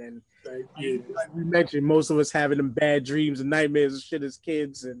saying, and like we mentioned, most of us having them bad dreams and nightmares and shit as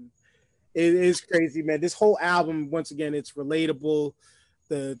kids, and it is crazy, man. This whole album, once again, it's relatable.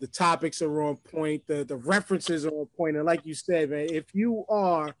 The topics are on point. The references are on point, and like you said, man, if you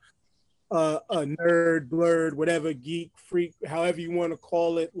are a nerd, blurred, whatever, geek, freak, however you want to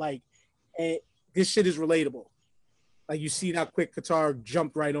call it, like, this shit is relatable. Like, you see how quick Qatar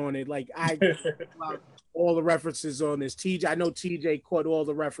jumped right on it. Like, I all the references on this. I know TJ caught all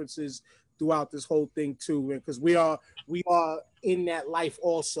the references throughout this whole thing too, because we are in that life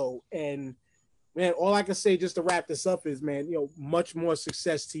also. And man, all I can say just to wrap this up is, man, much more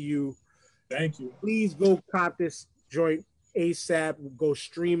success to you. Thank you. Please go cop this joint ASAP. Go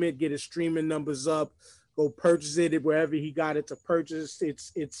stream it. Get his streaming numbers up. Go purchase it wherever he got it to purchase.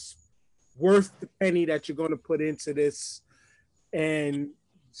 It's worth the penny that you're going to put into this, and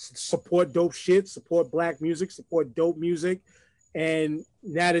support dope shit. Support black music. Support dope music. And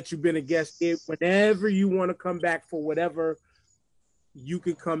now that you've been a guest here, whenever you want to come back for whatever, you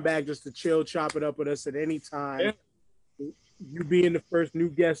can come back just to chill, chop it up with us at any time. Yeah. You being the first new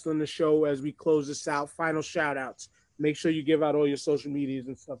guest on the show as we close this out. Final shout outs. Make sure you give out all your social medias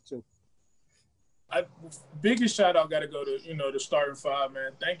and stuff too. Biggest shout out got to go to the Starting Five,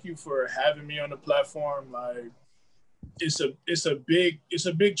 man. Thank you for having me on the platform. Like, it's a big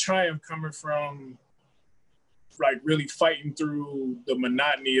triumph coming from like really fighting through the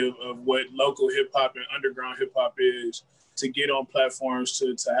monotony of what local hip hop and underground hip hop is, to get on platforms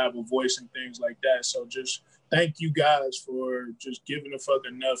to have a voice and things like that. So just thank you guys for just giving a fuck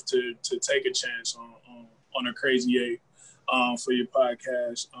enough to take a chance on a Crazy Eight for your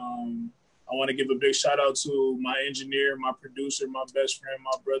podcast. I want to give a big shout out to my engineer, my producer, my best friend,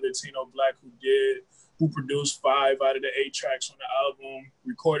 my brother Tino Black, who produced 5 out of the 8 tracks on the album,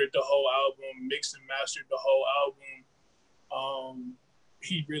 recorded the whole album, mixed and mastered the whole album.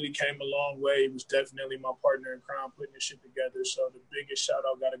 He really came a long way. He was definitely my partner in crime putting this shit together. So the biggest shout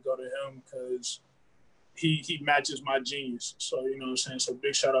out got to go to him, because he matches my genius. So, you know what I'm saying? So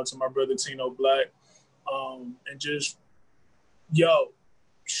big shout out to my brother Tino Black. And just,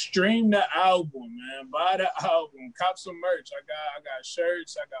 stream the album, man. Buy the album. Cop some merch. I got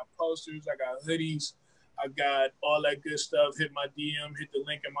shirts. I got posters. I got hoodies. I got all that good stuff. Hit my DM. Hit the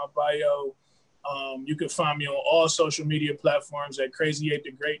link in my bio. You can find me on all social media platforms at Crazy 8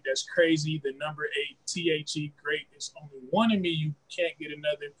 the Great. That's crazy, the number 8, THE Great. It's only one of me. You can't get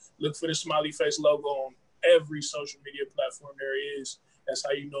another. Look for the smiley face logo on every social media platform there is. That's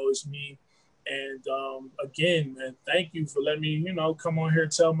how you know it's me. And again, man, thank you for letting me, come on here,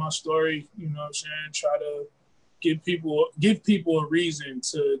 tell my story, what I'm saying, try to give people a reason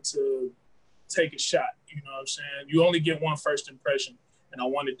to take a shot. You know what I'm saying? You only get one first impression. And I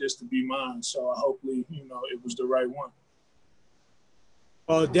wanted this to be mine, so hopefully, it was the right one.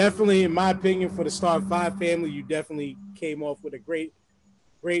 Well, definitely, in my opinion, for the Star 5 family, you definitely came off with a great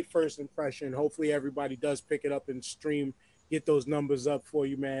first impression. Hopefully, everybody does pick it up and stream, get those numbers up for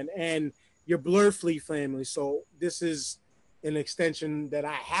you, man. And your Blur Fleet family. So this is an extension that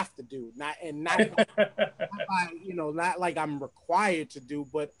I have to do, not like I'm required to do,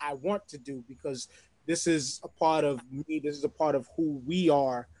 but I want to do because this is a part of me. This is a part of who we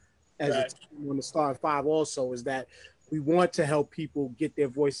are as a team on the Star 5 also, is that we want to help people get their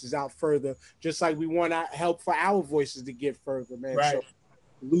voices out further, just like we want to help for our voices to get further, man. Right. So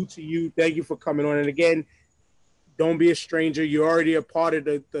salute to you. Thank you for coming on. And again, don't be a stranger. You're already a part of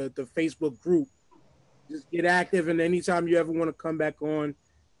the Facebook group. Just get active, and anytime you ever want to come back on,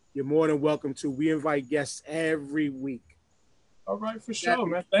 you're more than welcome to. We invite guests every week. All right, for sure,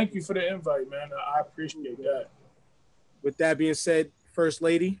 man. Thank you for the invite, man. I appreciate that. With that being said, First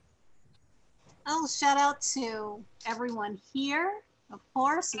Lady. Oh, shout out to everyone here. Of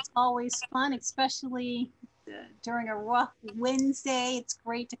course, it's always fun, especially during a rough Wednesday. It's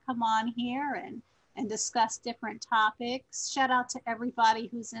great to come on here and discuss different topics. Shout out to everybody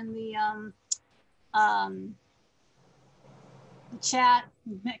who's in the chat,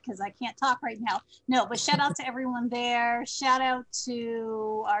 because I can't talk right now. No, but shout out to everyone there. Shout out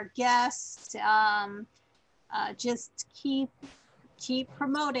to our guests. Just keep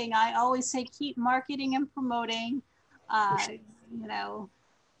promoting. I always say keep marketing and promoting.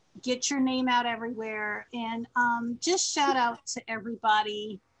 Get your name out everywhere. And just shout out to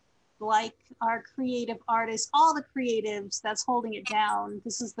everybody, like our creative artists, all the creatives that's holding it down.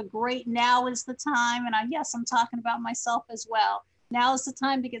 This is now is the time. And I'm talking about myself as well. Now is the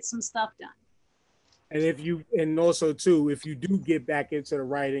time to get some stuff done. And also too, if you do get back into the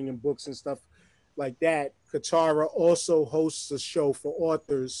writing and books and stuff like that, Katara also hosts a show for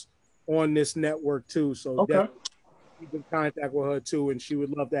authors on this network too. So definitely keep in contact with her too. And she would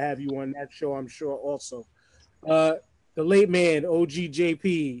love to have you on that show, I'm sure also. The late man,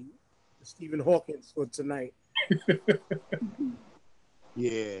 OGJP, Stephen Hawkins for tonight.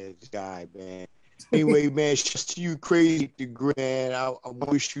 Yeah, this guy, man. Anyway, man, just to you, Crazy the Grand. I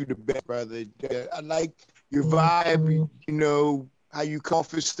wish you the best, brother. I like your vibe, how you come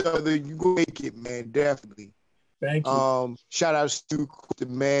for stuff. You go make it, man, definitely. Thank you. Shout outs to the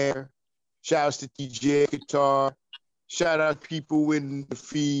mayor. Shout outs to DJ Guitar. Shout out to people in the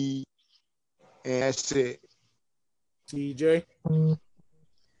feed. And that's it. TJ.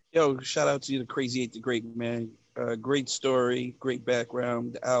 Yo, shout out to you, the Crazy 8 the Great, man. Great story, great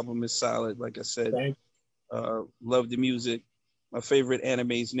background. The album is solid, like I said. Love the music. My favorite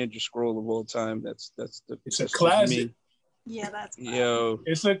anime is Ninja Scroll of all time. That's a classic. Me. Yeah, that's classic. Yo,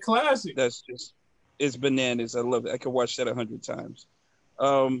 it's a classic. It's bananas. I love it. I could watch that 100 times.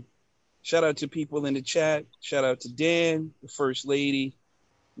 Shout out to people in the chat. Shout out to Dan, the First Lady.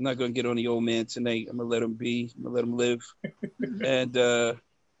 I'm not gonna get on the old man tonight. I'm gonna let him be. I'm gonna let him live.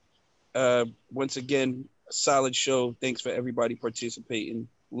 And once again, a solid show. Thanks for everybody participating.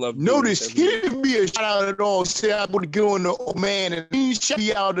 Love. Notice he didn't be a shout out at all. Say I'm gonna get on the old man, and he should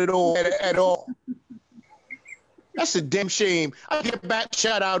be out at all. That's a damn shame. I get back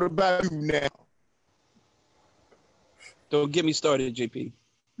shout out about you now. Don't get me started, JP.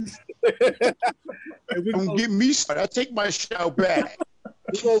 Don't get me started. I take my shout back.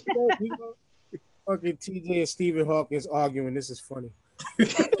 Fucking TJ and Stephen Hawkins arguing. This is funny.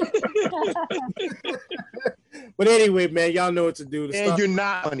 But anyway, man, y'all know what to do. You're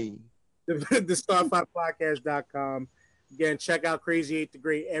not funny. The Star5Podcast.com. Again, check out Crazy 8 the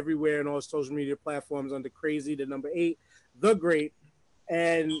Great everywhere on all social media platforms under Crazy, the number 8, the Great.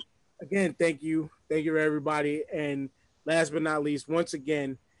 And again, thank you. Thank you, everybody. And last but not least, once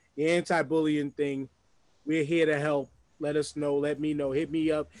again, the anti-bullying thing, we're here to help. Let us know. Let me know. Hit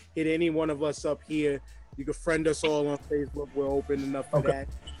me up. Hit any one of us up here. You can friend us all on Facebook. We're open enough for that.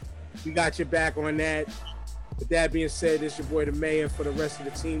 We got your back on that. With that being said, it's your boy, the Mayor. For the rest of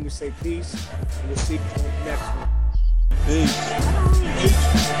the team, we say peace. And we'll see you on the next one. Peace.